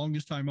for the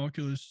longest time,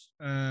 Oculus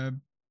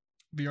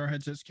VR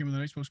headsets came with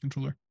an Xbox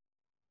controller.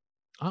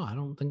 Oh, I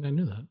don't think I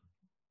knew that.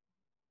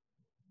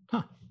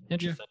 Huh.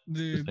 Interesting.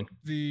 Yeah,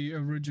 the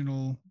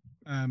original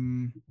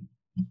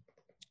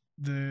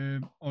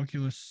the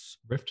Oculus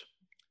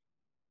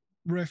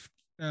Rift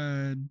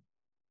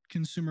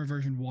consumer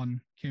version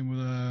 1 came with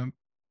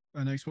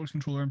an Xbox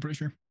controller, I'm pretty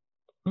sure.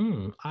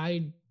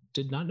 I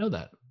did not know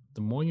that. The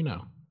more you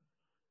know.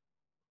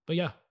 But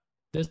yeah,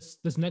 this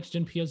next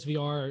gen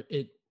PSVR,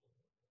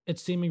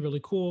 it's seeming really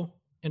cool,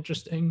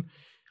 interesting.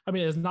 I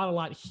mean, there's not a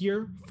lot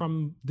here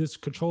from this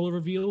controller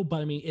reveal,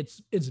 but I mean,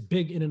 it's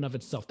big in and of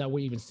itself that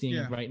we're even seeing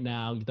it right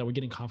now, that we're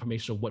getting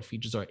confirmation of what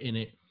features are in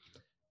it.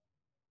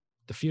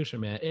 The future,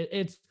 man,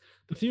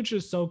 the future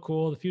is so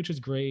cool. The future is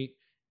great,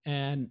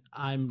 and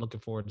I'm looking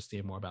forward to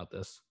seeing more about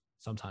this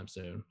sometime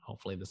soon,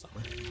 hopefully this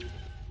summer.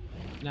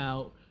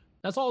 Now,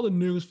 that's all the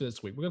news for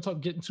this week. We're going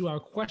to get into our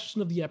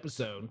question of the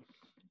episode,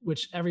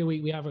 which every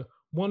week we have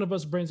one of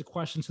us brings a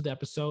question to the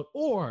episode,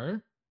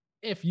 or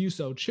if you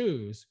so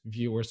choose,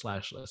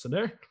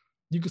 viewer/listener,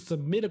 you can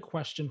submit a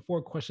question for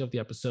a question of the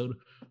episode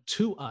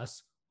to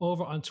us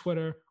over on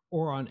Twitter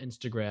or on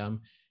Instagram,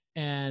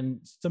 and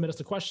submit us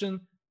a question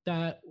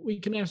that we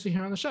can answer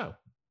here on the show.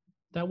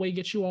 That way,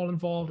 get you all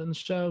involved in the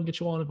show,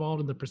 get you all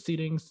involved in the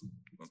proceedings.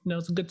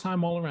 It's a good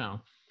time all around.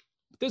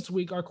 This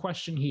week, our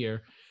question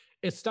here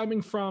is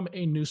stemming from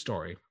a news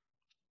story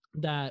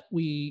that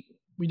we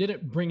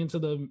didn't bring into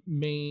the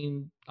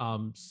main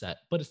set,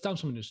 but it stems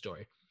from a news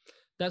story.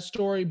 That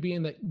story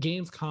being that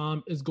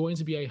Gamescom is going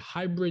to be a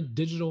hybrid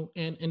digital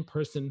and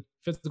in-person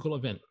physical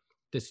event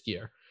this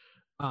year.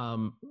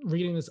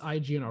 Reading this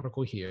IGN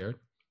article here,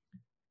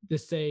 they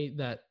say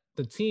that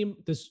the team,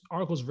 this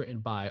article is written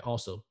by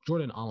also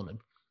Jordan Alleman,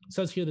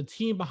 says here the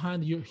team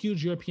behind the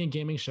huge European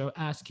gaming show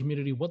asked the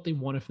community what they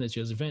wanted from this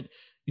year's event,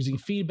 using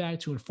feedback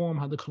to inform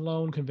how the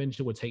Cologne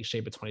convention would take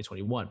shape in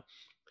 2021.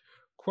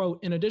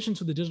 Quote, in addition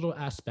to the digital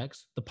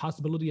aspects, the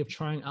possibility of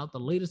trying out the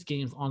latest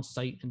games on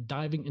site and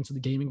diving into the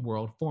gaming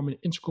world form an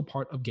integral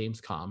part of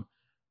Gamescom.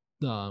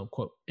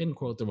 Quote, end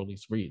quote, the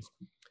release reads.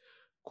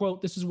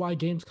 Quote, this is why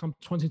Gamescom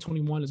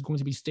 2021 is going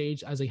to be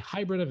staged as a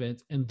hybrid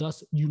event and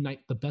thus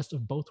unite the best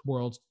of both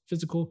worlds,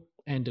 physical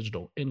and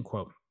digital, end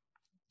quote.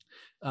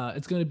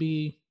 It's going to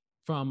be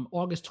from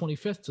August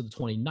 25th to the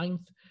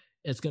 29th.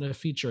 It's going to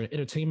feature an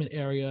entertainment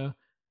area,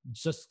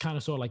 just kind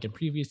of sort of like in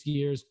previous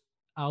years,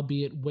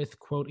 albeit with,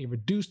 quote, a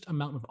reduced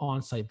amount of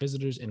on-site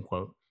visitors, end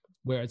quote,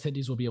 where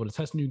attendees will be able to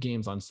test new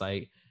games on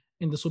site.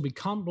 And this will be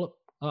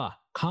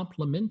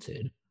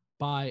complemented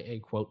by a,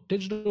 quote,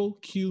 digital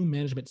queue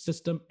management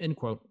system, end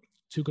quote,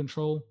 to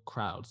control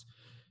crowds.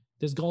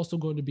 There's also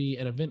going to be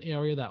an event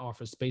area that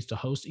offers space to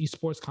host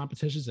esports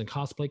competitions and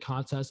cosplay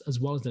contests, as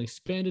well as an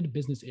expanded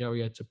business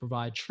area to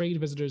provide trade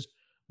visitors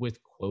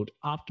with, quote,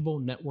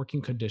 optimal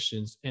networking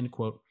conditions, end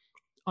quote,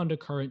 under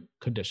current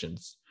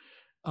conditions.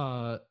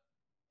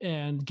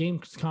 And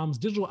Gamescom's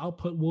digital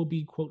output will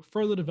be, quote,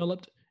 further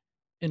developed,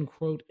 end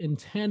quote, in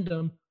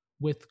tandem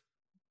with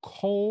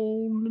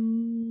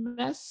Colnes.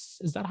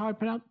 Is that how I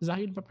pronounce? Is that how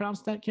you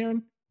pronounce that,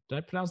 Karen? Did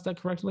I pronounce that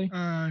correctly?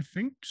 I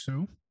think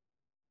so.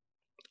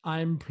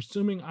 I'm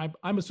assuming I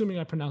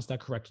pronounced that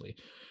correctly.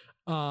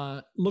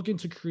 Looking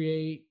to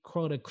create,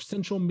 quote, a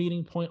central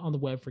meeting point on the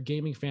web for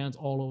gaming fans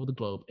all over the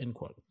globe, end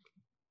quote.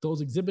 Those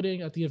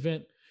exhibiting at the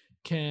event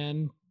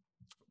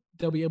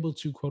they'll be able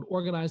to, quote,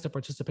 organize their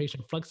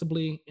participation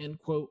flexibly, end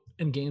quote,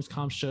 and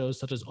Gamescom shows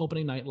such as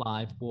Opening Night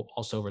Live will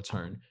also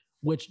return,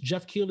 which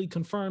Jeff Keighley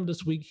confirmed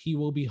this week he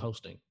will be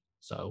hosting.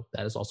 So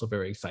that is also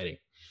very exciting.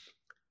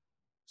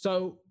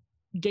 So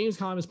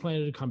Gamescom is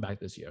planning to come back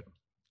this year,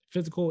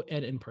 physical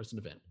and in-person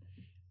event.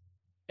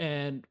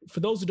 And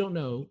for those who don't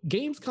know,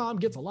 Gamescom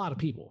gets a lot of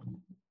people.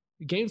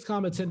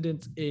 Gamescom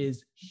attendance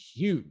is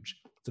huge.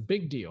 It's a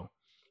big deal.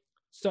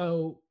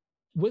 So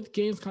with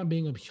Gamescom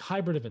being a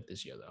hybrid event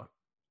this year, though,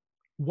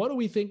 what do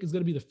we think is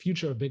going to be the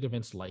future of big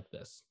events like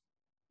this?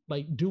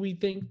 Like, do we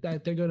think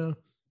that they're gonna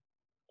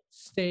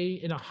stay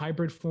in a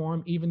hybrid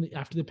form even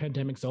after the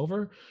pandemic's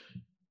over?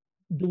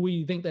 Do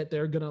we think that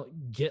they're gonna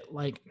get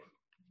like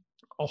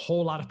a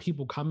whole lot of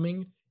people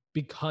coming?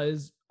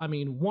 Because I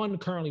mean, one,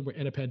 currently we're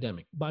in a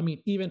pandemic, but I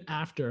mean, even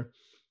after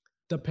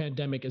the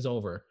pandemic is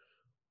over,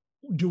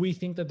 do we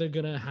think that they're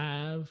gonna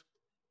have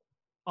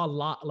a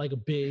lot, like a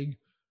big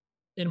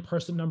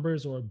in-person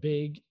numbers, or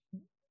big,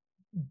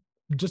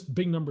 just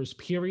big numbers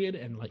period,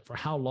 and like for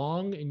how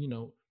long?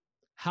 And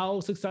how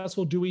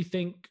successful do we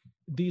think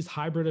these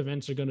hybrid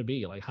events are going to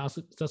be? Like, how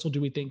successful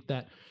do we think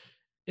that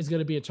is going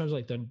to be in terms of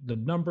like the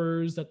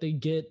numbers that they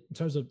get, in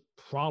terms of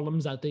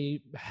problems that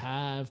they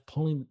have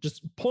pulling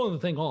the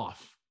thing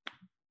off?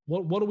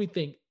 What do we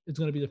think is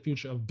going to be the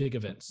future of big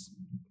events?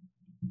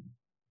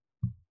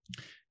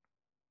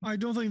 I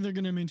don't think they're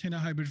going to maintain a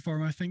hybrid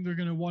form. I think they're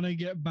going to want to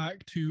get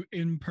back to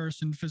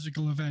in-person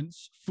physical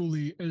events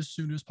fully as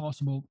soon as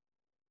possible.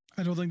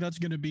 I don't think that's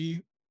going to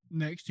be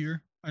next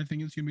year. I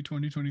think it's going to be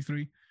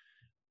 2023.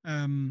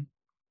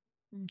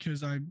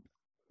 Because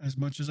as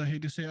much as I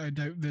hate to say it, I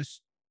doubt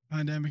this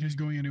pandemic is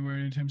going anywhere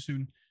anytime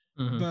soon.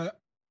 But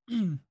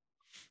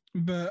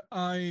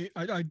I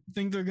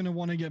think they're going to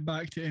want to get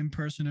back to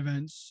in-person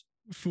events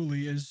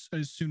fully as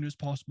soon as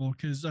possible,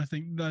 because I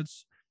think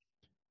that's,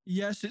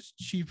 yes, it's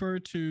cheaper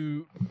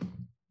to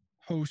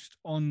host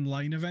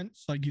online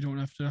events. Like, you don't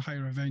have to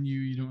hire a venue,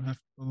 you don't have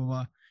to blah, blah,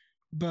 blah.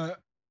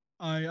 But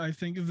I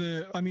think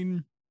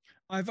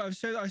I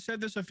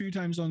said this a few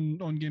times on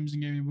Games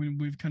and Gaming when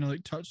we've kind of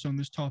like touched on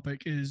this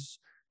topic, is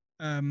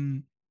I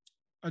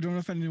don't know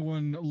if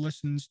anyone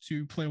listens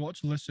to Play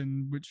Watch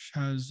Listen, which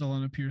has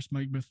Alana Pierce,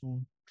 Mike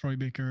Bithell, Troy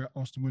Baker,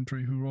 Austin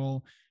Wintry, who are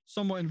all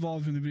somewhat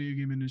involved in the video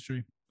game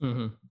industry.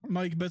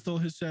 Mike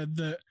Bithell has said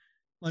that,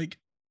 like,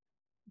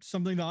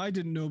 something that I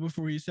didn't know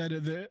before he said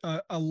it,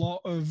 that a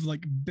lot of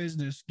like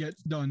business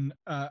gets done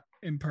at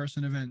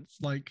in-person events.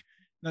 Like,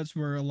 that's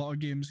where a lot of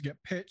games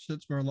get pitched.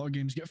 That's where a lot of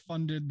games get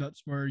funded.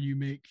 That's where you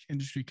make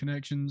industry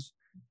connections.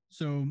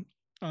 So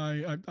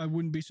I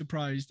wouldn't be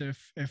surprised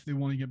if they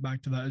want to get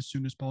back to that as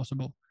soon as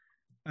possible.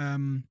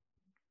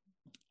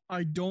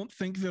 I don't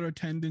think their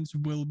attendance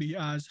will be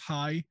as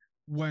high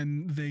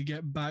when they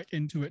get back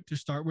into it to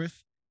start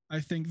with. I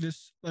think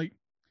this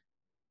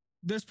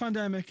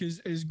pandemic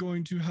is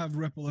going to have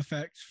ripple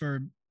effects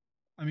for,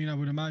 I mean, I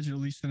would imagine at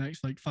least the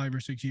next like 5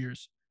 or 6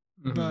 years.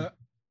 But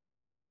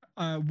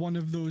one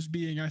of those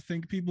being, I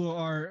think people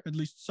are, at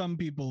least some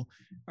people,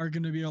 are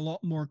going to be a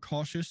lot more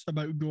cautious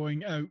about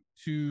going out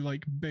to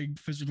like big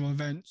physical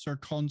events or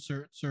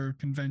concerts or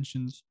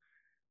conventions.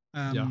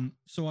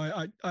 So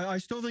I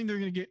still think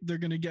they're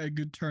gonna get a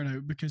good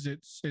turnout, because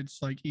it's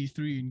like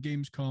E3 and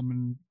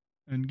Gamescom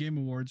and Game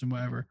Awards and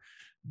whatever.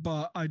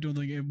 But I don't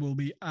think it will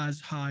be as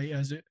high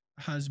as it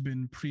has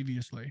been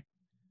previously.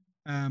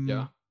 I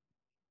mean,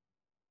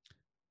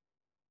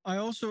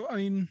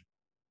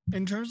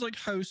 in terms of like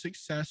how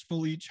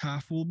successful each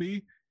half will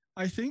be,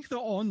 I think the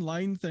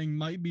online thing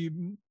might be.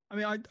 I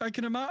mean, I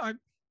can imagine.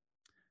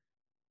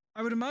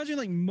 I would imagine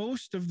like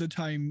most of the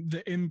time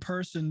the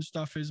in-person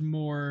stuff is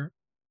more.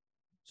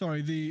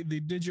 Sorry, the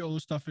digital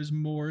stuff is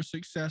more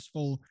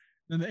successful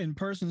than the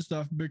in-person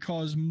stuff,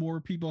 because more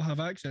people have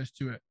access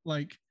to it.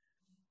 Like,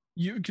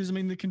 because I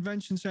mean, the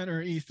convention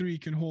center E3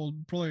 can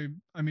hold probably.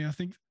 I mean, I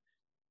think,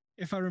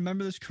 if I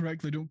remember this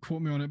correctly, don't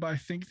quote me on it, but I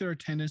think their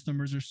attendance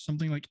numbers are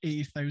something like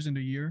 80,000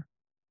 a year.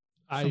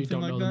 I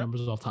don't know the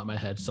numbers off the top of my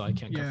head, so I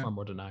can't confirm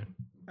or deny.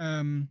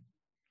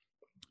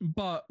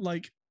 But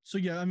like, so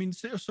yeah, I mean,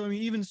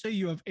 even say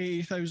you have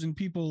 80,000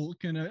 people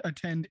can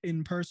attend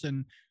in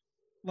person,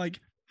 like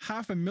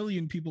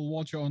 500,000 people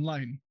watch it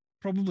online,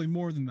 probably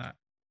more than that.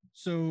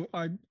 So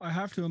I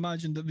have to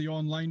imagine that the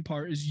online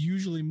part is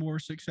usually more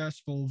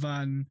successful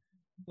than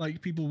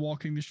like people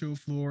walking the show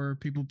floor,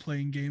 people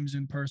playing games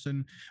in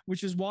person,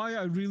 which is why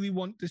I really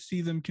want to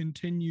see them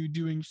continue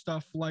doing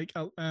stuff like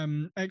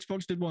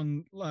Xbox did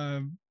one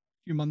a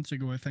few months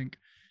ago, I think,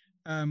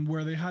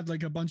 where they had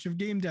like a bunch of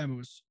game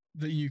demos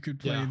that you could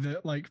play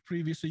that like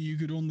previously you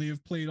could only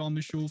have played on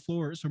the show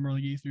floor at somewhere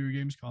like E3 or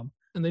Gamescom.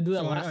 And they did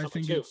that last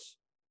summer too.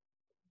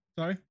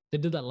 Sorry? They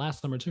did that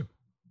last summer too.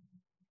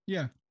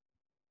 Yeah.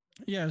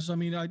 So I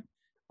mean,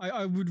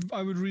 I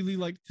would really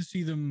like to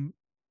see them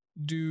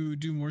do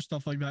more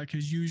stuff like that,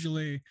 because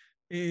usually it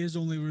is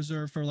only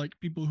reserved for like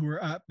people who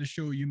are at the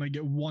show. You might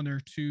get 1 or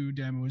 2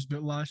 demos,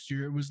 but last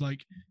year it was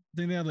like, I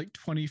think they had like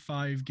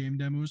 25 game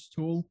demos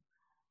total.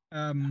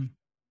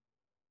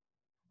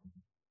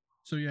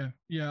 So yeah,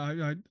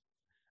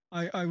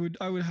 I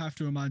would have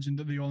to imagine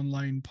that the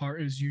online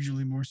part is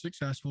usually more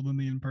successful than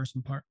the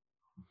in-person part.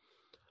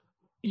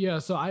 Yeah,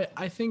 so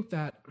I think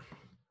that,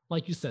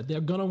 like you said,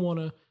 they're gonna want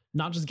to,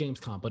 not just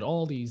Gamescom, but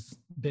all these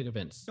big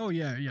events. Oh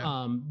yeah.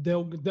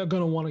 They're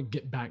gonna want to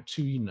get back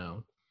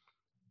to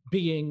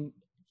being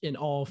an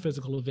all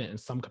physical event in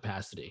some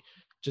capacity,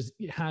 just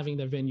having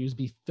their venues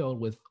be filled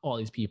with all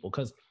these people.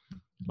 Because,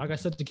 like I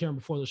said to Karen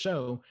before the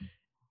show,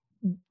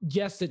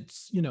 yes,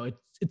 it's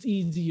it's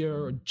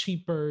easier or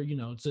cheaper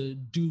to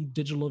do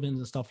digital events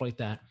and stuff like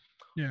that.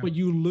 Yeah. but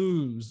you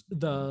lose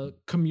the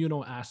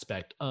communal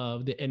aspect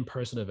of the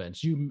in-person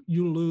events. You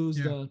lose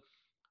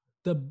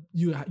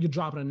you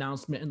drop an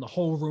announcement and the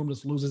whole room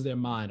just loses their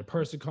mind. A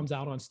person comes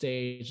out on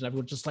stage and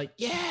everyone's just like,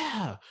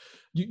 yeah.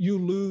 You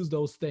lose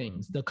those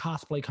things. The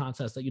cosplay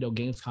contest that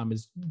Gamescom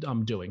is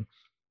doing.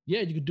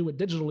 Yeah, you could do it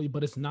digitally,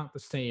 but it's not the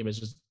same as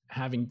just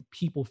having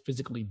people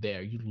physically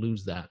there. You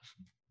lose that.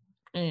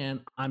 And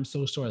I'm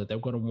so sure that they're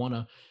going to want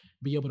to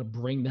be able to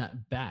bring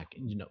that back,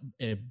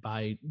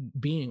 by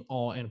being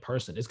all in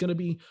person. It's going to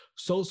be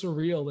so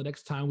surreal the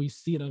next time we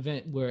see an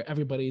event where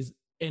everybody's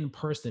in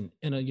person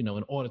in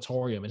an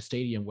auditorium, in a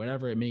stadium,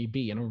 wherever it may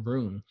be, in a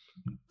room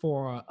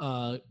for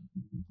an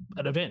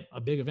event,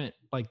 a big event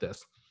like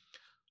this.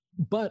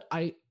 But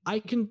I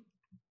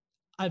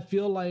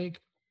feel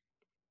like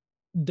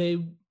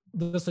the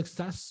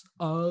success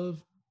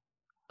of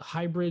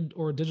hybrid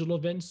or digital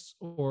events,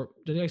 or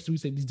actually we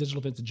say these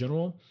digital events in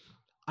general,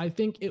 I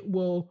think it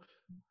will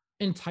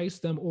entice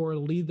them or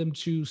lead them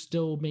to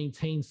still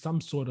maintain some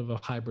sort of a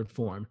hybrid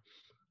form,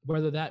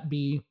 whether that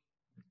be,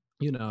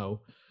 let's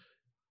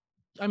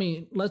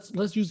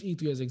use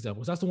E3 as an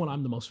example. That's the one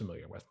I'm the most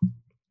familiar with.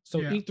 So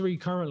E3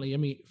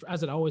 currently,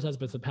 as it always has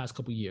been for the past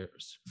couple of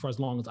years, for as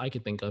long as I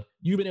can think of,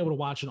 you've been able to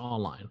watch it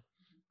online,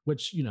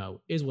 which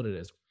is what it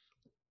is.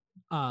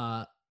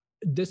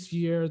 This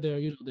year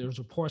there's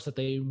reports that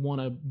they want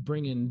to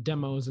bring in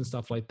demos and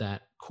stuff like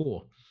that.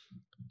 Cool.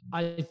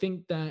 I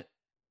think that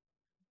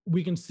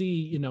we can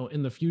see,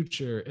 in the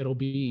future,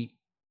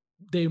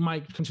 they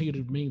might continue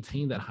to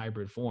maintain that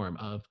hybrid form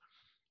of,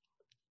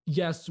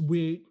 yes,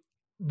 we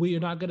are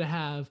not going to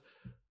have,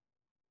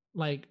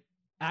 like,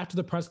 after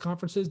the press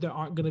conferences, there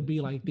aren't going to be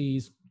like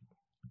these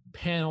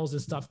panels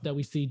and stuff that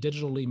we see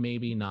digitally,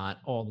 maybe not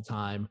all the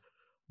time,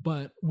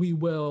 but we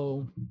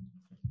will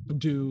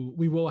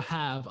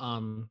have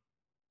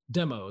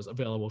demos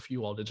available for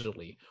you all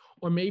digitally.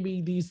 Or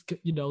maybe these,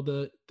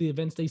 the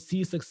events, they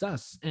see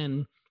success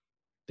and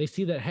they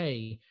see that,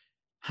 hey,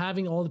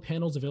 having all the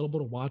panels available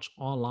to watch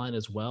online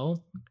as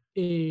well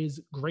is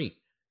great.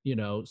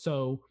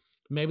 So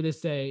maybe they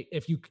say,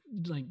 if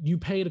you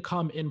pay to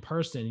come in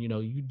person,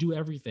 you do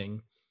everything,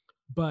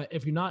 but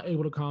if you're not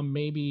able to come,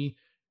 maybe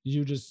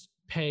you just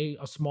pay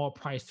a small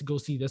price to go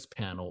see this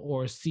panel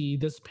or see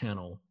this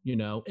panel.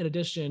 In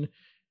addition,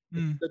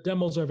 the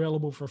demos are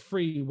available for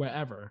free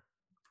wherever.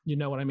 You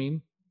know what I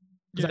mean?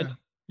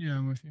 Yeah,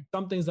 I'm with you.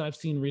 Some things that I've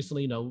seen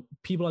recently,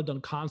 people have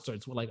done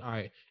concerts where, like, all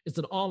right, it's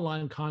an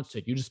online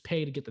concert. You just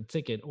pay to get the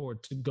ticket or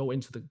to go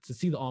to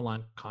see the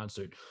online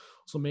concert.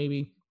 So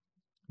maybe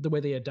the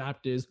way they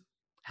adapt is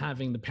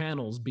having the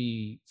panels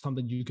be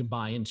something you can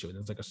buy into. And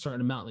there's like a certain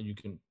amount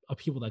of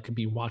people that can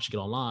be watching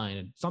it online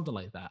and something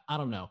like that. I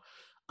don't know.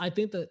 I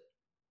think that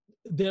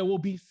there will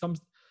be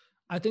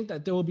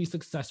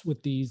success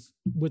with the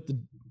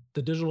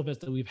digital events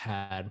that we've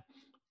had.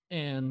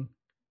 And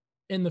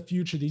in the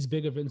future, these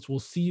big events will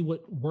see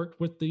what worked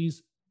with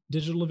these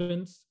digital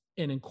events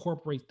and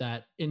incorporate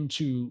that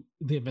into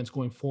the events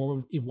going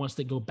forward. Once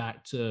they go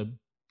back to,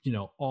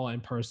 all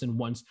in person,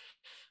 once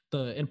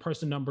the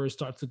in-person numbers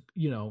start to,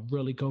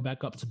 really go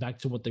back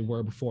to what they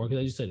were before. Because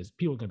as you said,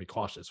 people are going to be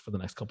cautious for the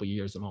next couple of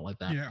years and all like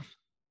that. Yeah.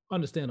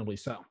 Understandably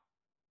so.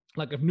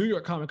 Like, if New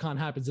York Comic Con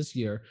happens this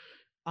year,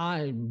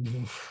 I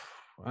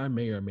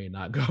may or may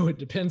not go. It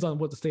depends on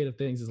what the state of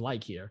things is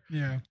like here.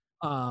 Yeah.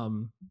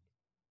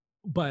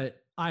 But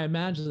I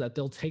imagine that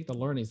they'll take the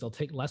learnings, they'll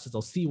take lessons,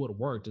 they'll see what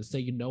worked and say,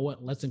 you know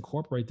what, let's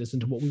incorporate this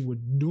into what we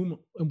would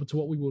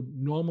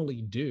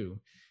normally do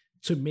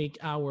to make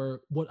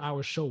what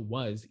our show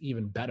was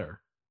even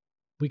better.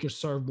 We could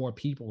serve more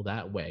people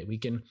that way. We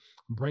can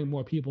bring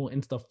more people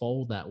into the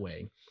fold that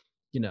way.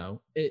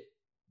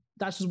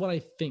 That's just what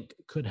I think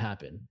could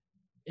happen.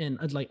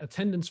 And like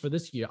attendance for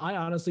this year, I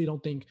honestly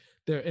don't think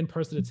their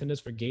in-person attendance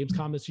for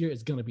Gamescom this year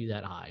is going to be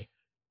that high.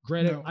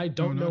 Granted, I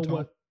don't know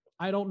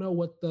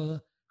what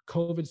the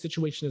COVID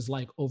situation is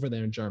like over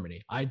there in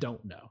Germany. I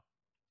don't know.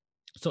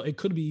 So it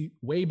could be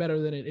way better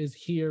than it is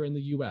here in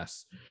the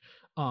US.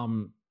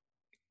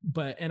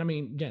 But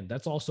again,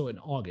 that's also in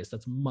August.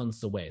 That's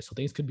months away. So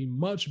things could be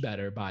much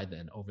better by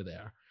then over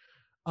there.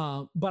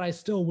 But I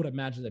still would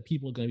imagine that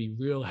people are going to be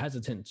real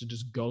hesitant to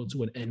just go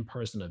to an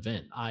in-person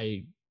event.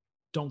 I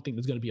don't think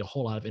there's going to be a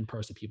whole lot of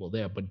in-person people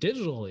there. But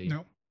digitally,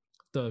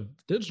 the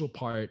digital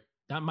part,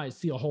 that might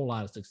see a whole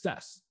lot of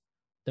success.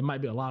 There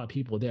might be a lot of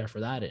people there for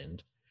that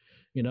end.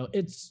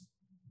 It's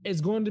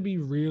going to be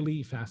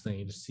really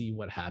fascinating to see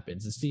what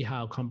happens, to see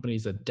how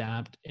companies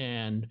adapt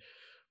and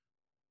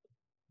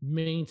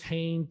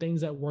maintain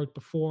things that worked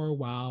before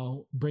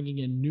while bringing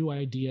in new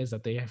ideas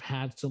that they have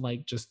had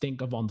to just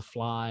think of on the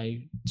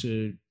fly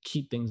to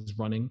keep things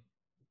running.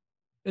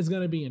 It's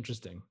going to be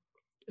interesting.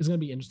 It's going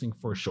to be interesting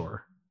for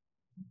sure.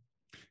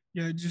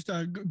 Yeah, just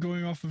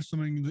going off of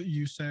something that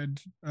you said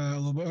a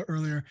little bit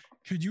earlier,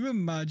 could you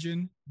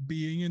imagine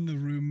being in the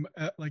room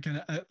at like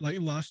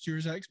last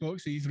year's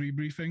Xbox E3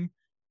 briefing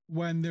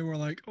when they were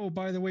like, "Oh,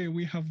 by the way,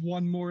 we have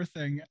one more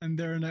thing," and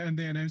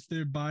they announced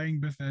they're buying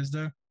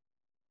Bethesda?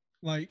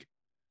 Like,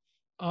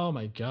 oh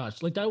my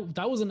gosh, like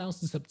that was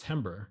announced in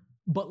September.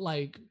 But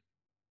like,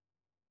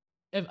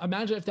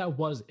 imagine if that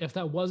was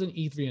an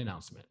E3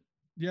 announcement.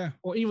 Yeah.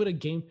 Or even a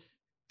game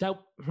that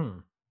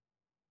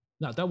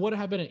no, that would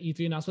have been an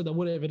E3 announcement. That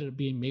would have ended up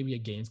being maybe a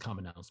Gamescom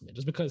announcement,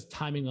 just because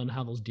timing on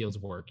how those deals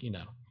work, you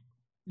know.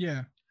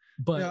 Yeah.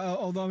 But yeah,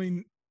 although I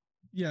mean,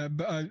 yeah,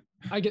 but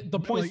I get the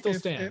point. like, still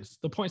stands.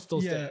 The point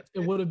still stands. It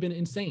would have been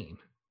insane.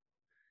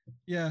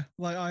 Yeah,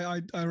 like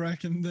I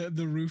reckon that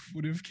the roof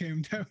would have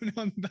came down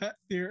on that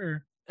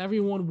theater.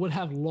 Everyone would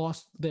have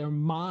lost their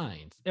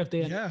minds if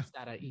they had announced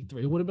that at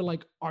E3. It would have been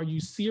like, "Are you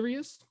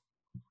serious?"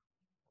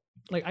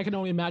 Like, I can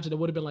only imagine it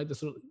would have been like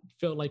this.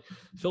 Felt like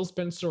Phil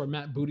Spencer or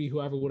Matt Booty,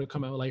 whoever would have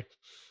come out like,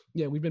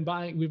 "Yeah, we've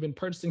been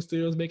purchasing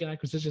studios, making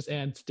acquisitions,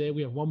 and today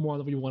we have one more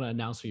that we want to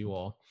announce for you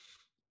all."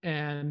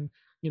 And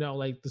you know,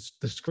 like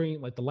the screen,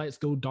 like the lights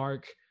go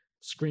dark,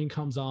 screen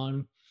comes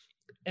on,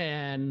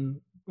 and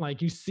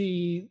like you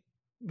see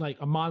like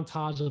a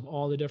montage of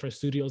all the different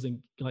studios and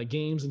like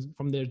games and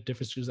from their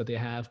different studios that they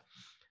have,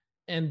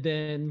 and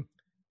then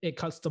it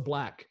cuts to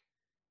black,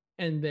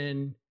 and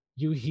then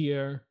you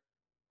hear,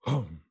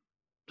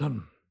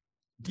 dum,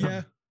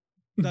 yeah,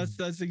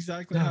 that's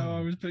exactly how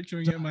I was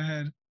picturing it in my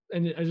head.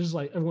 And I just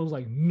like, everyone was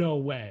like, no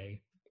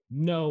way.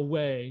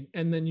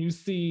 And then you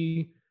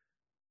see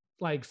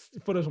like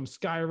footage from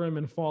Skyrim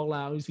and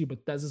Fallout. You see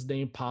Bethesda's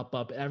name pop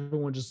up.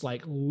 Everyone just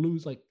like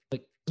loses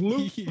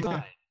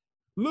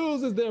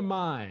their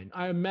mind.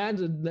 I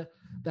imagine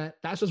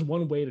that's just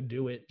one way to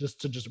do it,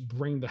 just to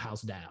bring the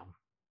house down.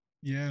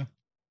 Yeah.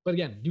 But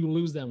again, you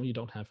lose them when you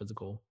don't have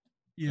physical.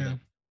 Yeah.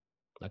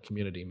 That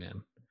community,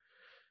 man.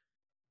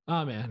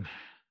 Oh man.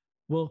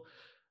 Well,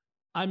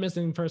 I'm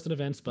missing in-person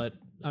events, but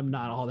I'm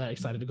not all that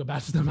excited to go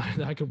back to them.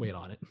 I can wait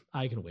on it.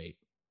 I can wait.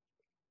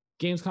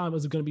 Gamescom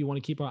is going to be one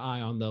to keep our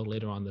eye on, though,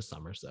 later on this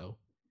summer. So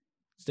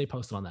stay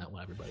posted on that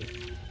one, everybody.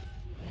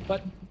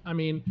 But I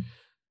mean,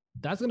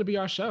 that's going to be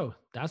our show.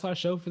 That's our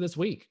show for this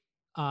week.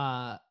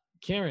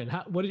 Karen,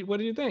 what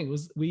do you think?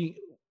 We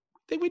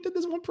think we did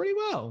this one pretty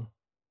well.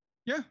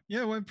 Yeah,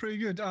 it went pretty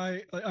good.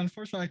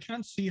 Unfortunately, I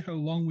can't see how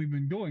long we've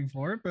been going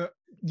for, but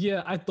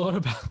yeah, I thought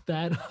about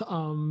that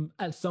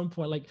at some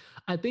point. Like,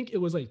 I think it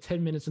was like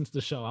 10 minutes into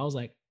the show. I was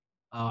like,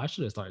 oh, I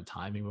should have started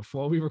timing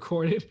before we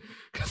recorded,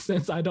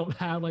 since I don't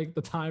have like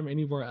the time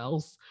anywhere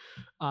else.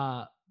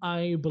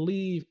 I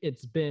believe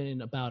it's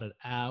been about an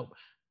hour.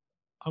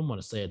 I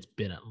want to say it's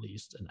been at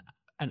least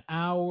an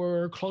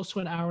hour, close to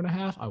an hour and a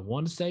half. I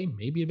want to say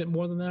maybe a bit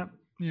more than that.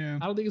 Yeah,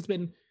 I don't think it's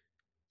been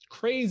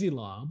crazy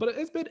long, but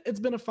it's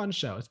been a fun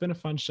show. It's been a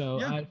fun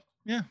show.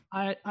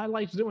 I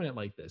liked doing it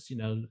like this, you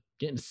know,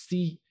 getting to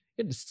see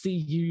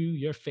you,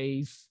 your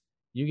face,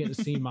 you get to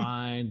see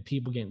mine,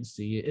 people getting to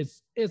see it.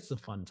 It's a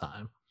fun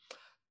time.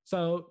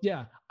 So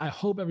yeah, I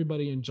hope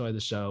everybody enjoyed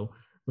the show.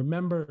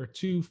 Remember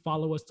to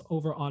follow us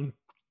over on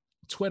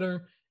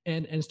Twitter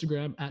and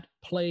Instagram at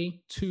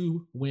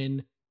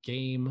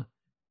Play2Win-Game.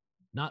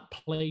 Not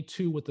play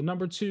 2 with the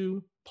number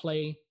 2,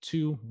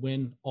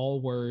 Play2Win,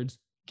 all words,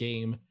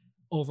 game.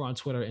 Over on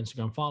Twitter,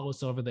 Instagram, follow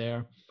us over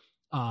there.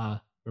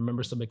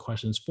 Remember, submit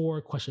questions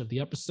for question of the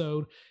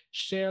episode.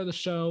 Share the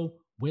show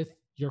with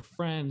your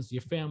friends,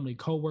 your family,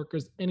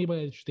 coworkers,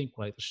 anybody that you think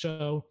will like the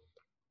show.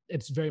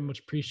 It's very much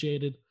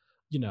appreciated.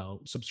 You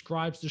know,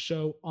 subscribe to the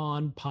show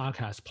on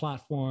podcast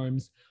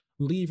platforms.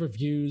 Leave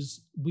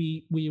reviews.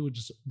 We would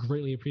just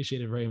greatly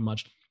appreciate it very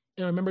much.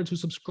 And remember to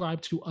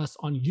subscribe to us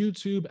on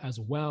YouTube as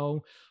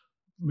well.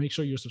 Make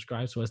sure you're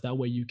subscribed to us. That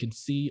way you can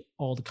see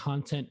all the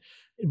content.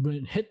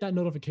 And hit that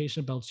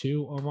notification bell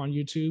too over on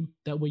YouTube.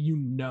 That way you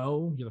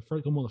know, you're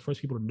one of the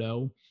first people to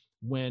know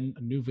when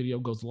a new video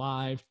goes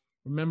live.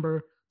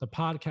 Remember, the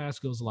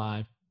podcast goes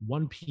live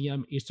 1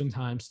 p.m. Eastern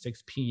Time,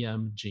 6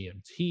 p.m.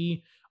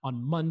 GMT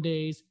on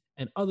Mondays,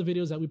 and other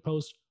videos that we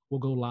post will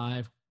go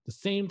live the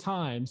same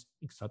times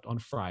except on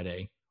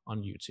Friday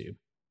on YouTube.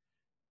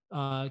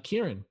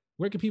 Kieran,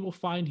 where can people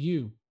find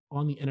you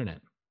on the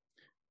internet?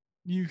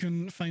 You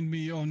can find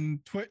me on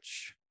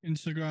Twitch,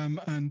 Instagram,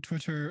 and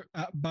Twitter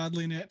at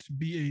Badlynet,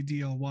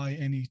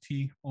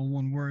 BADLYNET, all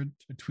one word,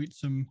 to tweet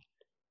some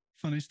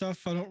funny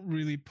stuff. I don't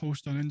really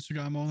post on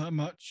Instagram all that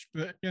much,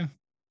 but yeah,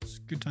 it's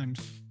good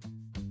times.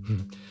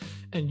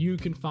 And you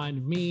can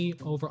find me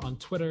over on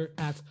Twitter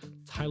at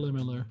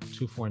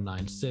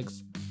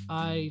TylerMiller2496.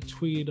 I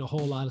tweet a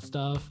whole lot of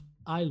stuff.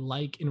 I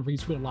like and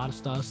retweet a lot of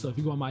stuff. So if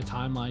you go on my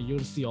timeline, you'll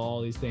see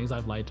all these things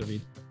I've liked to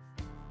read.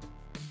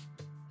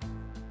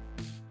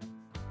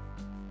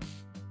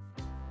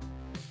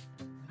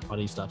 All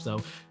these stuff. So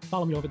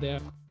follow me over there.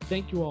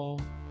 Thank you all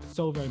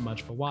so very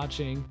much for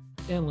watching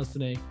and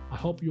listening. I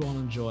hope you all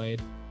enjoyed,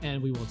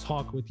 and we will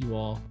talk with you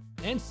all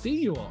and see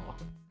you all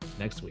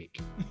next week.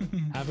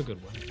 Have a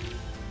good one.